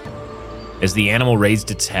case. As the animal raised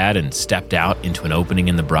its head and stepped out into an opening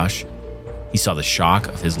in the brush, he saw the shock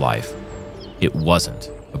of his life. It wasn't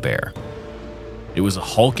a bear. It was a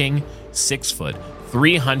hulking, 6-foot,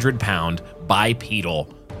 300-pound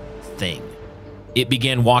bipedal thing. It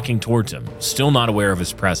began walking towards him, still not aware of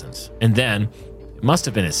his presence. And then, it must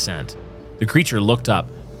have been his scent, the creature looked up,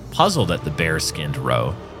 puzzled at the bear-skinned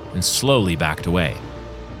Rowe, and slowly backed away.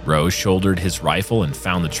 Rowe shouldered his rifle and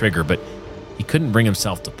found the trigger, but he couldn't bring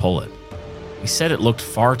himself to pull it. He said it looked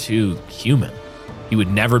far too human. He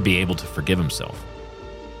would never be able to forgive himself.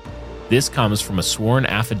 This comes from a sworn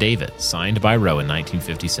affidavit signed by Rowe in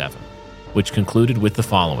 1957, which concluded with the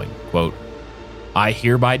following, quote, "I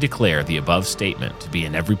hereby declare the above statement to be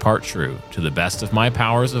in every part true to the best of my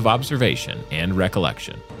powers of observation and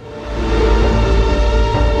recollection."